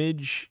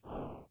 damage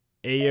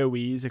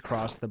AoEs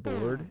across the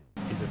board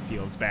is a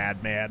feels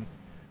bad, man.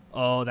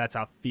 Oh, that's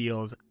a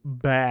feels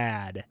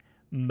bad,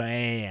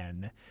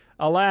 man.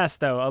 Alas,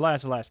 though.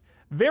 Alas, alas.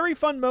 Very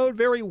fun mode,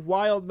 very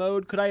wild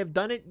mode. Could I have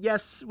done it?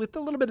 Yes, with a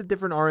little bit of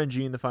different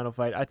RNG in the final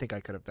fight. I think I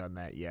could have done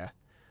that, yeah.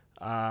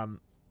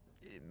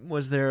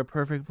 Was there a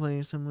perfect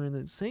play somewhere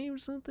that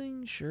saved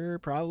something? Sure,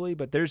 probably.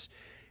 But there's...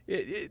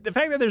 the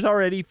fact that there's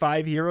already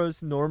 5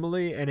 heroes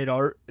normally, and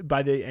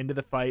by the end of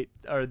the fight,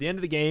 or the end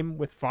of the game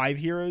with 5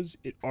 heroes,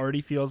 it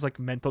already feels like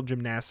mental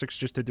gymnastics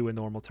just to do a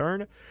normal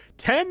turn.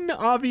 10,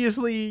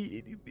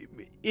 obviously,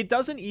 it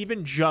doesn't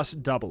even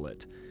just double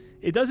it.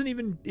 It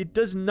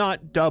does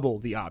not double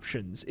the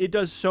options. It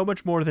does so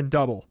much more than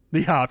double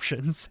the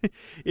options.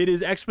 It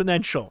is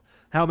exponential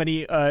how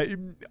many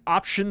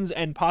options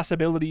and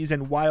possibilities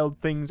and wild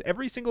things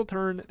every single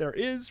turn there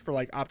is for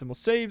like optimal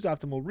saves,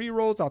 optimal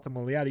rerolls,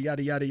 optimal yada,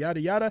 yada, yada,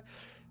 yada, yada.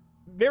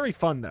 Very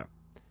fun, though.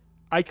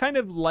 I kind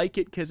of like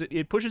it because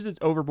it pushes it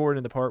overboard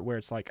in the part where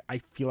it's like, I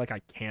feel like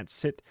I can't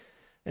sit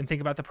and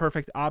think about the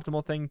perfect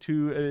optimal thing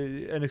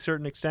to a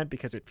certain extent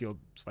because it feels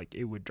like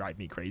it would drive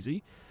me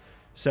crazy.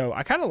 So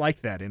I kind of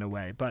like that in a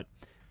way, but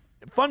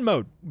fun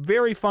mode,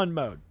 very fun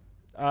mode.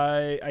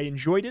 I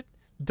enjoyed it.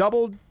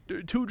 Double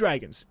 2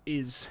 dragons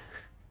is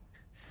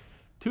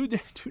two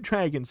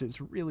dragons is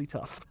really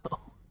tough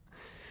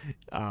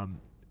though.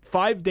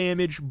 5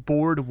 damage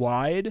board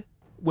wide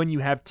when you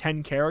have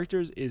 10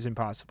 characters is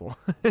impossible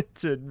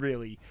to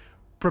really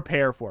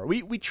prepare for.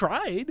 We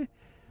tried.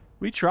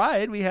 We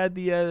had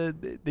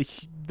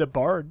the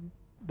bard,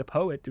 the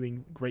poet,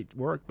 doing great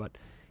work, but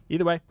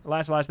either way,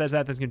 alas, that's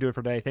going to do it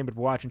for today. Thank you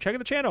for watching. Check out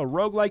the channel.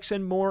 Roguelikes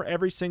and more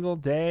every single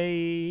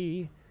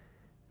day.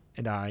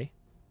 And I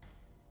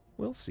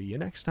will see you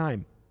next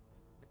time.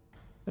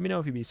 Let me know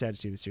if you'd be sad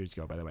to see the series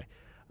go, by the way.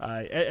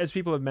 As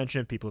people have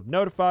mentioned, people have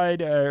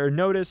notified or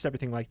noticed,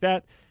 everything like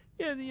that.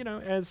 Yeah, you know,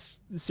 as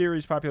the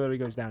series popularity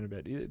goes down a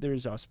bit, there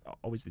is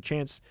always the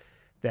chance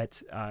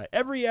that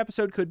every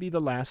episode could be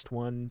the last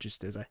one,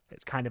 just as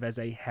kind of as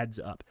a heads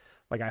up.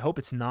 Like, I hope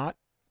it's not.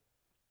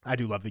 I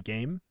do love the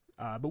game,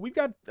 but we've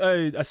got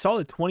a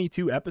solid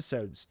 22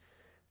 episodes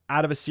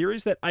out of a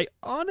series that I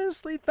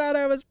honestly thought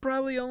I was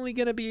probably only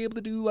going to be able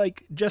to do,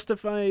 like,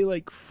 justify,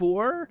 like,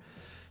 4.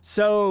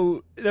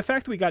 So the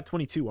fact that we got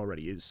 22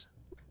 already is,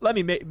 let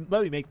me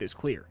make this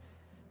clear.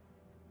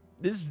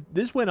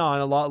 This went on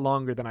a lot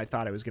longer than I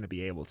thought I was going to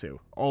be able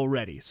to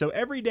already. So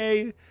every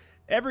day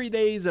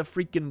is a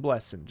freaking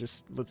blessing.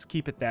 Just let's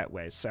keep it that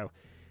way. So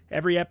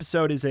every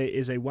episode is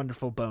a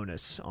wonderful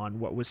bonus on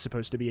what was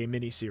supposed to be a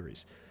mini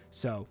series.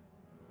 So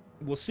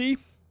we'll see.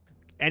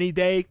 Any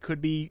day it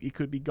could be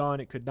gone,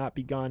 it could not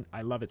be gone.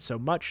 I love it so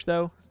much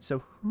though.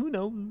 So who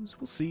knows?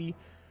 We'll see.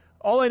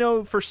 All I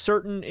know for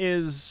certain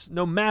is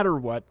no matter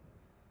what,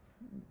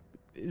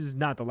 this is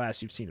not the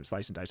last you've seen of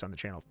Slice and Dice on the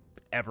channel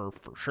ever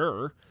for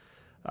sure.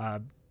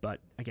 But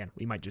again,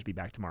 we might just be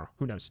back tomorrow.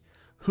 Who knows?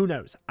 Who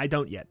knows? I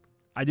don't yet.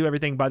 I do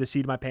everything by the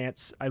seat of my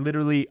pants.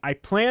 I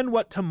plan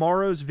what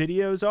tomorrow's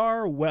videos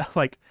are, well,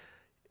 like,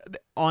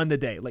 on the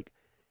day. Like,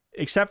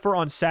 except for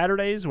on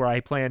Saturdays where I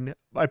plan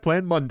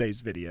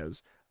Monday's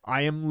videos.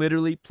 I am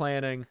literally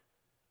planning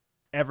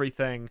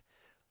everything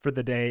for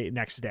the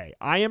next day.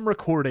 I am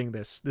recording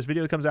this. This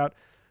video comes out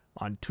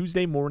on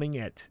Tuesday morning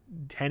at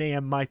 10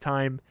 a.m. my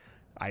time.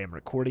 I am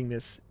recording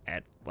this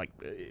at, like,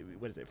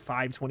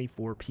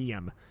 5:24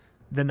 p.m.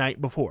 the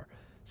night before.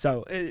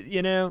 So,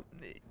 you know,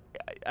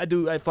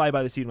 I fly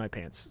by the seat of my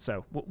pants.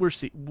 So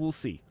we'll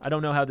see. I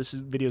don't know how this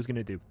video is going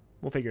to do.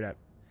 We'll figure it out.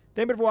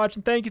 Thank you for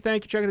watching. Thank you.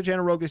 Check out the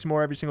channel, Roguelikes some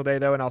more every single day,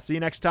 though, and I'll see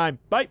you next time.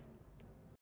 Bye.